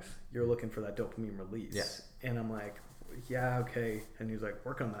drugs, you're looking for that dopamine release. Yeah. And I'm like, yeah, okay. And he's like,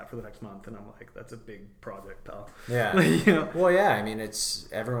 work on that for the next month. And I'm like, that's a big project, pal. Yeah. Well, yeah. I mean,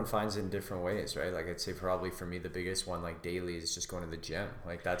 everyone finds it in different ways, right? Like, I'd say probably for me, the biggest one, like daily, is just going to the gym.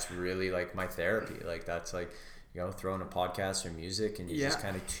 Like, that's really like my therapy. Like, that's like, throw in a podcast or music, and you just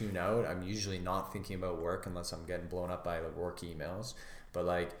kind of tune out. I'm usually not thinking about work unless I'm getting blown up by like work emails, but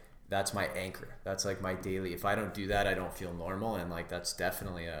like that's my anchor. That's like my daily. If I don't do that, I don't feel normal, and like that's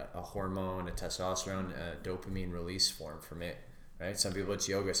definitely a hormone, a testosterone, a dopamine release form for me, right? Some people it's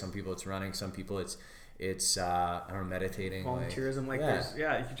yoga, some people it's running, some people it's I don't know, meditating, volunteerism,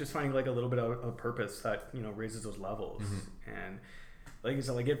 you're just finding like a little bit of a purpose that raises those levels. And like I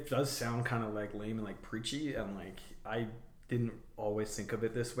said, like it does sound kind of like lame and like preachy, and like I didn't always think of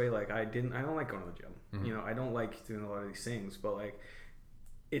it this way. Like I don't like going to the gym. Mm-hmm. You know, I don't like doing a lot of these things, but like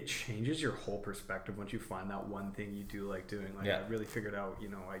it changes your whole perspective once you find that one thing you do like doing. Like I really figured out, you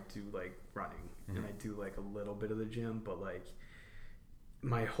know, I do like running and I do like a little bit of the gym, but like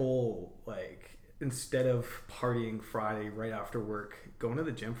my whole like instead of partying Friday right after work, going to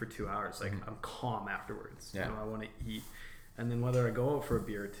the gym for 2 hours, like I'm calm afterwards. You know, I want to eat. And then whether I go out for a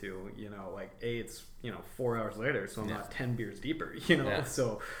beer or two, you know, like it's, you know, 4 hours later, so I'm not 10 beers deeper, you know.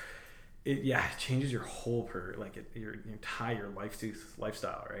 So it changes your whole your entire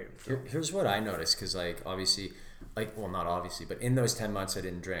lifestyle, right? So. Here's what I noticed, because like obviously, like, well, not obviously, but in those 10 months I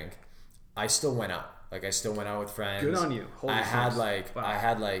didn't drink, I still went out. Like I still went out with friends. Good on you. I had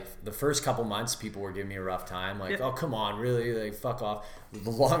like the first couple months people were giving me a rough time. Like, oh come on, really? Like fuck off. The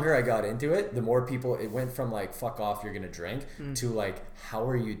longer I got into it, the more people, it went from like fuck off, you're gonna drink, to like, how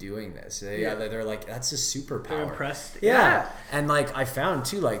are you doing this? They're like, that's a superpower. They're impressed. Yeah. And like I found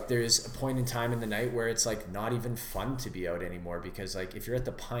too, like there's a point in time in the night where it's like not even fun to be out anymore, because like if you're at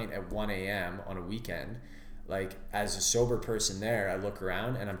the pint at 1 a.m. on a weekend, like as a sober person there, I look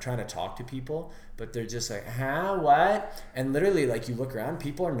around and I'm trying to talk to people, but they're just like, huh, what? And literally, like you look around,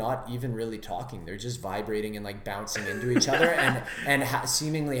 people are not even really talking. They're just vibrating and like bouncing into each other and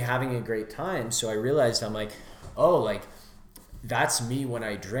seemingly having a great time. So I realized, I'm like, oh, like that's me when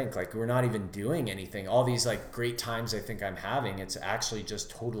I drink. Like we're not even doing anything. All these like great times I think I'm having, it's actually just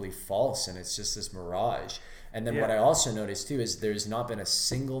totally false, and it's just this mirage. And then what I also noticed too is there's not been a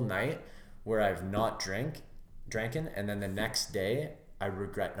single night where I've not drank, and then the next day I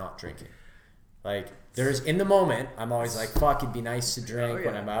regret not drinking. Like there's, in the moment I'm always like, fuck, it'd be nice to drink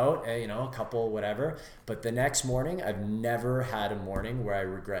when I'm out, you know, a couple, whatever. But the next morning, I've never had a morning where I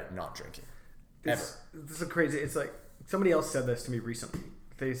regret not drinking. Ever. This is crazy. It's like somebody else said this to me recently.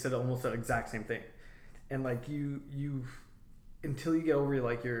 They said almost the exact same thing. And like you until you get over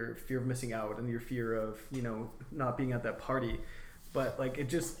like your fear of missing out and your fear of, you know, not being at that party. But like it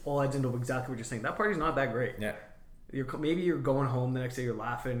just all adds into exactly what you're saying. That party's not that great. Yeah. Maybe you're going home the next day, you're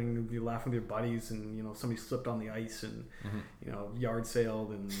laughing with your buddies, and you know somebody slipped on the ice, and you know yard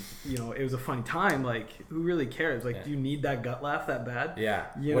sailed, and you know it was a funny time. Like who really cares? Like do you need that gut laugh that bad? Yeah.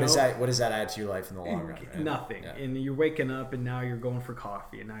 What does that add to your life in the long run? Right? Nothing. Yeah. And you're waking up, and now you're going for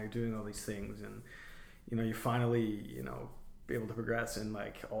coffee, and now you're doing all these things, and you know you finally be able to progress, and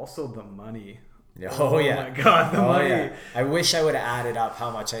like also the money. Oh yeah! My God, the money! Yeah. I wish I would have added up how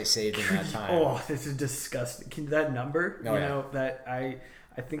much I saved in that time. Oh, this is disgusting. That number, know, that I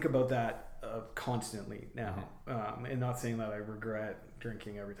think about that constantly now, and not saying that I regret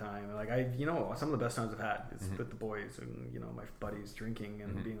drinking every time. Like some of the best times I've had is with the boys and my buddies drinking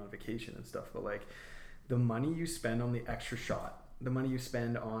and being on vacation and stuff. But like the money you spend on the extra shot, the money you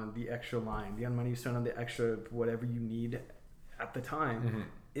spend on the extra line, the money you spend on the extra whatever you need at the time.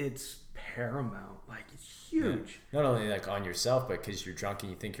 It's paramount. Like it's huge. Not only like on yourself, but because you're drunk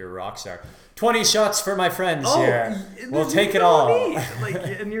and you think you're a rock star. 20 shots for my friends here. We'll take it all. Like,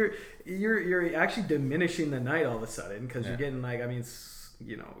 and you're actually diminishing the night all of a sudden because you're getting like, I mean,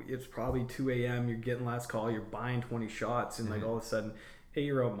 it's probably 2 a.m. You're getting last call. You're buying 20 shots, and like all of a sudden, A,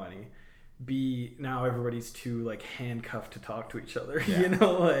 you're out money. B, now everybody's too like handcuffed to talk to each other. And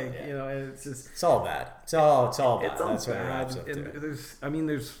it's just it's all bad. It's all bad. It's all That's bad. What it and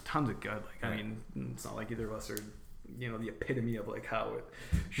there's tons of good. Like I mean, it's not like either of us are the epitome of like how it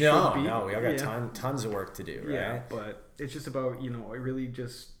should be. No, we all got tons of work to do, right? Yeah, but it's just about really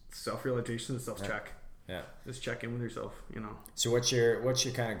just self-realization and self-check. Yeah. Just check in with yourself, So what's your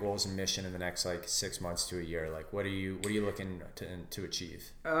kind of goals and mission in the next like 6 months to a year? Like what are you looking to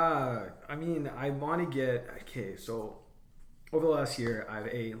achieve? I mean, I want to get so over the last year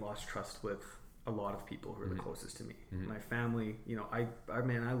I've lost trust with a lot of people who are the closest to me. My family, I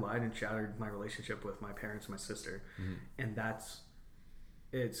lied and shattered my relationship with my parents and my sister. And I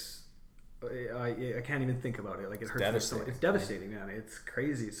can't even think about it. Like it hurts. Devastating. It's devastating, man. It's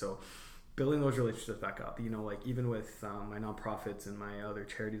crazy. So building those relationships back up, like even with my nonprofits and my other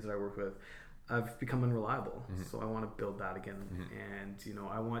charities that I work with, I've become unreliable. So I want to build that again. And,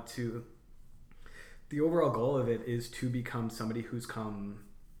 I want to, the overall goal of it is to become somebody who's come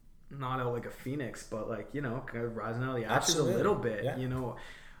not out like a phoenix, but like, kind of rising out of the ashes a little bit,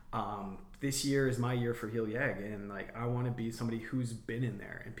 this year is my year for Heal Yeg, and like I want to be somebody who's been in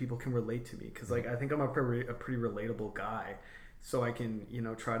there and people can relate to me because like I think I'm a pretty relatable guy. So I can,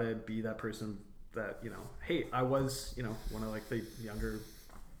 try to be that person that, hey, I was, one of like the younger,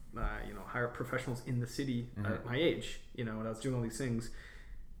 higher professionals in the city at my age, when I was doing all these things,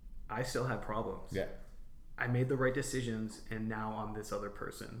 I still had problems. Yeah. I made the right decisions, and now I'm this other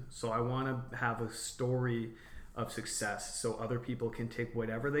person. So I want to have a story of success so other people can take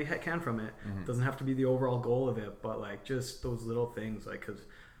whatever they can from it. It doesn't have to be the overall goal of it, but like just those little things, like, because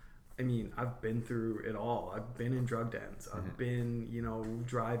I mean, I've been through it all. I've been in drug dens. I've been, you know,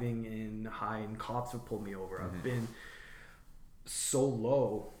 driving in high and cops have pulled me over. I've been so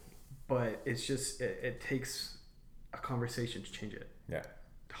low, but it's just, it takes a conversation to change it. Yeah.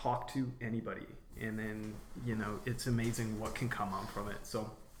 Talk to anybody, and then, you know, it's amazing what can come on from it.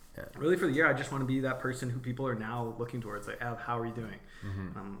 So really for the year, I just want to be that person who people are now looking towards, like, Ev, how are you doing?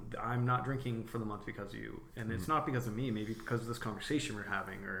 I'm not drinking for the month because of you, and it's not because of me, maybe because of this conversation we're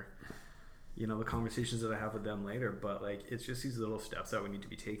having, or, you know, the conversations that I have with them later. But like, it's just these little steps that we need to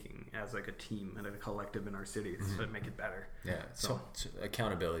be taking as like a team and a collective in our cities to make it better. So it's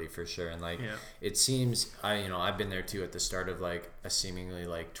accountability for sure. And like, it seems, I've been there too at the start of like a seemingly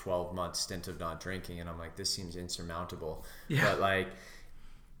like 12-month stint of not drinking, and I'm like, this seems insurmountable. But like,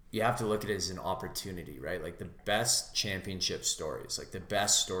 you have to look at it as an opportunity, right? Like the best championship stories, like the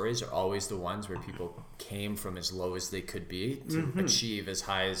best stories are always the ones where people came from as low as they could be to achieve as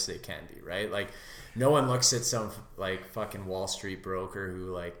high as they can be, right? Like no one looks at some like fucking Wall Street broker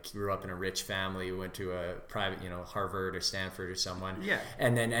who like grew up in a rich family, went to a private, Harvard or Stanford or someone,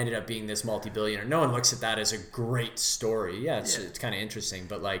 and then ended up being this multi-billionaire. No one looks at that as a great story. It's kind of interesting,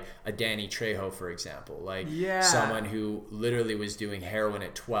 but like a Danny Trejo, for example, like someone who literally was doing heroin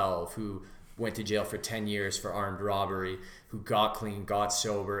at 12, who went to jail for 10 years for armed robbery, who got clean, got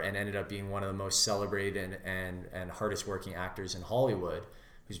sober, and ended up being one of the most celebrated and hardest working actors in Hollywood,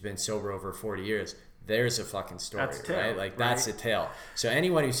 who's been sober over 40 years. There's a fucking story, right? Like that's a tale. So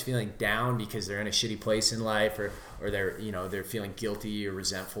anyone who's feeling down because they're in a shitty place in life, or they're feeling guilty or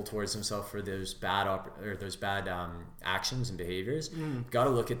resentful towards themselves for those bad actions and behaviors, got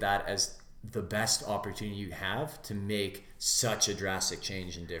to look at that as the best opportunity you have to make such a drastic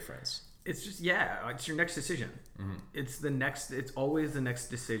change and difference. It's just, it's your next decision. It's always the next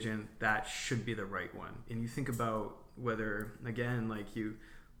decision that should be the right one. And you think about whether, again, like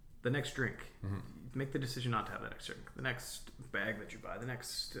the next drink, make the decision not to have the next drink, the next bag that you buy, the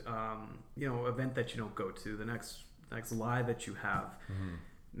next, event that you don't go to, the next lie that you have.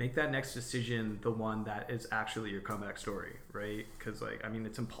 Make that next decision the one that is actually your comeback story, right? Because like, I mean,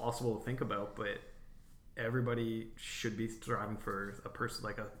 it's impossible to think about, but everybody should be striving for a person,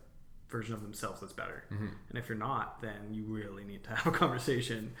 like a version of themselves that's better. And if you're not, then you really need to have a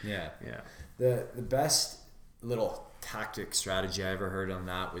conversation. The best little tactic strategy I ever heard on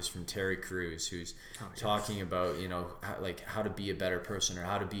that was from Terry Crews, who's talking about, how to be a better person, or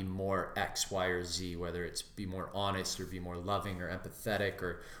how to be more X, Y, or Z, whether it's be more honest or be more loving or empathetic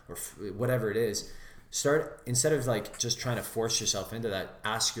or whatever it is. Start, instead of like just trying to force yourself into that,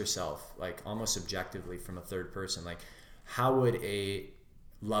 ask yourself, like almost objectively from a third person, like how would a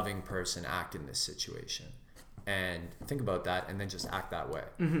loving person act in this situation? And think about that, and then just act that way.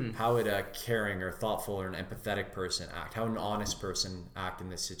 How would a caring or thoughtful or an empathetic person act? How would an honest person act in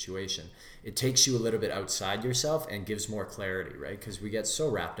this situation? It takes you a little bit outside yourself and gives more clarity, right? Because we get so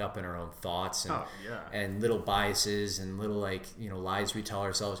wrapped up in our own thoughts and little biases and little lies we tell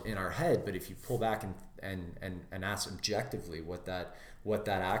ourselves in our head. But if you pull back and ask objectively what that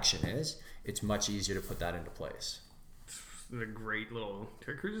action is, it's much easier to put that into place. A great little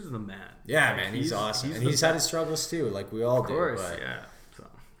Terry Crews is the man. Man, he's awesome, and he's had his struggles too, like we all do. Of course, So.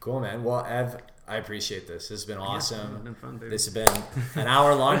 Cool, man. Well, Ev, I appreciate this. This has been awesome. It's been fun, dude. This has been an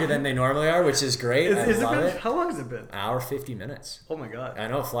hour longer than they normally are, which is great. I love it. How long has it been? An hour 50 minutes. Oh my god! I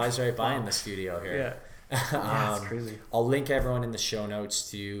know, it flies right by in the studio here. It's crazy. I'll link everyone in the show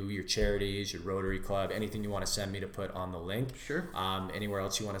notes to your charities, your Rotary Club, anything you want to send me to put on the link. Sure. Anywhere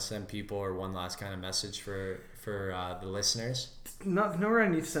else you want to send people, or one last kind of message for the listeners? Nowhere I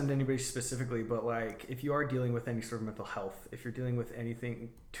need to send anybody specifically, but like if you are dealing with any sort of mental health, if you're dealing with anything,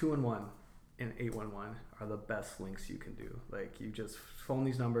 211 and 811 are the best links you can do. Like you just phone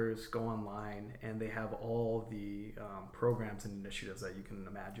these numbers, go online, and they have all the programs and initiatives that you can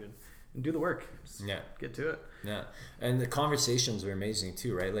imagine. And do the work. Just get to it. Yeah. And the conversations are amazing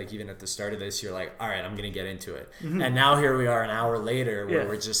too, right? Like even at the start of this, you're like, all right, I'm going to get into it. And now here we are an hour later where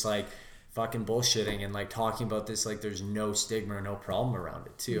we're just like fucking bullshitting and like talking about this like there's no stigma or no problem around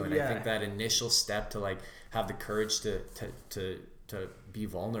it too. And I think that initial step to like have the courage to be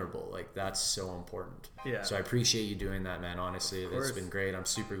vulnerable, like that's so important. So I appreciate you doing that, man. Honestly, it's been great. I'm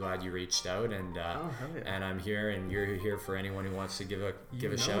super glad you reached out, and and I'm here, and you're here for anyone who wants to give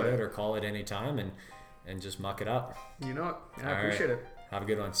a shout out or call at any time and just muck it up. You know it. I appreciate it. Have a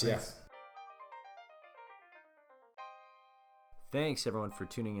good one. See ya. Thanks everyone for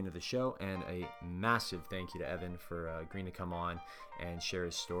tuning into the show, and a massive thank you to Evan for agreeing to come on and share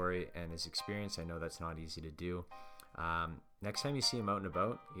his story and his experience. I know that's not easy to do. Next time you see him out and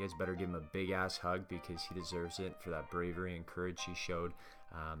about, you guys better give him a big ass hug, because he deserves it for that bravery and courage he showed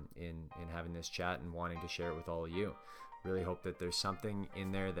in having this chat and wanting to share it with all of you. Really hope that there's something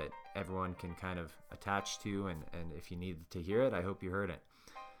in there that everyone can kind of attach to, and if you need to hear it, I hope you heard it.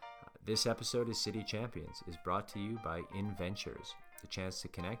 This episode of City Champions is brought to you by InVentures, the chance to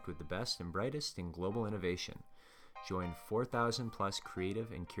connect with the best and brightest in global innovation. Join 4,000 plus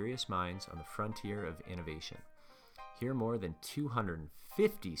creative and curious minds on the frontier of innovation. Hear more than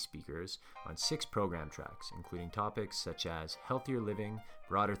 250 speakers on 6 program tracks, including topics such as healthier living,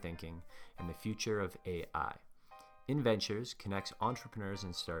 broader thinking, and the future of AI. InVentures connects entrepreneurs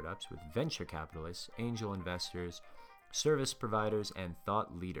and startups with venture capitalists, angel investors, service providers, and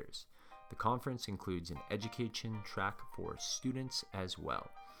thought leaders. The conference includes an education track for students as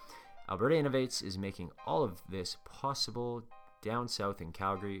well. Alberta Innovates is making all of this possible down south in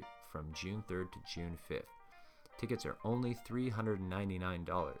Calgary from June 3rd to June 5th. Tickets are only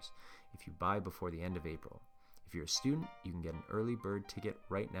 $399 if you buy before the end of April. If you're a student, you can get an early bird ticket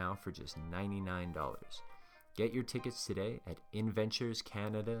right now for just $99. Get your tickets today at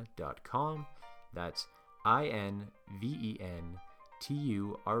inventurescanada.com. That's INVENTURES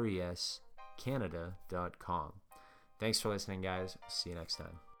Canada.com. Thanks for listening, guys. See you next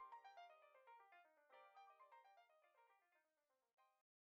time.